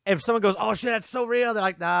 If someone goes, oh shit, that's so real, they're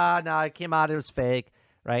like, nah, it came out, it was fake,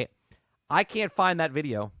 right? I can't find that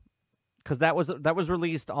video because that was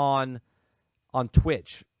released on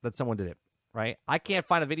Twitch that someone did it, right? I can't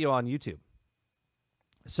find a video on YouTube.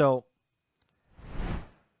 So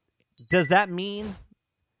does that mean?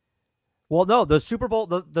 Well, no, the Super Bowl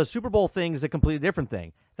the Super Bowl thing is a completely different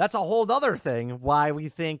thing. That's a whole other thing why we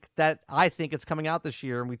think that I think it's coming out this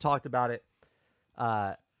year, and we talked about it.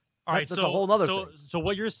 All right, that's a whole other thing. So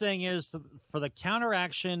what you're saying is for the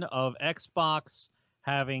counteraction of Xbox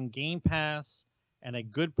having Game Pass and a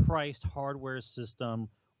good priced hardware system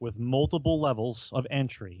with multiple levels of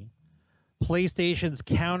entry, PlayStation's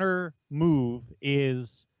counter move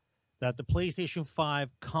is that the PlayStation 5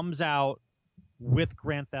 comes out with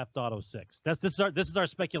Grand Theft Auto 6. This is our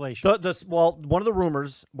speculation. One of the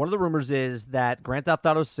rumors is that Grand Theft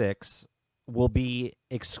Auto 6 will be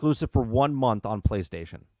exclusive for 1 month on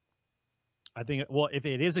PlayStation. I think if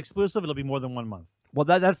it is exclusive, it'll be more than 1 month. Well,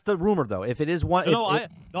 that's the rumor though. If it is one,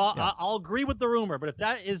 I'll agree with the rumor. But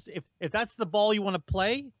if that's the ball you want to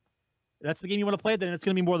play, that's the game you want to play, then it's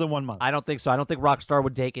going to be more than 1 month. I don't think so. I don't think Rockstar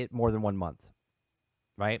would take it more than 1 month.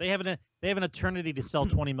 Right? They have an eternity to sell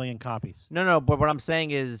 20 million copies. No. But what I'm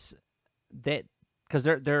saying is that because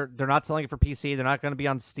they're not selling it for PC, they're not going to be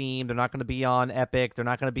on Steam, they're not going to be on Epic, they're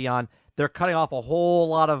not going to be on. They're cutting off a whole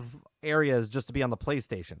lot of areas just to be on the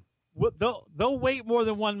PlayStation. Well, they'll wait more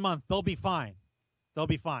than 1 month. They'll be fine. They'll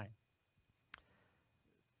be fine.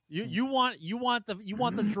 You want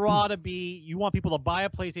the draw to be. You want people to buy a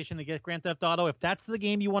PlayStation to get Grand Theft Auto. If that's the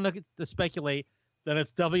game you want to speculate, then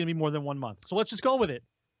it's definitely gonna be more than 1 month. So let's just go with it.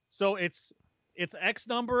 So it's it's X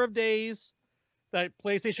number of days that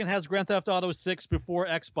PlayStation has Grand Theft Auto 6 before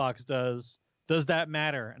Xbox does. Does that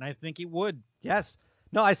matter? And I think it would. Yes.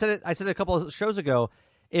 No, I said it. I said it a couple of shows ago.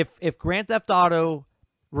 If Grand Theft Auto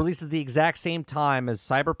releases the exact same time as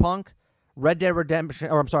Cyberpunk, Red Dead Redemption,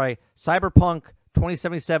 or I'm sorry, Cyberpunk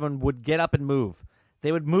 2077 would get up and move.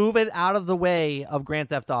 They would move it out of the way of Grand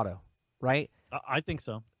Theft Auto, right? I think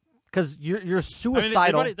so. Because you're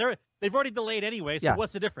suicidal. I mean, they've already delayed anyway. So Yeah.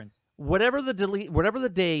 what's the difference? Whatever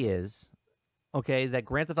the day is, okay, that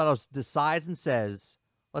Grand Theft Auto decides and says,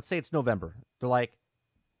 let's say it's November. They're like,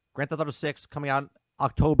 Grand Theft Auto 6 coming out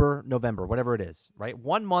October, November, whatever it is, right?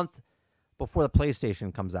 1 month before the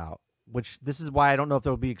PlayStation comes out, which this is why I don't know if it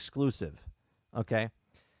will be exclusive, okay?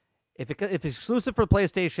 If it's exclusive for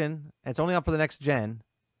PlayStation and it's only out for the next gen,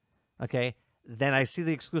 okay, then I see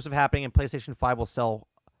the exclusive happening and PlayStation 5 will sell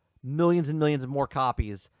millions and millions of more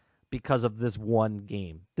copies because of this one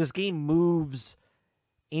game. This game moves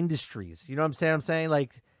industries. You know what I'm saying?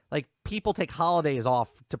 Like people take holidays off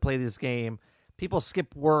to play this game. People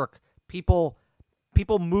skip work. People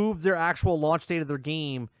move their actual launch date of their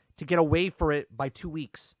game to get away for it by 2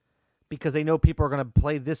 weeks because they know people are going to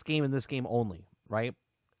play this game and this game only, right?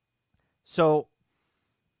 So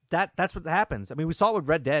that's what happens. I mean, we saw it with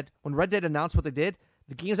Red Dead. When Red Dead announced what they did,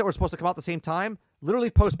 the games that were supposed to come out at the same time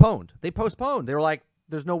literally postponed. They postponed. They were like,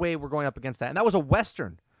 there's no way we're going up against that. And that was a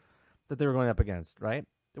Western that they were going up against, right?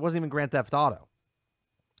 It wasn't even Grand Theft Auto.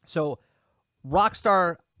 So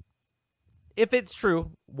Rockstar, if it's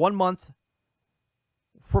true, 1 month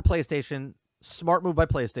for PlayStation, smart move by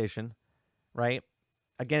PlayStation, right?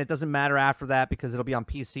 Again, it doesn't matter after that because it'll be on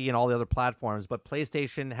PC and all the other platforms, but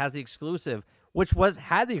PlayStation has the exclusive, which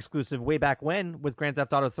had the exclusive way back when with Grand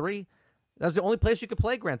Theft Auto 3. That was the only place you could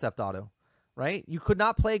play Grand Theft Auto, right? You could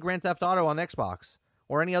not play Grand Theft Auto on Xbox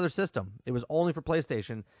or any other system. It was only for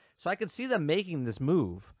PlayStation. So I can see them making this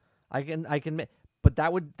move. But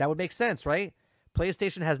that would make sense, right?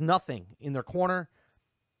 PlayStation has nothing in their corner.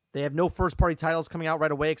 They have no first-party titles coming out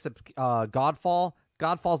right away except Godfall.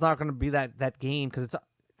 Godfall's not going to be that game because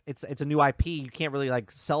it's a new IP. You can't really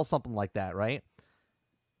like sell something like that, right?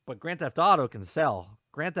 But Grand Theft Auto can sell.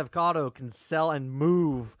 Grand Theft Auto can sell and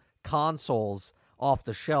move consoles off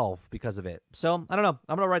the shelf because of it. So I don't know.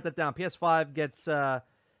 I'm gonna write that down. PS5 gets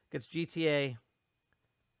GTA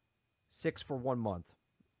 6 for 1 month.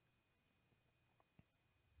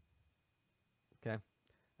 Okay,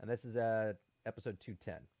 and this is episode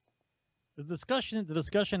 210. The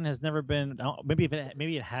discussion has never been. Maybe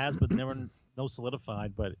it has, but never no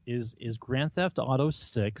solidified. But is Grand Theft Auto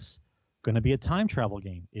 6 going to be a time travel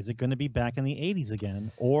game? Is it going to be back in the 80s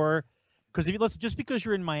again, or because just because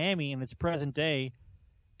you're in Miami and it's present day,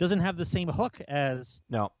 doesn't have the same hook as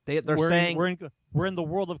they're saying we're in the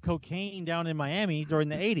world of cocaine down in Miami during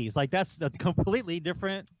the 80s. Like that's a completely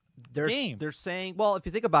different game. They're saying, well, if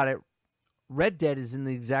you think about it, Red Dead is in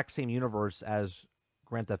the exact same universe as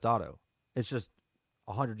Grand Theft Auto. It's just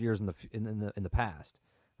 100 years in the past,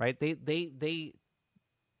 right? They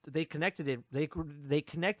connected it. They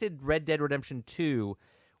connected Red Dead Redemption 2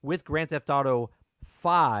 with Grand Theft Auto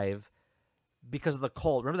 5 because of the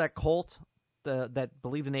cult. Remember that cult that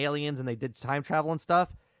believed in aliens and they did time travel and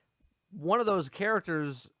stuff? One of those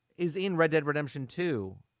characters is in Red Dead Redemption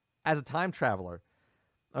 2 as a time traveler.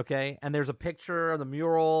 Okay? And there's a picture of the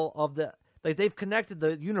mural of they've connected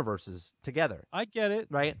the universes together. I get it.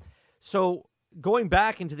 Right? So going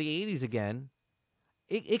back into the 80s again,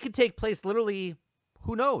 it could take place literally,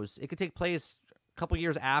 who knows? It could take place a couple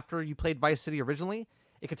years after you played Vice City originally.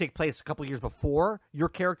 It could take place a couple years before your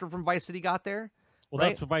character from Vice City got there. Well, right?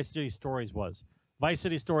 That's what Vice City Stories was. Vice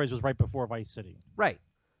City Stories was right before Vice City. Right.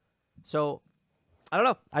 So, I don't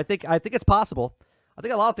know. I think it's possible. I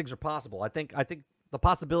think a lot of things are possible. I think the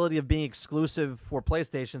possibility of being exclusive for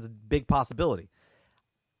PlayStation is a big possibility.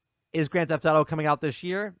 Is Grand Theft Auto coming out this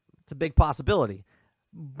year? It's a big possibility.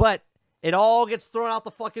 But it all gets thrown out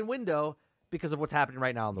the fucking window because of what's happening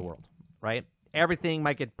right now in the world, right? Everything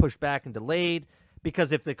might get pushed back and delayed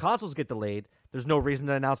because if the consoles get delayed, there's no reason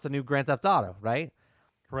to announce the new Grand Theft Auto, right?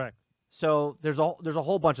 Correct. So there's a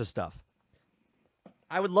whole bunch of stuff.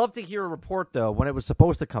 I would love to hear a report, though, when it was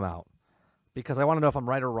supposed to come out because I want to know if I'm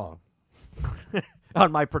right or wrong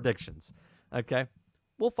on my predictions, okay?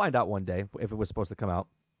 We'll find out one day if it was supposed to come out.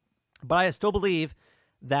 But I still believe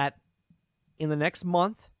that in the next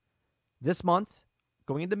month, this month,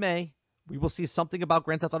 going into May, we will see something about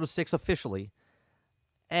Grand Theft Auto 6 officially,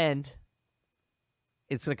 and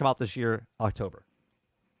it's going to come out this year, October.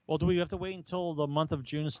 Well, do we have to wait until the month of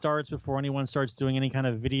June starts before anyone starts doing any kind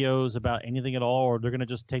of videos about anything at all, or they're going to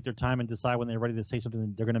just take their time and decide when they're ready to say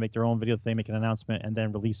something? They're going to make their own video, they make an announcement, and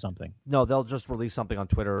then release something. No, they'll just release something on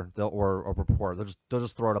Twitter or report. They'll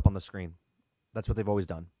just throw it up on the screen. That's what they've always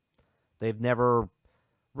done. They've never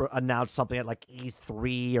announced something at like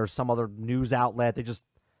E3 or some other news outlet. They just,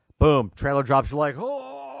 boom, trailer drops. You're like,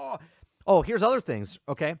 oh, here's other things.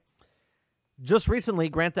 Okay. Just recently,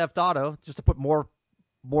 Grand Theft Auto, just to put more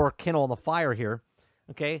kindle on the fire here,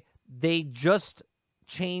 okay, they just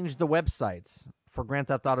changed the websites for Grand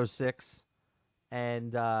Theft Auto 6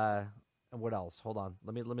 and what else? Hold on.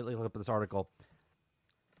 Let me look up this article.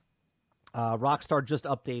 Rockstar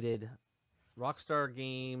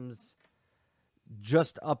Games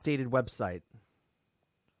just updated website.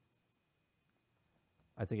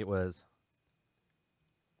 I think it was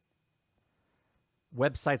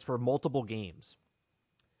websites for multiple games.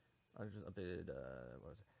 I just updated.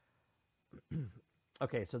 What was it?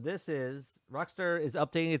 Okay, so this is Rockstar is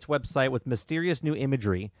updating its website with mysterious new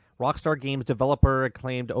imagery. Rockstar Games developer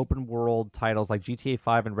acclaimed open world titles like GTA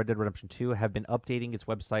 5 and Red Dead Redemption 2 have been updating its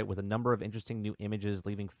website with a number of interesting new images,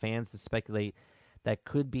 leaving fans to speculate that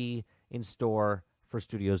could be in store for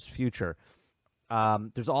studio's future.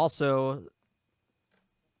 There's also,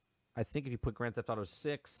 I think if you put Grand Theft Auto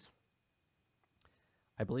 6,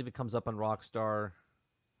 I believe it comes up on Rockstar.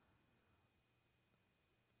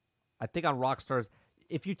 I think on Rockstar's,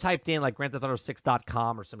 if you typed in like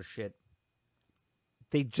GrandTheftAuto6.com or some shit,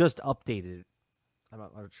 they just updated it. I'm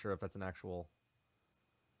not sure if that's an actual.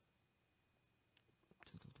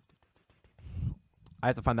 I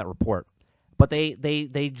have to find that report. But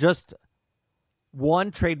they just,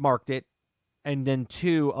 one, trademarked it, and then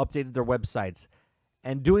two, updated their websites.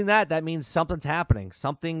 And doing that means something's happening.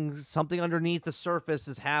 Something underneath the surface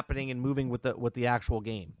is happening and moving with the actual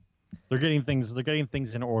game. They're getting things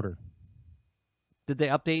in order. Did they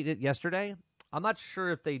update it yesterday? I'm not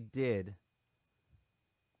sure if they did.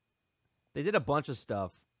 They did a bunch of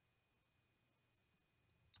stuff.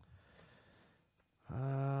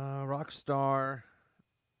 Rockstar.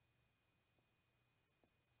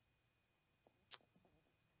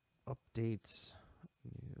 Updates.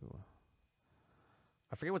 New.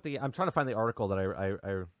 I forget what I'm trying to find the article that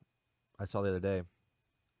I saw the other day.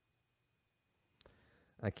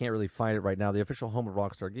 I can't really find it right now. The official home of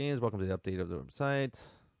Rockstar Games. Welcome to the update of the website.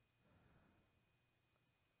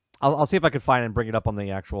 I'll see if I can find it and bring it up on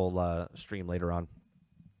the actual stream later on.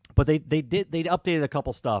 But they updated a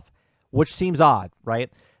couple stuff, which seems odd,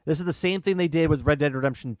 right? This is the same thing they did with Red Dead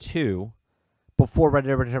Redemption 2 before Red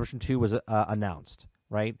Dead Redemption 2 was announced,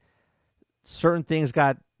 right? Certain things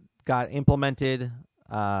got implemented.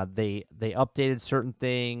 They updated certain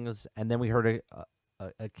things, and then we heard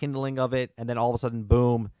a kindling of it, and then all of a sudden,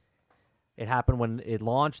 boom, it happened when it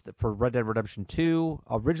launched for Red Dead Redemption 2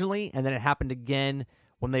 originally, and then it happened again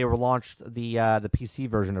when they relaunched the PC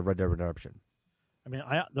version of Red Dead Redemption. I mean,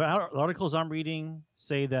 the articles I'm reading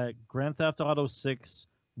say that Grand Theft Auto 6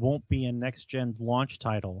 won't be a next-gen launch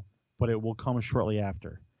title, but it will come shortly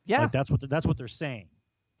after. Yeah, like, that's what they're saying.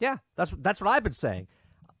 Yeah, that's what I've been saying.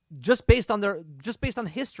 Just based on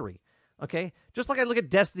history, okay? Just like I look at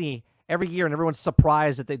Destiny every year and everyone's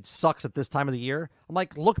surprised that it sucks at this time of the year. I'm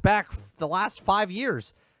like, look back the last 5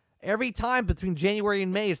 years. Every time between January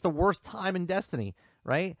and May, it's the worst time in Destiny,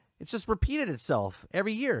 right? It's just repeated itself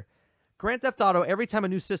every year. Grand Theft Auto, every time a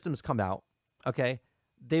new system's come out, okay,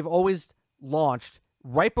 they've always launched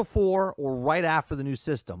right before or right after the new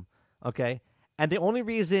system, okay? And the only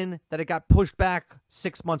reason that it got pushed back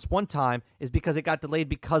 6 months one time is because it got delayed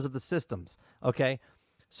because of the systems, okay?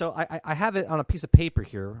 So I have it on a piece of paper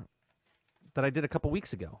here that I did a couple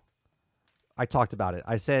weeks ago. I talked about it.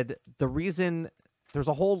 I said the reason, there's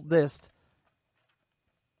a whole list.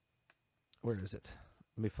 Where is it?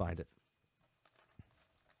 Let me find it.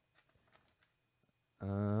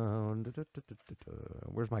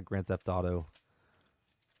 Where's my Grand Theft Auto?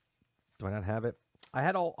 Do I not have it? I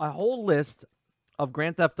had a whole list of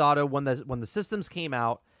Grand Theft Auto when the systems came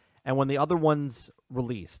out and when the other ones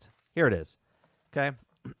released. Here it is. Okay.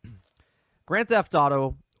 Grand Theft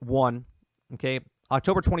Auto 1, okay,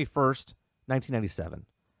 October 21st, 1997.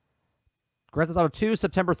 Grand Theft Auto 2,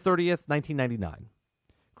 September 30th, 1999.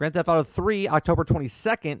 Grand Theft Auto 3, October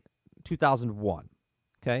 22nd, 2001.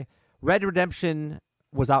 Okay. Red Dead Redemption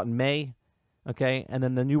was out in May, okay, and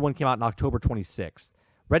then the new one came out on October 26th.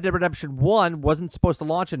 Red Dead Redemption 1 wasn't supposed to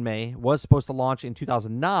launch in May, was supposed to launch in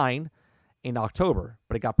 2009 in October,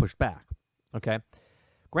 but it got pushed back, okay?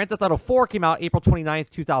 Grand Theft Auto 4 came out April 29th,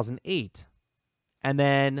 2008, and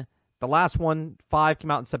then the last one, 5, came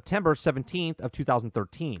out in September 17th of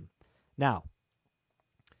 2013. Now,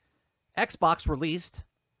 Xbox released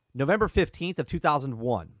November 15th of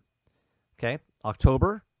 2001. Okay,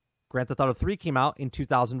 October, Grand Theft Auto 3 came out in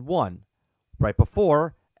 2001, right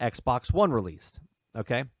before Xbox One released.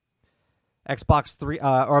 Okay, Xbox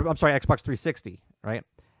 360, right?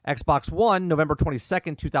 Xbox One, November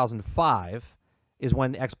 22nd, 2005 is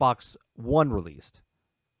when Xbox One released,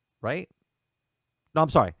 right? No, I'm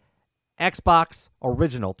sorry. Xbox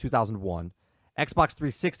Original, 2001. Xbox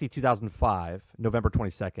 360, 2005, November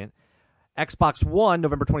 22nd. Xbox One,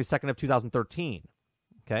 November 22nd of 2013.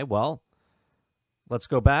 Okay, well, let's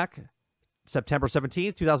go back. September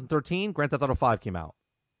 17th, 2013, Grand Theft Auto 5 came out.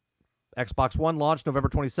 Xbox One launched November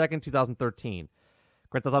 22nd, 2013.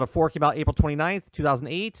 Grand Theft Auto 4 came out April 29th,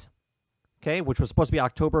 2008, okay, which was supposed to be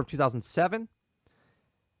October of 2007.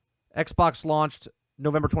 Xbox launched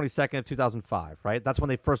November 22nd of 2005, right? That's when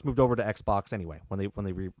they first moved over to Xbox anyway,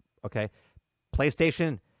 okay.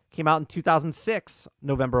 PlayStation came out in 2006,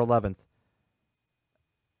 November 11th.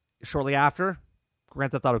 Shortly after,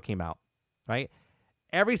 Grand Theft Auto came out, right?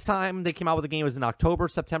 Every time they came out with a game was in October,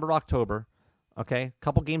 September, October, okay? A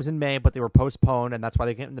couple games in May, but they were postponed, and that's why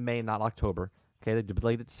they came into May, not October. Okay, they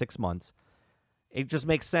delayed it 6 months. It just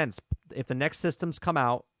makes sense. If the next systems come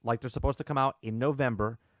out like they're supposed to come out in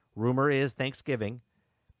November, rumor is Thanksgiving,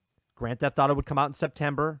 Grand Theft Auto would come out in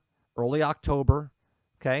September, early October,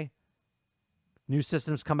 okay? New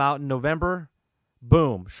systems come out in November,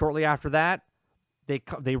 boom. Shortly after that, they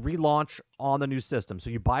relaunch on the new system. So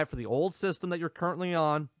you buy it for the old system that you're currently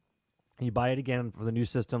on, and you buy it again for the new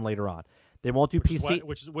system later on. They won't do PC.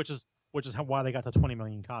 Which is why they got the 20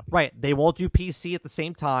 million copies. Right. They won't do PC at the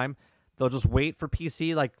same time. They'll just wait for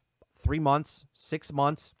PC like 3 months, 6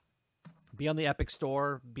 months, be on the Epic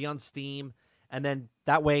Store, be on Steam, and then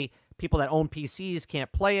that way people that own PCs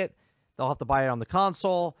can't play it. They'll have to buy it on the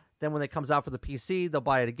console. Then when it comes out for the PC, they'll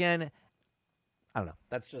buy it again. I don't know.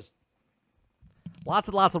 That's just lots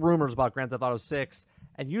and lots of rumors about Grand Theft Auto 6.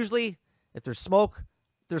 And usually, if there's smoke,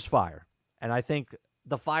 there's fire. And I think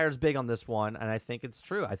the fire's big on this one, and I think it's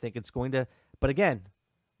true. I think it's going to... But again,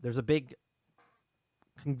 there's a big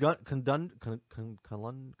conundrum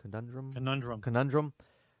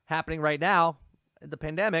happening right now, the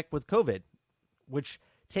pandemic with COVID, which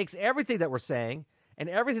takes everything that we're saying and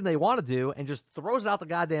everything they want to do and just throws it out the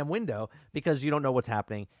goddamn window because you don't know what's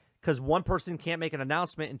happening. Because one person can't make an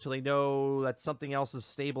announcement until they know that something else is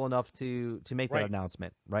stable enough to make that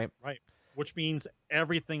announcement, right? Right. Which means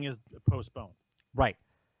everything is postponed. Right.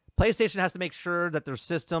 PlayStation has to make sure that their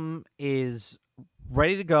system is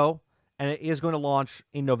ready to go, and it is going to launch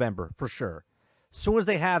in November for sure. As soon as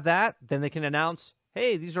they have that, then they can announce,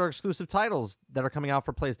 hey, these are exclusive titles that are coming out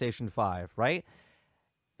for PlayStation 5, right?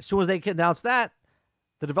 As soon as they can announce that,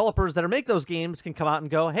 the developers that make those games can come out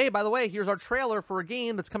and go, hey, by the way, here's our trailer for a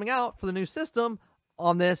game that's coming out for the new system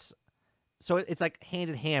on this. So it's like hand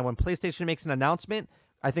in hand. When PlayStation makes an announcement,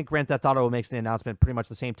 I think Grand Theft Auto makes the announcement pretty much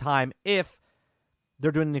the same time if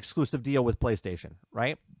they're doing an exclusive deal with PlayStation,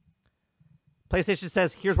 right? PlayStation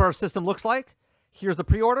says, here's what our system looks like. Here's the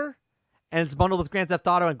pre-order. And it's bundled with Grand Theft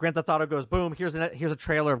Auto. And Grand Theft Auto goes, boom, here's a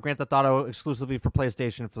trailer of Grand Theft Auto exclusively for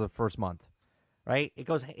PlayStation for the first month, right? It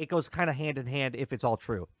goes kind of hand in hand if it's all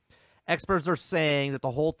true. Experts are saying that the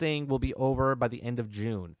whole thing will be over by the end of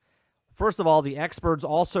June. First of all, the experts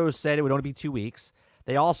also said it would only be 2 weeks.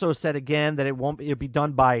 They also said again that it'll be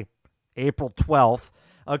done by April 12th,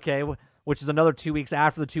 okay, which is another 2 weeks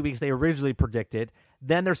after the 2 weeks they originally predicted.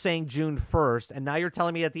 Then they're saying June 1st, and now you're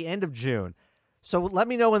telling me at the end of June. So let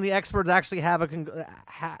me know when the experts actually have a thing.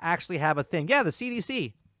 Yeah, the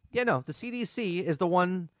CDC. Yeah, no, the CDC is the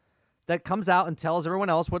one that comes out and tells everyone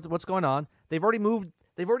else what's going on. They've already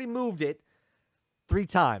moved it 3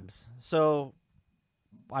 times. So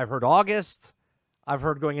I've heard August. I've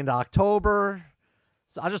heard going into October.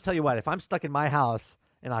 So I'll just tell you what, if I'm stuck in my house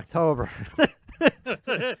in October,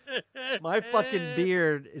 my fucking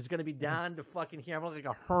beard is going to be down to fucking here. I'm like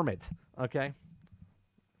a hermit, okay?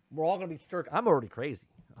 We're all going to be stirred. I'm already crazy.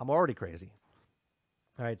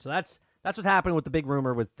 All right, so that's what's happening with the big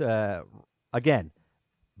rumor with, again,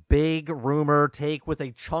 big rumor, take with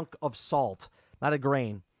a chunk of salt, not a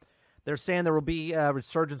grain. They're saying there will be a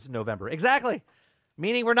resurgence in November. Exactly.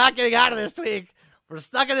 Meaning we're not getting out of this week. We're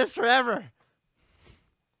stuck in this forever.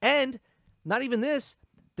 And not even this.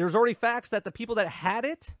 There's already facts that the people that had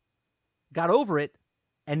it got over it,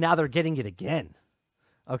 and now they're getting it again.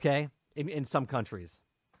 Okay? In some countries.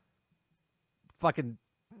 Fucking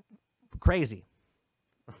crazy.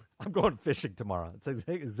 I'm going fishing tomorrow. That's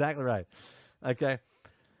exactly right. Okay?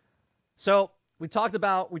 So, we talked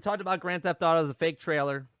about Grand Theft Auto, the fake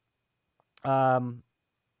trailer.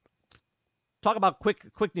 talk about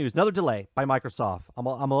quick news. Another delay by Microsoft. I'm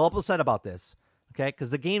a little upset about this, okay? Because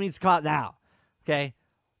the game needs to come out now, okay?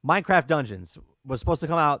 Minecraft Dungeons was supposed to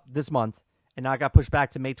come out this month, and now it got pushed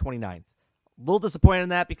back to May 29th. A little disappointed in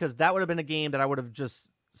that because that would have been a game that I would have just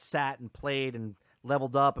sat and played and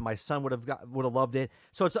leveled up, and my son would have loved it.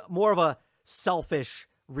 So it's more of a selfish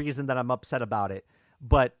reason that I'm upset about it.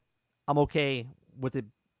 But I'm okay with it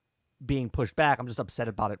being pushed back. I'm just upset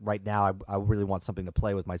about it right now. I really want something to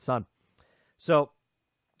play with my son. So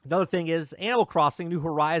another thing is Animal Crossing New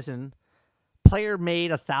Horizon. Player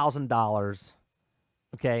made $1,000,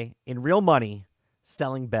 okay, in real money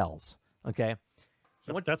selling bells, okay?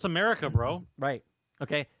 That's America, bro. Right,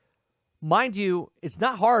 okay. Mind you, it's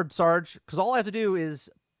not hard, Sarge, because all I have to do is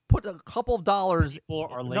put a couple of dollars. People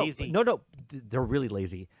are lazy. No, they're really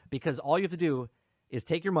lazy because all you have to do is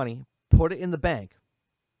take your money, put it in the bank,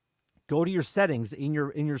 go to your settings in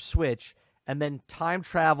your Switch, and then time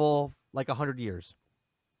travel like 100 years.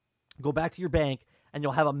 Go back to your bank, and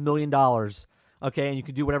you'll have $1 million, okay? And you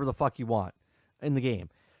can do whatever the fuck you want in the game.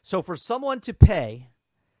 So for someone to pay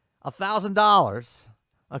 $1,000,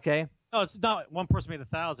 okay? No, it's not one person made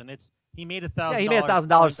 1,000. It's he made $1,000. Yeah, he made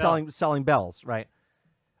 $1,000 selling bells, right?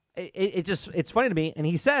 It's funny to me, and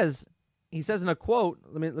he says in a quote.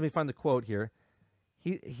 Let me find the quote here.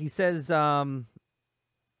 He says, according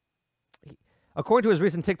to his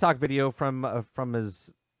recent TikTok video from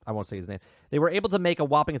his, I won't say his name, they were able to make a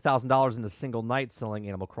whopping $1,000 in a single night selling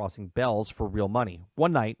Animal Crossing bells for real money.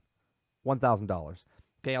 One night, $1,000.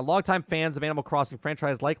 Okay, longtime fans of Animal Crossing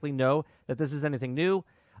franchise likely know that this is anything new.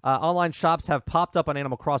 Online shops have popped up on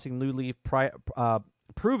Animal Crossing New Leaf,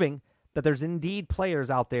 proving that there's indeed players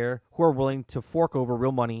out there who are willing to fork over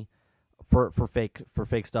real money for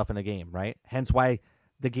fake stuff in a game, right? Hence why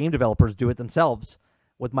the game developers do it themselves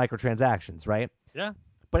with microtransactions, right? Yeah.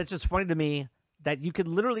 But it's just funny to me that you could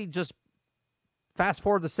literally just fast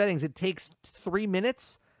forward the settings. It takes 3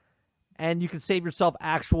 minutes, and you can save yourself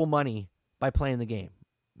actual money by playing the game,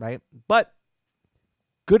 right? But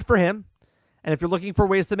good for him. And if you're looking for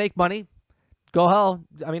ways to make money, go hell.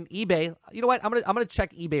 I mean, eBay. You know what? I'm gonna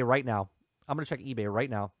check eBay right now. I'm gonna check eBay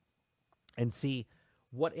right now and see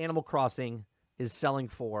what Animal Crossing is selling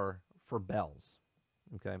for bells.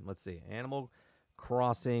 Okay, let's see. Animal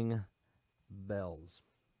Crossing bells.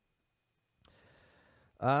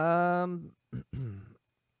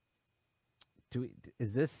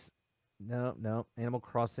 Is this no Animal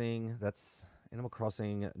Crossing? That's Animal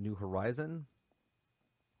Crossing New Horizon.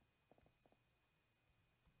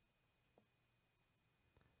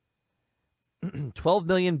 $12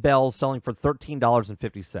 million bells selling for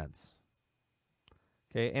 $13.50.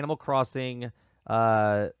 Okay, Animal Crossing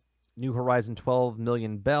New Horizon 12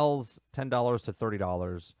 million bells, $10 to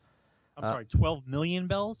 $30. I'm sorry, 12 million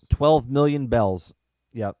bells? 12 million bells.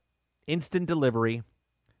 Yep. Instant delivery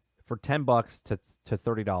for $10 to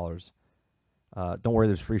 $30. Don't worry,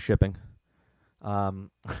 there's free shipping.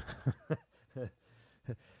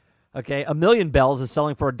 Okay, a million bells is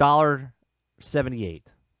selling for $1.78.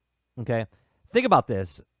 Okay, think about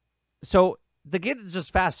this. So the kid is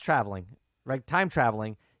just fast traveling, right? Time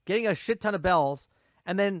traveling, getting a shit ton of bells,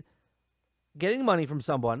 and then getting money from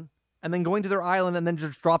someone, and then going to their island, and then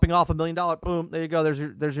just dropping off $1 million. Boom, there you go. There's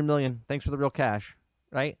your million. Thanks for the real cash,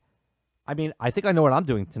 right? I mean, I think I know what I'm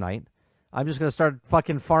doing tonight. I'm just gonna start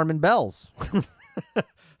fucking farming bells.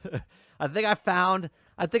 I think I found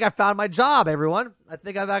my job, everyone. I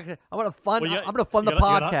think I'm gonna fund the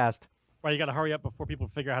podcast. Right, you got to hurry up before people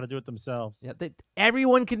figure out how to do it themselves. Yeah,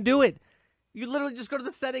 everyone can do it. You literally just go to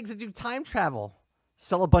the settings and do time travel.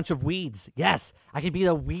 Sell a bunch of weeds. Yes, I could be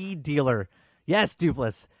a weed dealer. Yes,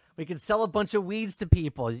 Dupless. We can sell a bunch of weeds to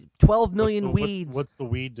people. 12 million weeds. What's the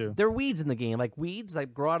weed do? There are weeds in the game, like weeds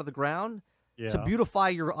that grow out of the ground. Yeah. To beautify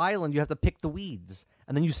your island, you have to pick the weeds,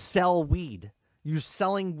 and then you sell weed. You're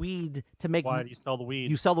selling weed to make. Why do you sell the weed?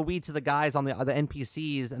 You sell the weed to the guys on the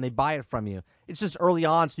NPCs, and they buy it from you. It's just early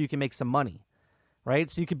on, so you can make some money, right?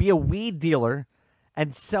 So you could be a weed dealer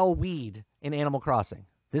and sell weed in Animal Crossing.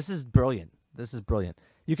 This is brilliant. This is brilliant.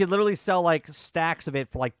 You could literally sell like stacks of it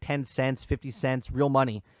for like 10 cents, 50 cents, real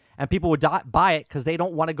money, and people would buy it because they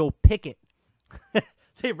don't want to go pick it.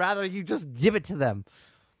 They'd rather you just give it to them.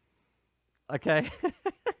 Okay.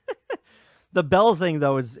 The bell thing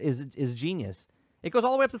though is genius. It goes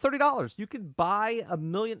all the way up to $30. You could buy $1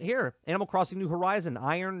 million here. Animal Crossing New Horizon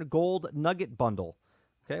Iron Gold Nugget Bundle.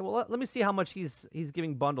 Okay, well let me see how much he's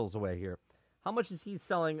giving bundles away here. How much is he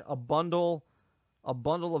selling a bundle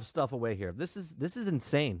of stuff away here? This is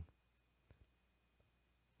insane.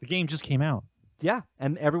 The game just came out. Yeah,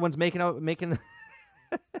 and everyone's making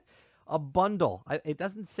a bundle. It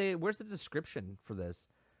doesn't say, where's the description for this?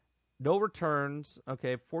 No returns.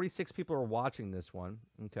 Okay, 46 people are watching this one.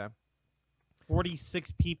 Okay.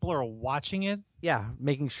 46 people are watching it. Yeah,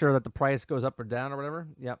 making sure that the price goes up or down or whatever.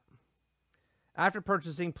 Yep. After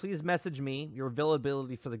purchasing, please message me your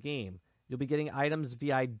availability for the game. You'll be getting items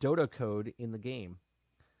via Dota code in the game.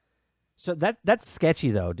 So that's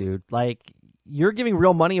sketchy though, dude. Like, you're giving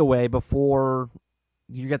real money away before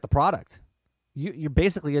you get the product. You're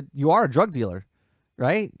basically you are a drug dealer,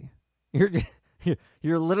 right? You're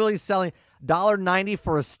literally selling $1.90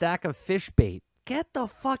 for a stack of fish bait. Get the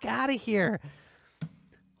fuck out of here.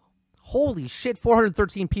 Holy shit,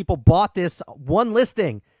 413 people bought this one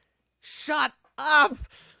listing. Shut up.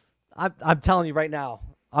 I'm telling you right now,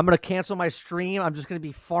 I'm going to cancel my stream. I'm just going to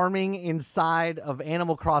be farming inside of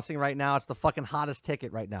Animal Crossing right now. It's the fucking hottest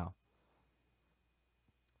ticket right now.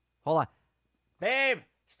 Hold on. Babe,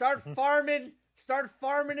 start farming. Start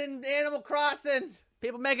farming in Animal Crossing.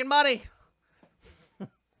 People making money.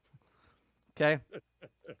 Okay?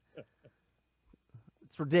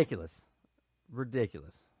 It's ridiculous.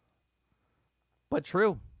 Ridiculous. But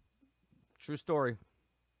true. True story.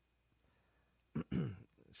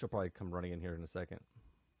 She'll probably come running in here in a second.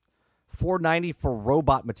 $4.90 for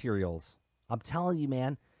robot materials. I'm telling you,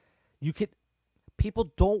 man.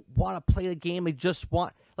 People don't want to play the game. They just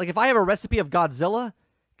want... Like, if I have a recipe of Godzilla...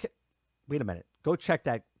 Wait a minute. Go check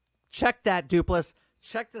that. Check that, Dupless.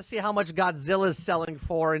 Check to see how much Godzilla is selling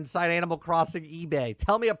for inside Animal Crossing eBay.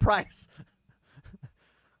 Tell me a price.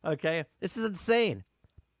 Okay? This is insane.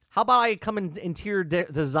 How about I come and interior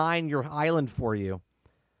design your island for you?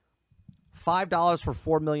 $5 for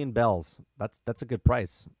 4 million bells. That's a good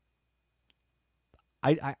price.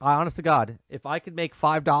 I honest to God, if I could make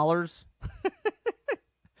 $5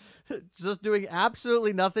 just doing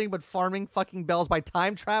absolutely nothing but farming fucking bells by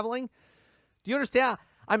time traveling, do you understand?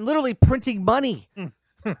 I'm literally printing money.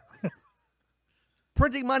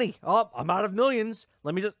 Printing money. Oh, I'm out of millions.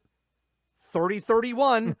 Let me just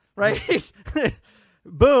 3031, right?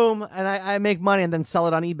 Boom, and I make money and then sell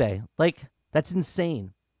it on eBay. Like, that's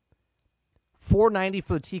insane. $4.90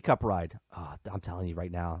 for the teacup ride. Oh, I'm telling you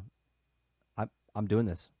right now, I'm doing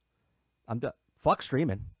this. Fuck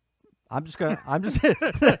streaming. I'm just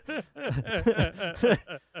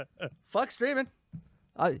fuck streaming.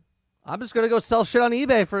 I'm just gonna go sell shit on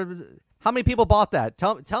eBay for. How many people bought that?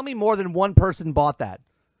 Tell me more than one person bought that.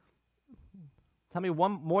 Tell me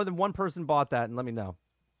more than one person bought that, and let me know.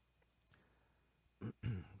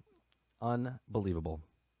 Unbelievable.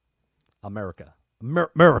 America.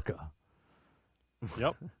 America.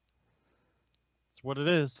 Yep. That's what it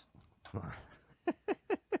is.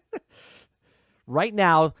 Right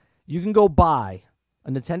now, you can go buy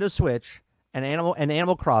a Nintendo Switch and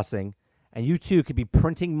Animal Crossing, and you too could be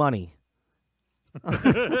printing money.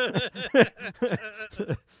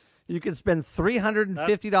 You can spend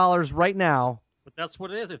 $350 right now. But that's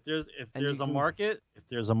what it is. If there's a market,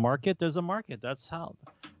 there's a market.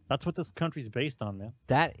 That's what this country's based on, man.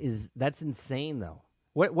 That's insane though.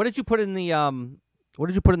 What did you put in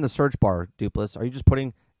the search bar, Dupless? Are you just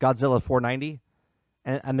putting Godzilla 490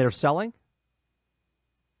 and they're selling?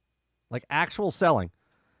 Like actual selling.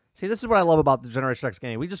 See, this is what I love about the Generation X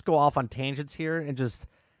game. We just go off on tangents here and just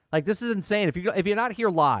like this is insane. If you're not here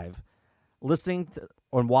live, listening to,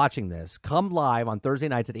 or watching this, come live on Thursday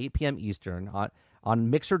nights at 8 p.m. Eastern on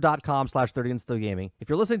mixer.com/30instillgaming. If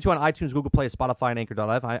you're listening to on iTunes, Google Play, Spotify, and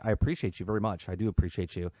Anchor.fm, I appreciate you very much. I do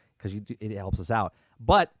appreciate you because it helps us out.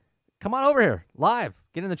 But come on over here live.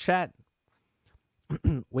 Get in the chat.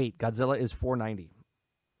 Wait, Godzilla is $4.90.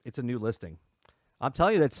 It's a new listing. I'm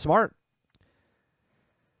telling you, that's smart.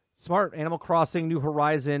 Smart. Animal Crossing, New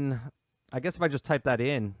Horizon. I guess if I just type that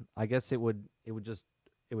in, I guess it would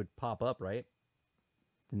pop up, right?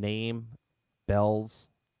 The name, bells.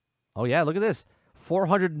 Oh yeah, look at this.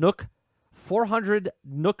 400 Nook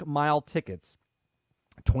Mile tickets.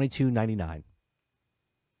 $22.99.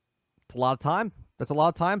 It's a lot of time. That's a lot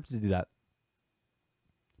of time to do that.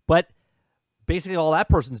 But basically all that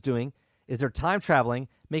person's doing is they're time traveling,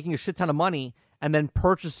 making a shit ton of money, and then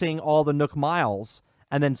purchasing all the Nook Miles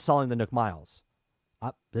and then selling the Nook Miles.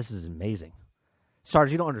 This is amazing.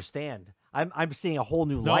 Sarge, you don't understand. I'm seeing a whole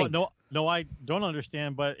new light. No, I don't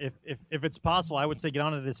understand. But if it's possible, I would say get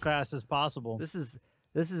on it as fast as possible. This is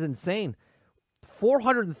insane.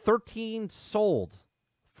 413 sold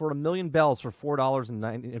for 1 million bells for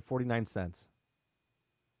 $4.49.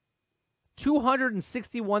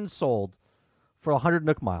 261 sold for 100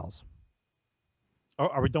 Nook Miles.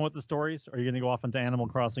 Are we done with the stories? Or are you going to go off into Animal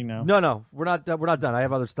Crossing now? No, we're not done. I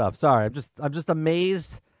have other stuff. Sorry, I'm just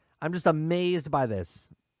amazed. I'm just amazed by this.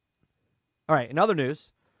 All right, in other news,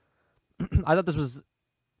 I thought this was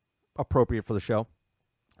appropriate for the show.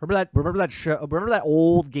 Remember that show? Remember that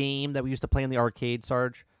old game that we used to play in the arcade,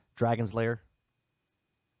 Sarge? Dragon's Lair,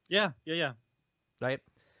 Yeah. right?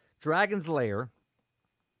 Dragon's Lair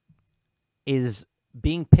is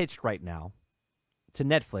being pitched right now to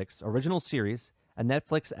Netflix, original series, a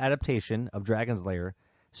Netflix adaptation of Dragon's Lair,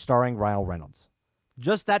 starring Ryan Reynolds.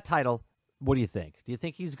 Just that title. What do you think? Do you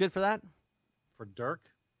think he's good for that? For Dirk?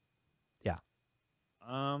 Yeah.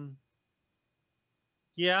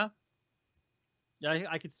 Yeah. Yeah,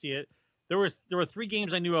 I could see it. There were 3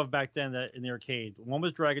 games I knew of back then that in the arcade. One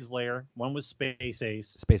was Dragon's Lair, one was Space Ace,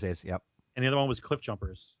 Space Ace. Yep. and the other one was Cliff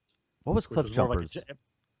Jumpers. What was which Cliff was more like Jumpers?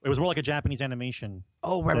 it was more like a Japanese animation.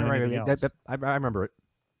 Oh, right. than anything else. I remember it.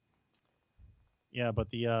 Yeah, but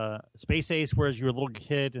the Space Ace, whereas you're a little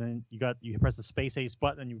kid and you press the Space Ace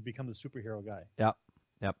button and you become the superhero guy. Yep.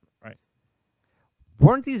 Right.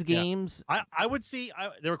 Weren't these Yeah. games? I would see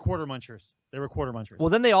they were quarter munchers. Well,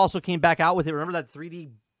 then they also came back out with it. Remember that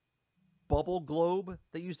 3D bubble globe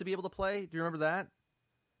that you used to be able to play? Do you remember that?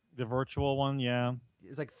 The virtual one, yeah.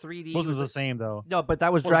 It's like 3D. Wasn't It was the same though. No, but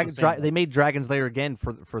that was Wasn't the same, though. They made Dragon's Lair again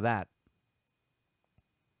for that.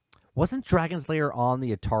 Wasn't Dragon's Lair on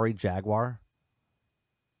the Atari Jaguar?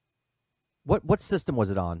 What system was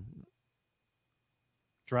it on?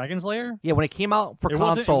 Dragon's Lair? Yeah, when it came out for It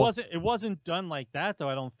console. wasn't done like that though,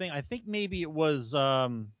 I don't think. I think maybe it was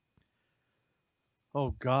oh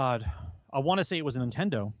god. I want to say it was a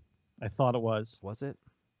Nintendo. I thought it was. Was it?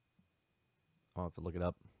 I'll have to look it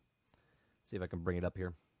up. See if I can bring it up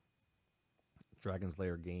here. Dragon's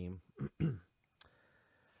Lair game.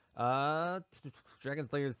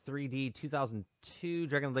 Dragon's Lair 3D 2002.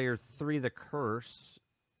 Dragon's Lair 3 The Curse.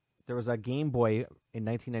 There was a Game Boy in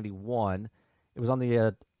 1991. It was on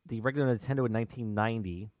the regular Nintendo in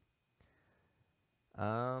 1990.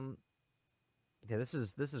 Yeah, this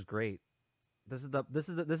is great. This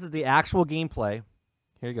is the actual gameplay.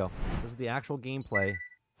 Here you go. This is the actual gameplay.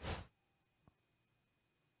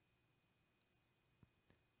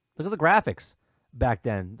 Look at the graphics back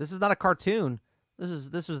then. This is not a cartoon.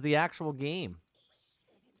 This was the actual game.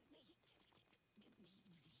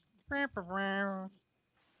 I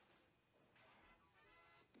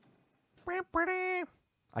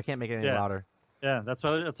can't make it any louder. Yeah, that's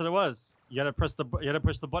what it was. You had to push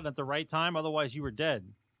the button at the right time, otherwise you were dead.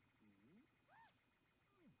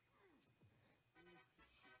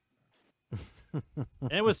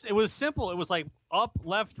 And it was simple. It was like up,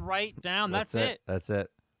 left, right, down. That's it. That's it.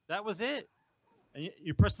 That was it. And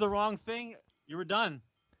you pressed the wrong thing, you were done.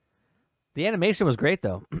 The animation was great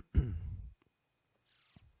though.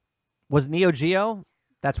 Was Neo Geo?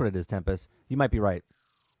 That's what it is, Tempest. You might be right.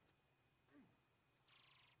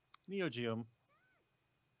 Neo Geo.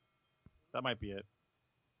 That might be it.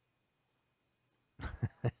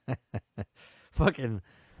 Fucking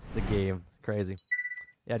the game. Crazy.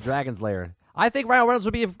 Yeah, Dragon's Lair. I think Ryan Reynolds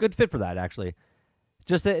would be a good fit for that, actually.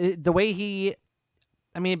 Just the way he...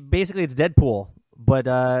 I mean, basically it's Deadpool, but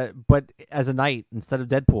as a knight instead of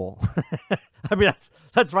Deadpool. I mean,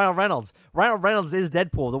 that's Ryan Reynolds. Ryan Reynolds is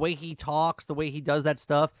Deadpool. The way he talks, the way he does that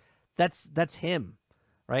stuff, that's him,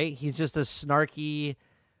 right? He's just a snarky,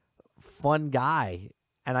 fun guy.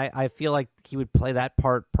 And I feel like he would play that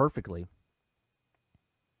part perfectly.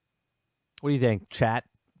 What do you think, chat?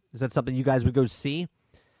 Is that something you guys would go see?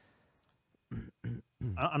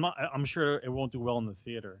 I'm sure it won't do well in the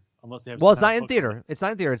theater unless they have. Well, it's not in theater. It's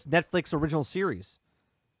not in theater. It's Netflix original series.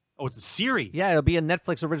 Oh, it's a series. Yeah, it'll be a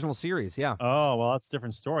Netflix original series. Yeah. Oh well, that's a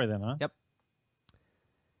different story then, huh? Yep.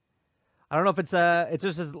 I don't know if it's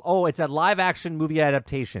a live action movie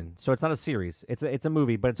adaptation. So it's not a series. It's a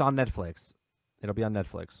movie, but it's on Netflix. It'll be on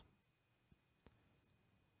Netflix.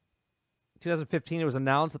 2015, it was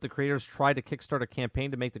announced that the creators tried to kickstart a campaign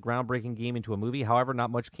to make the groundbreaking game into a movie. However, not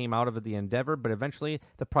much came out of the endeavor, but eventually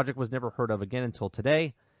the project was never heard of again until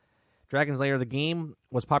today. Dragon's Lair, the game,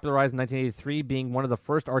 was popularized in 1983, being one of the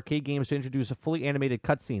first arcade games to introduce a fully animated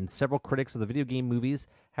cutscene. Several critics of the video game movies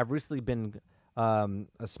have recently been a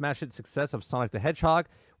smash hit success of Sonic the Hedgehog,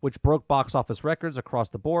 which broke box office records across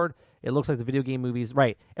the board. It looks like the video game movies...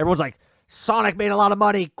 Right. Everyone's like, Sonic made a lot of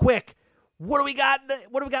money. Quick. What do we got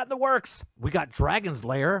in the works? We got Dragon's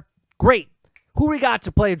Lair. Great. Who we got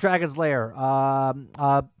to play Dragon's Lair?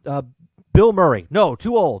 Bill Murray. No,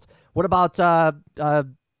 too old. What about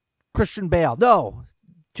Christian Bale? No,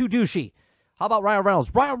 too douchey. How about Ryan Reynolds?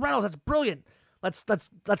 Ryan Reynolds, that's brilliant. Let's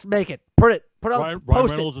make it. Put it. Ryan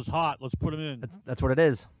Reynolds is hot. Let's put him in. That's what it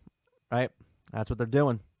is, right? That's what they're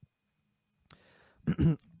doing.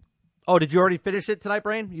 Oh, did you already finish it tonight,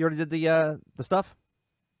 Brain? You already did the stuff?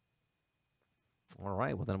 All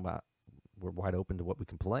right. Well, then we're wide open to what we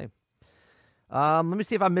can play. Let me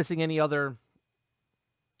see if I'm missing any other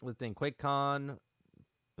The thing, QuakeCon,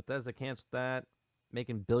 Bethesda canceled that,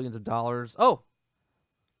 making billions of dollars. Oh,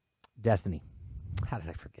 Destiny. How did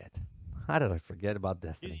I forget? How did I forget about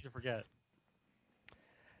Destiny? Easy to forget.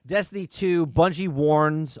 Destiny 2, Bungie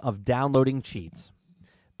warns of downloading cheats.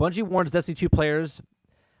 Bungie warns Destiny 2 players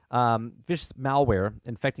vicious malware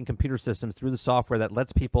infecting computer systems through the software that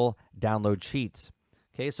lets people download cheats.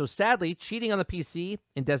 Okay, so sadly, cheating on the PC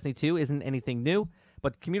in Destiny 2 isn't anything new,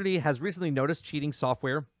 but the community has recently noticed cheating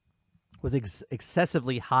software with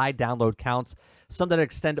excessively high download counts, some that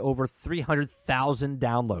extend over 300,000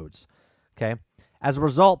 downloads. Okay, as a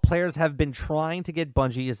result, players have been trying to get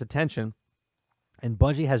Bungie's attention, and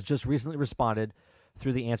Bungie has just recently responded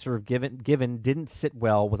through the answer of given didn't sit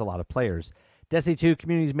well with a lot of players. Destiny 2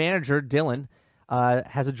 community's manager, Dylan,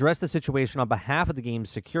 has addressed the situation on behalf of the game's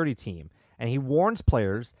security team, and he warns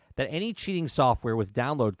players that any cheating software with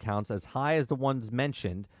download counts as high as the ones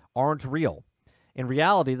mentioned aren't real. In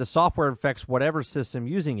reality, the software infects whatever system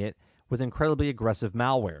using it with incredibly aggressive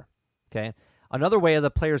malware. Okay. Another way the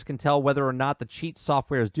players can tell whether or not the cheat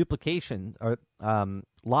software's duplication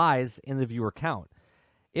lies in the viewer count.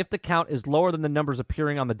 If the count is lower than the numbers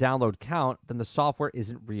appearing on the download count, then the software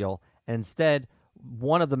isn't real, and instead,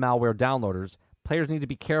 one of the malware downloaders. Players need to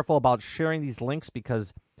be careful about sharing these links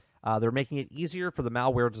because they're making it easier for the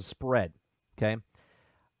malware to spread. Okay.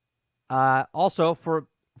 Also, for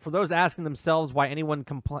those asking themselves why anyone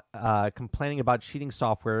complaining about cheating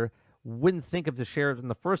software wouldn't think of to share it in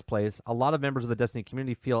the first place, a lot of members of the Destiny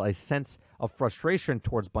community feel a sense of frustration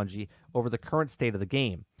towards Bungie over the current state of the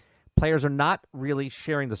game. Players are not really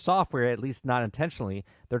sharing the software, at least not intentionally.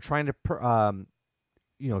 They're trying to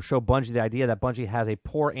show Bungie the idea that Bungie has a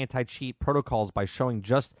poor anti-cheat protocols by showing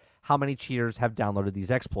just how many cheaters have downloaded these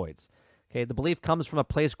exploits. Okay, the belief comes from a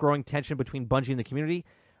place growing tension between Bungie and the community.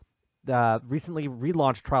 Recently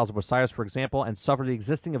relaunched Trials of Osiris, for example, and suffered the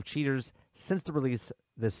existing of cheaters since the release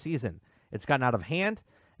this season. It's gotten out of hand,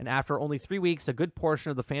 and after only 3 weeks, a good portion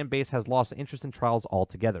of the fan base has lost interest in Trials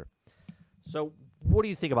altogether. So, what do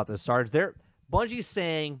you think about this, Sarge? Bungie's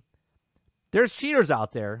saying there's cheaters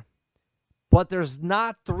out there, but there's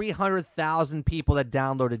not 300,000 people that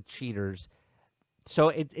downloaded cheaters, so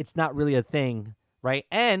it's not really a thing, right?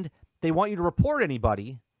 And they want you to report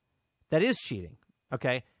anybody that is cheating.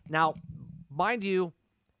 Okay. Now, mind you,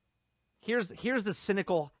 here's the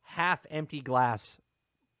cynical half-empty glass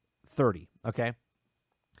 30, okay?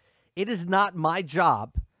 It is not my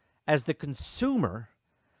job as the consumer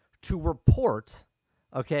to report,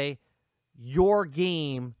 okay, your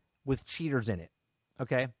game with cheaters in it,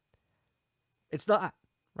 okay? It's not,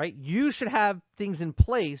 right? You should have things in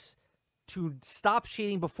place to stop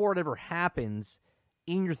cheating before it ever happens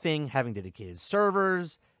in your thing, having dedicated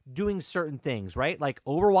servers, doing certain things, right? Like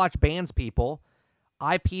Overwatch bans people,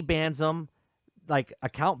 IP bans them, like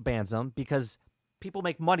account bans them because people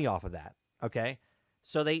make money off of that, okay?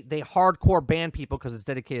 So they hardcore ban people because it's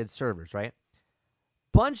dedicated servers, right?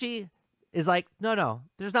 Bungie is like, no,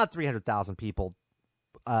 there's not 300,000 people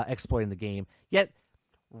exploiting the game, yet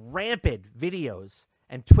rampant videos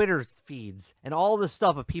and Twitter feeds and all this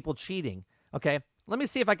stuff of people cheating, okay? Let me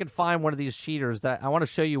see if I can find one of these cheaters that I want to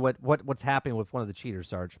show you what's happening with one of the cheaters,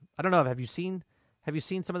 Sarge. I don't know. Have you seen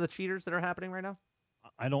some of the cheaters that are happening right now?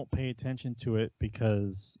 I don't pay attention to it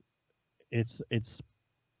because it's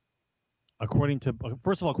according to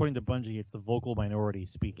Bungie, it's the vocal minority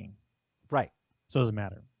speaking. Right. So it doesn't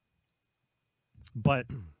matter. But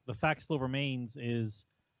the fact still remains is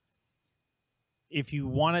if you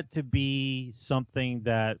want it to be something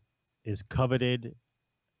that is coveted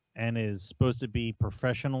and is supposed to be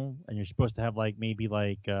professional, and you're supposed to have maybe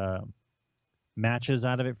matches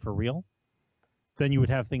out of it for real, then you would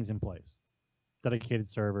have things in place. Dedicated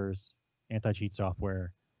servers, anti-cheat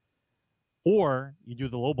software. Or you do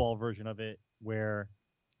the lowball version of it where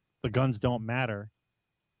the guns don't matter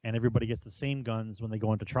and everybody gets the same guns when they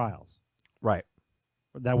go into trials. Right.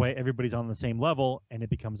 That way everybody's on the same level and it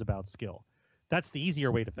becomes about skill. That's the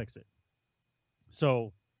easier way to fix it.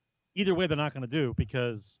 So either way they're not going to do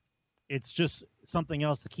because it's just something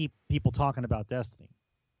else to keep people talking about Destiny,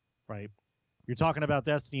 right? You're talking about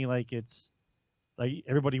Destiny like it's like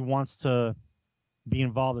everybody wants to be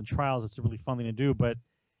involved in trials. It's a really fun thing to do, but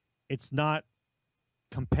it's not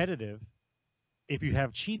competitive if you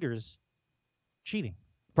have cheaters cheating.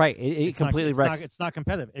 Right. It completely wrecks. It's not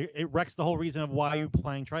competitive. It wrecks the whole reason of why you're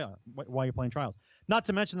playing trials. Not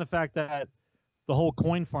to mention the fact that the whole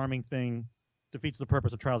coin farming thing defeats the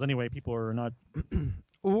purpose of trials anyway. People are not.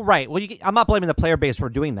 Right. Well, I'm not blaming the player base for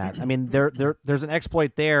doing that. I mean, there's an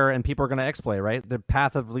exploit there, and people are going to exploit, right? The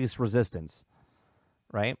path of least resistance,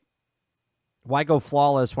 right? Why go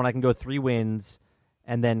flawless when I can go 3 wins,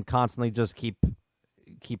 and then constantly just keep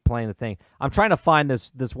playing the thing. I'm trying to find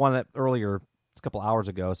this one that earlier, a couple hours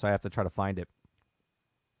ago, so I have to try to find it.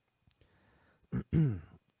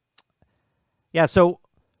 Yeah. So,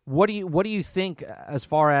 what do you think as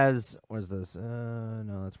far as what is this?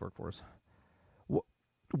 No, that's Workforce.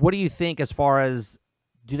 What do you think as far as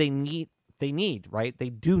do they need? They need, right? They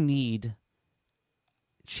do need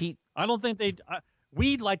cheat. I don't think they.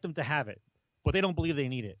 We'd like them to have it, but they don't believe they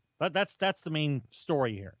need it. That's the main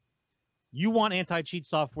story here. You want anti-cheat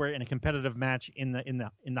software in a competitive match in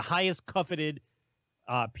the highest coveted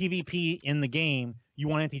PvP in the game. You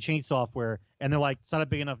want anti-cheat software, and they're like, it's not a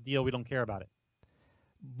big enough deal. We don't care about it.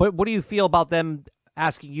 But what do you feel about them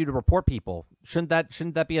asking you to report people? Shouldn't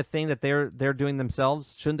that be a thing that they're doing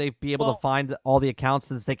themselves? Shouldn't they be able to find all the accounts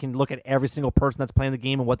so that they can look at every single person that's playing the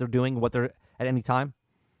game and what they're doing, what they're at any time?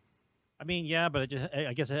 I mean, yeah, but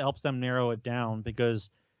I guess it helps them narrow it down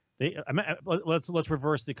because let's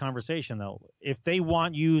reverse the conversation though. If they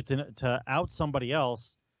want you to out somebody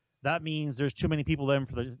else, that means there's too many people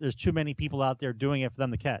there's too many people out there doing it for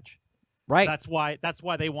them to catch. Right. That's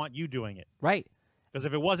why they want you doing it. Right. Because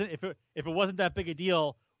if it wasn't that big a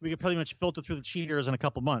deal, we could pretty much filter through the cheaters in a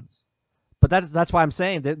couple months. But that's why I'm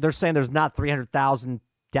saying they're saying there's not 300,000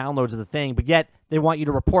 downloads of the thing, but yet they want you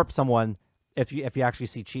to report someone if you actually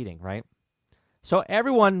see cheating, right? So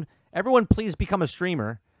everyone please become a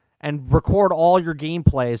streamer and record all your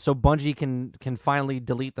gameplay so Bungie can finally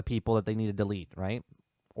delete the people that they need to delete, right?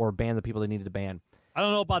 Or ban the people they needed to ban. I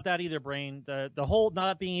don't know about that either, Brain. The whole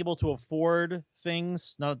not being able to afford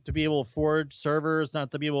things, not to be able to afford servers,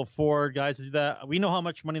 not to be able to afford guys to do that. We know how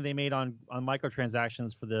much money they made on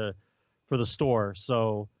microtransactions for the store.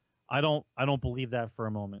 So I don't believe that for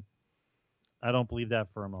a moment. I don't believe that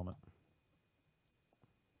for a moment.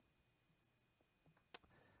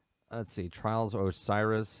 Let's see. Trials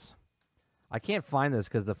Osiris. I can't find this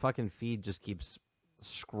because the fucking feed just keeps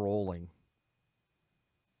scrolling.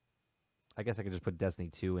 I guess I could just put Destiny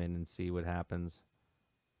 2 in and see what happens.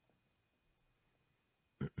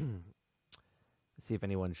 See if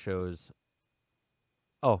anyone shows.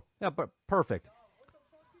 Oh, yeah, but perfect.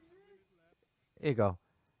 Here you go.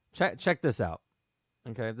 Check this out.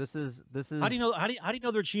 Okay, this is. How do you know? How do you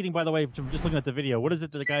know they're cheating? By the way, from just looking at the video, what is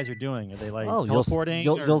it that the guys are doing? Are they like teleporting?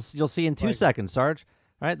 You'll see in 2 seconds, Sarge.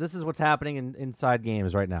 All right, this is what's happening inside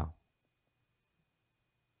games right now.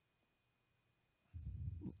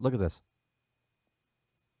 Look at this.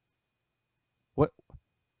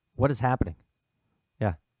 What is happening?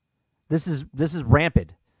 Yeah, this is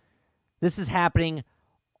rampant. This is happening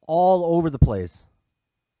all over the place.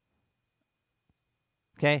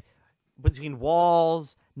 Okay, between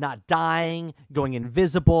walls, not dying, going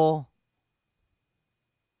invisible.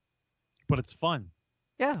 But it's fun.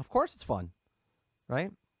 Yeah, of course it's fun,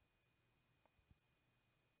 right?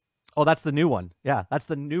 Oh, that's the new one. Yeah, that's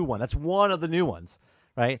the new one. That's one of the new ones,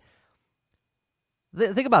 right?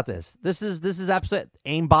 Think about this. This is absolute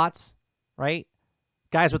aimbots, right?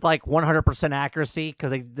 Guys with like 100% accuracy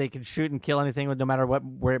because they can shoot and kill anything no matter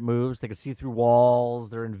where it moves. They can see through walls.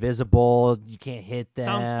 They're invisible. You can't hit them.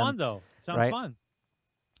 Sounds fun though. Sounds fun.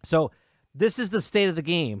 So this is the state of the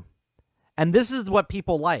game, and this is what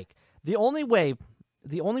people like. The only way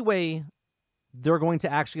they're going to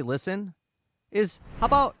actually listen is how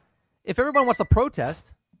about if everyone wants to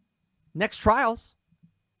protest next trials?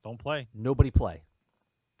 Don't play. Nobody play.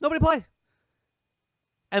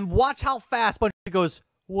 And watch how fast Bungie goes,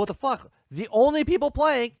 what the fuck? The only people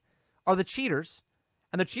playing are the cheaters.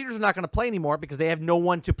 And the cheaters are not going to play anymore because they have no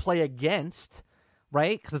one to play against,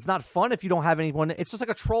 right? Because it's not fun if you don't have anyone. It's just like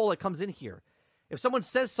a troll that comes in here. If someone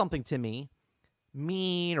says something to me,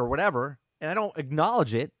 mean or whatever, and I don't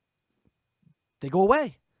acknowledge it, they go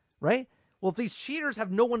away, right? Well, if these cheaters have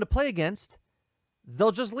no one to play against,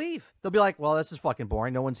 they'll just leave. They'll be like, well, this is fucking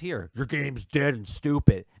boring. No one's here. Your game's dead and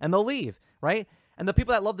stupid. And they'll leave, right? And the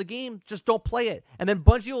people that love the game just don't play it. And then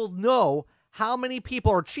Bungie will know how many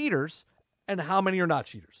people are cheaters and how many are not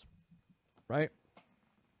cheaters, right?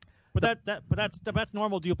 But that's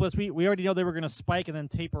normal, Dupless. We already know they were going to spike and then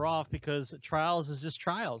taper off because trials is just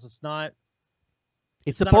trials. It's not.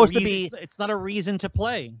 It's supposed to be. It's not a reason to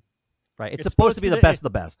play. Right. It's supposed to be the best of the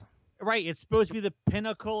best. Right. It's supposed to be the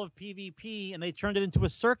pinnacle of PvP, and they turned it into a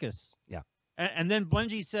circus. Yeah. And then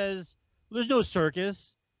Bungie says, well, "There's no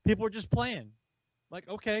circus. People are just playing." Like,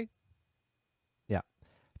 okay. Yeah.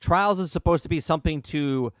 Trials is supposed to be something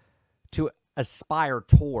to aspire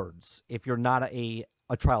towards if you're not a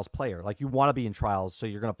Trials player. Like, you want to be in Trials, so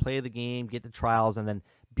you're going to play the game, get to Trials, and then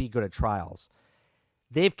be good at Trials.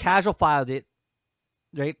 They've casual-filed it,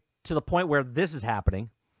 right, to the point where this is happening,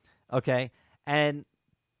 okay? And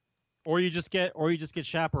Or you just get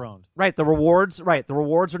chaperoned. Right, the rewards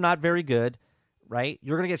are not very good, right?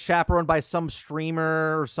 You're going to get chaperoned by some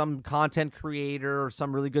streamer or some content creator or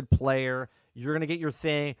some really good player. You're going to get your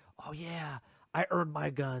thing. Oh yeah, I earned my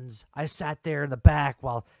guns. I sat there in the back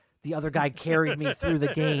while the other guy carried me through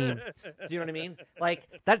the game. Do you know what I mean? Like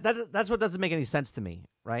that's what doesn't make any sense to me,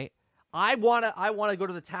 right? I want to go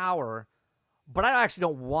to the tower, but I actually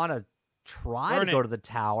don't want to try to go to the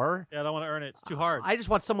tower. Yeah, I don't want to earn it. It's too hard. I just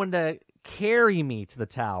want someone to carry me to the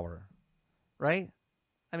tower, right?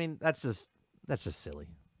 I mean, that's just silly.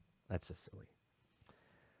 That's just silly.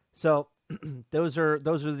 So those are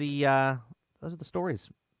the stories.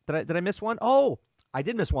 Did I miss one? Oh, I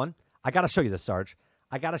did miss one. I got to show you this, Sarge.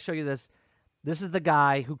 I got to show you this. This is the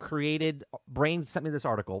guy who created. Brain sent me this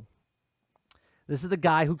article. This is the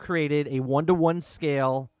guy who created a 1-to-1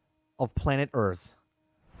 scale of planet Earth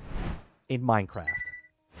in Minecraft.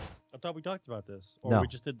 I thought we talked about this. Or No. we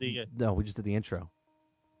just did the... No, we just did the intro.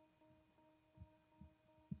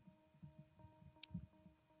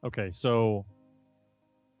 Okay, so...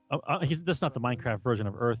 this is not the Minecraft version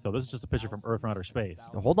of Earth, though. This is just a picture from Earth from outer space.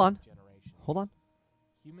 Now, hold on. Hold on.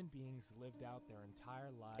 Human beings lived out their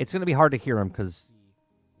entire lives. It's going to be hard to hear him because see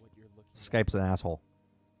what you're looking at. Skype's an asshole.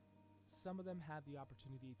 Some of them had the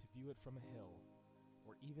opportunity to view it from a hill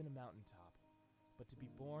or even a mountaintop. But to be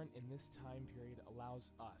born in this time period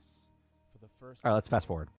allows us, for the first All right, let's fast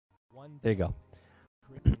forward. one There you go.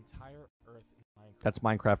 create the entire Earth in Minecraft. That's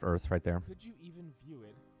Minecraft Earth right there. Could you even view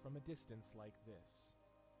it from a distance like this?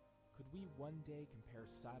 Could we one day compare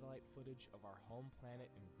satellite footage of our home planet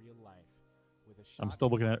in real life with a I'm shot still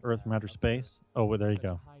looking at camera Earth from outer of space. Earth Oh, well, there you at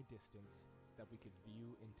such go. a high distance that we could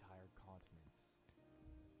view entire continents?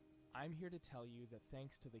 I'm here to tell you that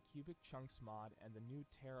thanks to the Cubic Chunks mod and the new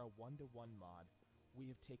Terra 1-to-1 mod, we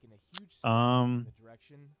have taken a huge step in the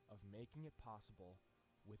direction of making it possible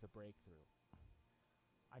with a breakthrough.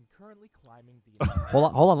 I'm currently climbing the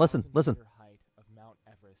Hold on, listen. 1,000-meter height of Mount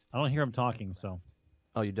Everest. I don't hear him in talking, Minecraft. so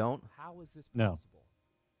Oh, you don't? How is this No. possible?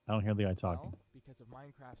 I don't hear the guy talking. Well, because of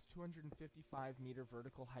Minecraft's 255-meter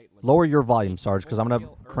vertical height limit. Lower your volume, Sarge, because I'm going to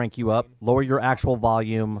full-scale Earth crank you up. terrain Lower your is actual possible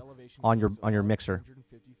volume because elevation on goes your above mixer.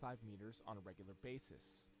 255 meters on a regular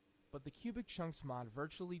basis. But the Cubic Chunks mod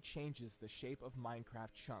virtually changes the shape of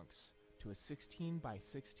Minecraft chunks to a 16 by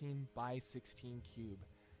 16 by 16 cube,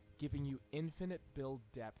 giving you infinite build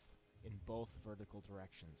depth in both vertical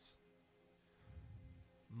directions.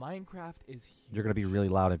 Minecraft is huge. You're going to be really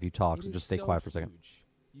loud if you talk, It so is just stay so quiet for a second. huge,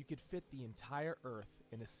 you could fit the entire Earth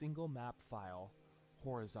in a single map file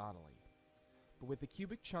horizontally. But with the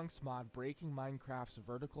Cubic Chunks mod breaking Minecraft's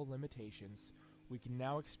vertical limitations, we can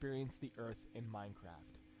now experience the Earth in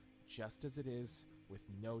Minecraft, just as it is, with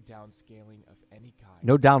no downscaling of any kind.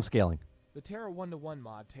 No downscaling. The Terra 1-to-1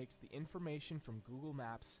 mod takes the information from Google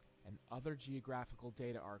Maps and other geographical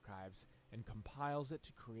data archives and compiles it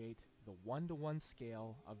to create the 1-to-1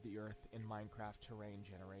 scale of the Earth in Minecraft terrain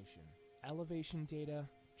generation. Elevation data,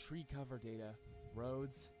 tree cover data,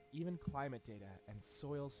 roads, even climate data, and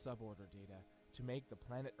soil suborder data to make the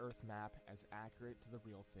planet Earth map as accurate to the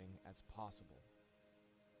real thing as possible.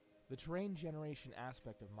 The terrain generation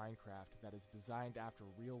aspect of Minecraft that is designed after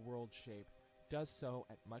real-world shape does so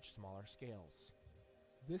at much smaller scales.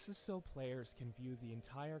 This is so players can view the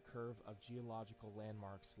entire curve of geological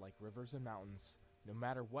landmarks like rivers and mountains, no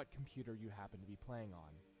matter what computer you happen to be playing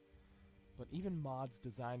on. But even mods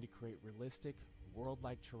designed to create realistic,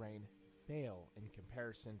 world-like terrain fail in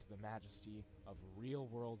comparison to the majesty of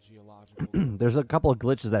real-world geological There's a couple of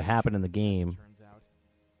glitches that happen in the as it game. turns out,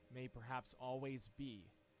 may perhaps always be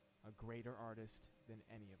a greater artist than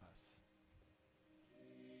any of us.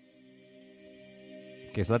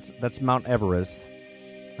 Okay, so that's Mount Everest.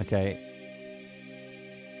 Okay.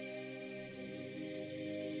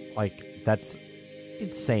 Like, that's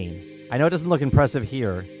insane. I know it doesn't look impressive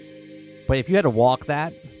here, but if you had to walk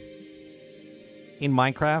that in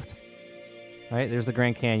Minecraft, right, there's the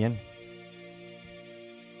Grand Canyon.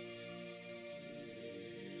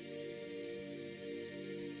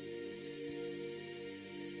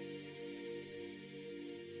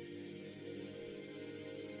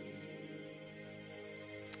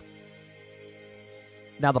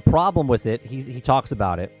 Now, the problem with it, he talks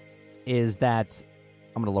about it, is that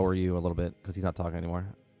I'm going to lower you a little bit because he's not talking anymore.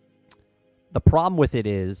 The problem with it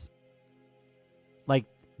is, like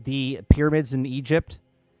the pyramids in Egypt,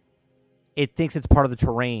 it thinks it's part of the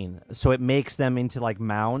terrain, so it makes them into like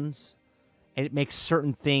mounds, and it makes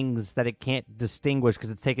certain things that it can't distinguish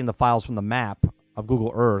because it's taking the files from the map of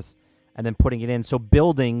Google Earth and then putting it in. So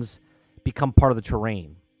buildings become part of the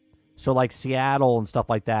terrain. So like Seattle and stuff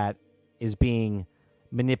like that is being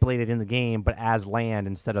manipulated in the game, but as land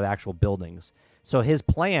instead of actual buildings. So his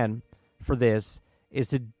plan for this is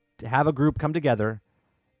to have a group come together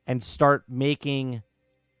and start making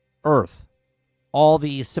Earth, all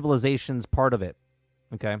the civilizations part of it.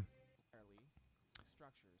 Okay?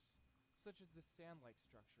 Structures, such as the sand-like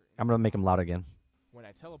structure I'm going to make him loud again. when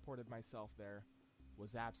I teleported myself there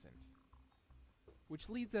was absent. Which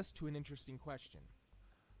leads us to an interesting question.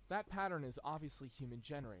 That pattern is obviously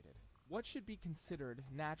human-generated. What should be considered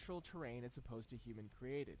natural terrain as opposed to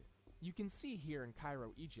human-created? You can see here in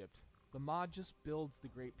Cairo, Egypt, the mod just builds the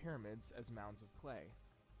Great Pyramids as mounds of clay.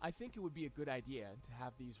 I think it would be a good idea to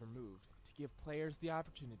have these removed, to give players the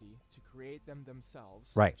opportunity to create them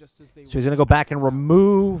themselves. Right. Just as they So he's going to go back and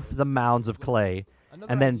remove the mounds of clay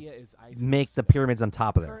Another and then idea is ice make and the snow. pyramids on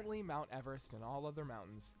top of there. Currently, Mount Everest and all other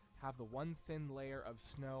mountains have the one thin layer of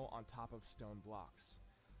snow on top of stone blocks.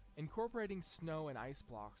 Incorporating snow and ice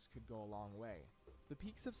blocks could go a long way. The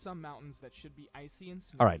peaks of some mountains that should be icy and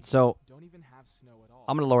snowy All right, so don't even have snow at all.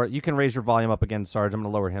 I'm going to lower it. You can raise your volume up again, Sarge. I'm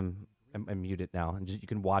going to lower him and mute it now. And just, you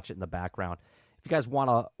can watch it in the background. If you guys want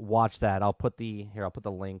to watch that, I'll put the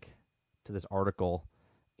link to this article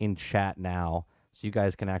in chat now so you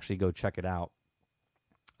guys can actually go check it out.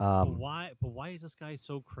 But why is this guy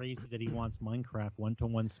so crazy that he wants Minecraft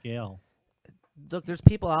 1-to-1 scale? Look, there's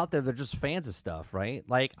people out there that are just fans of stuff, right?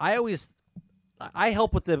 Like I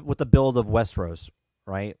help with the build of Westeros,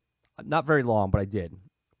 right? Not very long, but I did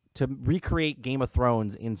to recreate Game of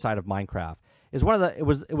Thrones inside of Minecraft. It was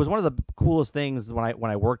one of the coolest things when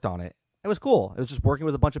I worked on it. It was cool. It was just working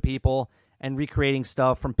with a bunch of people and recreating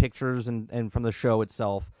stuff from pictures and from the show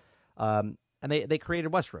itself. And they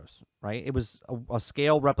created Westeros, right? It was a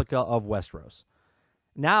scale replica of Westeros.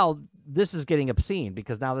 Now this is getting obscene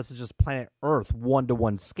because now this is just planet Earth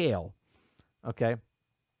 1-to-1 scale. Okay.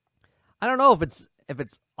 I don't know if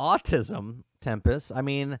it's autism, Tempest. I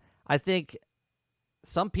mean, I think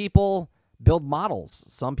some people build models.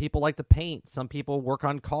 Some people like to paint. Some people work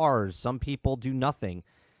on cars. Some people do nothing.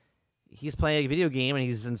 He's playing a video game and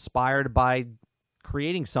he's inspired by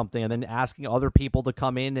creating something and then asking other people to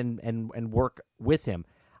come in and work with him.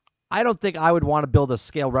 I don't think I would want to build a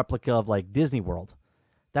scale replica of like Disney World.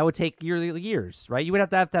 That would take years, right? You would have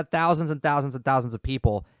to have thousands and thousands and thousands of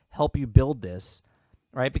people help you build this,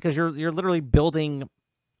 right? Because you're literally building.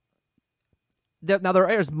 Now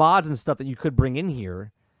there's mods and stuff that you could bring in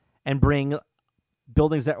here, and bring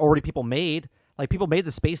buildings that already people made. Like people made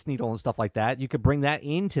the Space Needle and stuff like that. You could bring that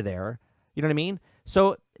into there. You know what I mean?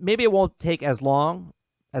 So maybe it won't take as long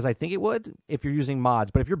as I think it would if you're using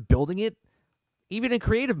mods. But if you're building it, even in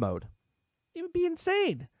creative mode, it would be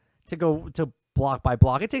insane to go to block by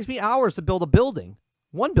block. It takes me hours to build a building,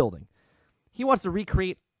 one building. He wants to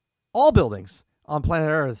recreate all buildings on planet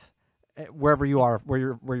Earth, wherever you are,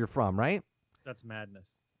 where you're from, right? That's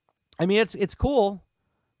madness. I mean, it's cool,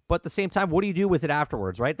 but at the same time, what do you do with it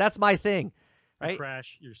afterwards, right? That's my thing, right? You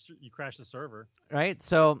crash the server, right?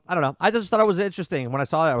 So I don't know. I just thought it was interesting when I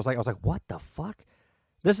saw it. I was like, what the fuck?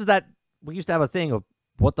 This is that we used to have a thing of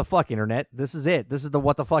what the fuck internet. This is it. This is the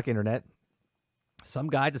what the fuck internet.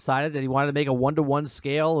 Some guy decided that he wanted to make a 1-to-1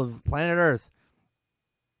 scale of planet Earth.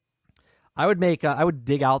 I would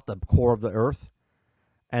dig out the core of the Earth,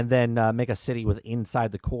 and then make a city with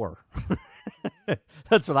inside the core.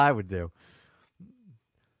 That's what I would do.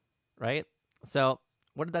 Right? So,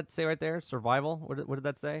 what did that say right there? Survival? What did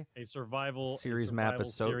that say? A survival map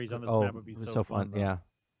is so series on this oh, map would be it's so fun. Yeah,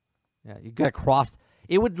 yeah. You gotta cross.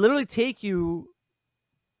 It would literally take you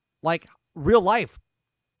like real life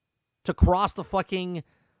to cross the planet.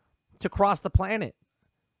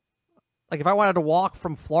 Like if I wanted to walk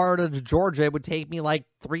from Florida to Georgia, it would take me like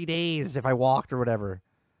 3 days if I walked or whatever.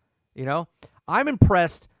 You know, I'm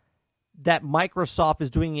impressed that Microsoft is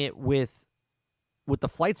doing it with the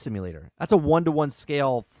flight simulator. That's a 1-to-1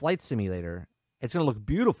 scale flight simulator. It's going to look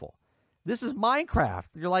beautiful. This is Minecraft.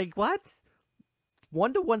 You're like, what?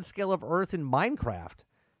 1-to-1 scale of Earth in Minecraft.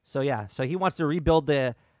 So yeah, so he wants to rebuild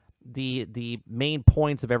the main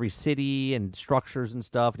points of every city and structures and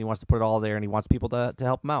stuff, and he wants to put it all there, and he wants people to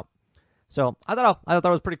help him out. So I thought that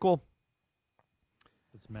was pretty cool.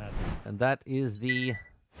 It's madness. And that is the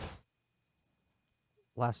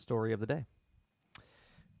last story of the day.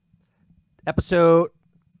 Episode.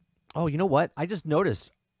 Oh, you know what? I just noticed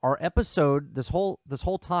our episode this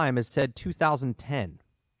whole time has said 2010.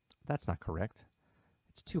 That's not correct.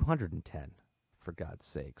 It's 210. For God's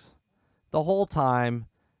sakes, the whole time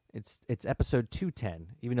it's episode 210,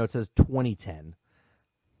 even though it says 2010.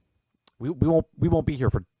 We won't be here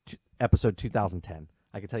for episode 2010.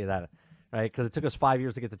 I can tell you that, right? Because it took us 5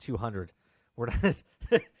 years to get to 200. We're not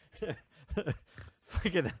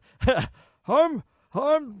fucking.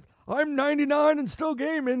 I'm 99 and still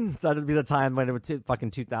gaming. That'd be the time when it was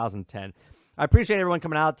fucking 2010. I appreciate everyone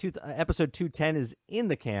coming out. Episode 210 is in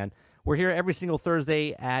the can. We're here every single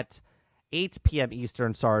Thursday at 8 p.m.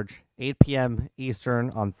 Eastern, Sarge. 8 p.m. Eastern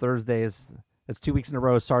on Thursdays. That's 2 weeks in a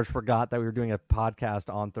row. Sarge forgot that we were doing a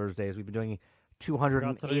podcast on Thursdays. We've been doing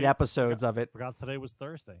 208 episodes of it. Forgot today was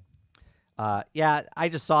Thursday. Yeah, I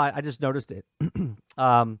just saw it. I just noticed it.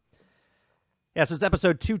 Yeah, so it's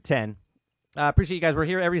episode 210. Appreciate you guys. We're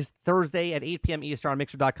here every Thursday at 8 p.m. Eastern on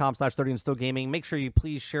Mixer.com/30andstillgaming. Make sure you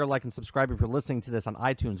please share, like, and subscribe if you're listening to this on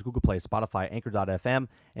iTunes, Google Play, Spotify, Anchor.fm. And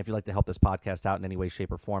if you'd like to help this podcast out in any way,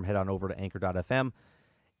 shape, or form, head on over to Anchor.fm.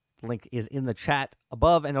 The link is in the chat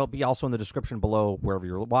above, and it'll be also in the description below wherever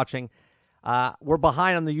you're watching. We're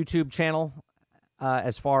behind on the YouTube channel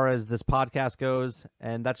as far as this podcast goes,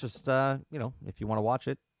 and that's just, if you want to watch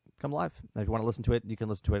it, come live. And if you want to listen to it, you can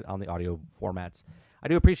listen to it on the audio formats. I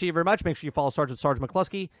do appreciate you very much. Make sure you follow Sarge at Sarge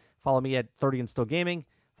McCluskey. Follow me at 30 and Still Gaming.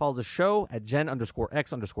 Follow the show at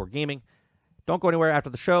Jen_X_gaming. Don't go anywhere after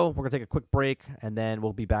the show. We're going to take a quick break, and then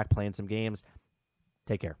we'll be back playing some games.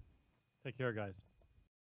 Take care. Take care, guys.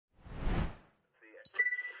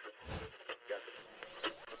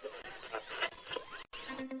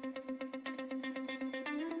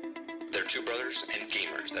 They're two brothers and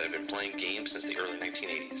gamers that have been playing games since the early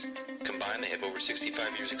 1980s. Combined, they have over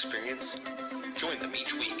 65 years experience. Join them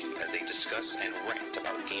each week as they discuss and rant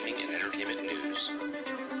about gaming and entertainment news.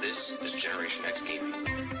 This is Generation X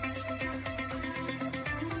Gaming.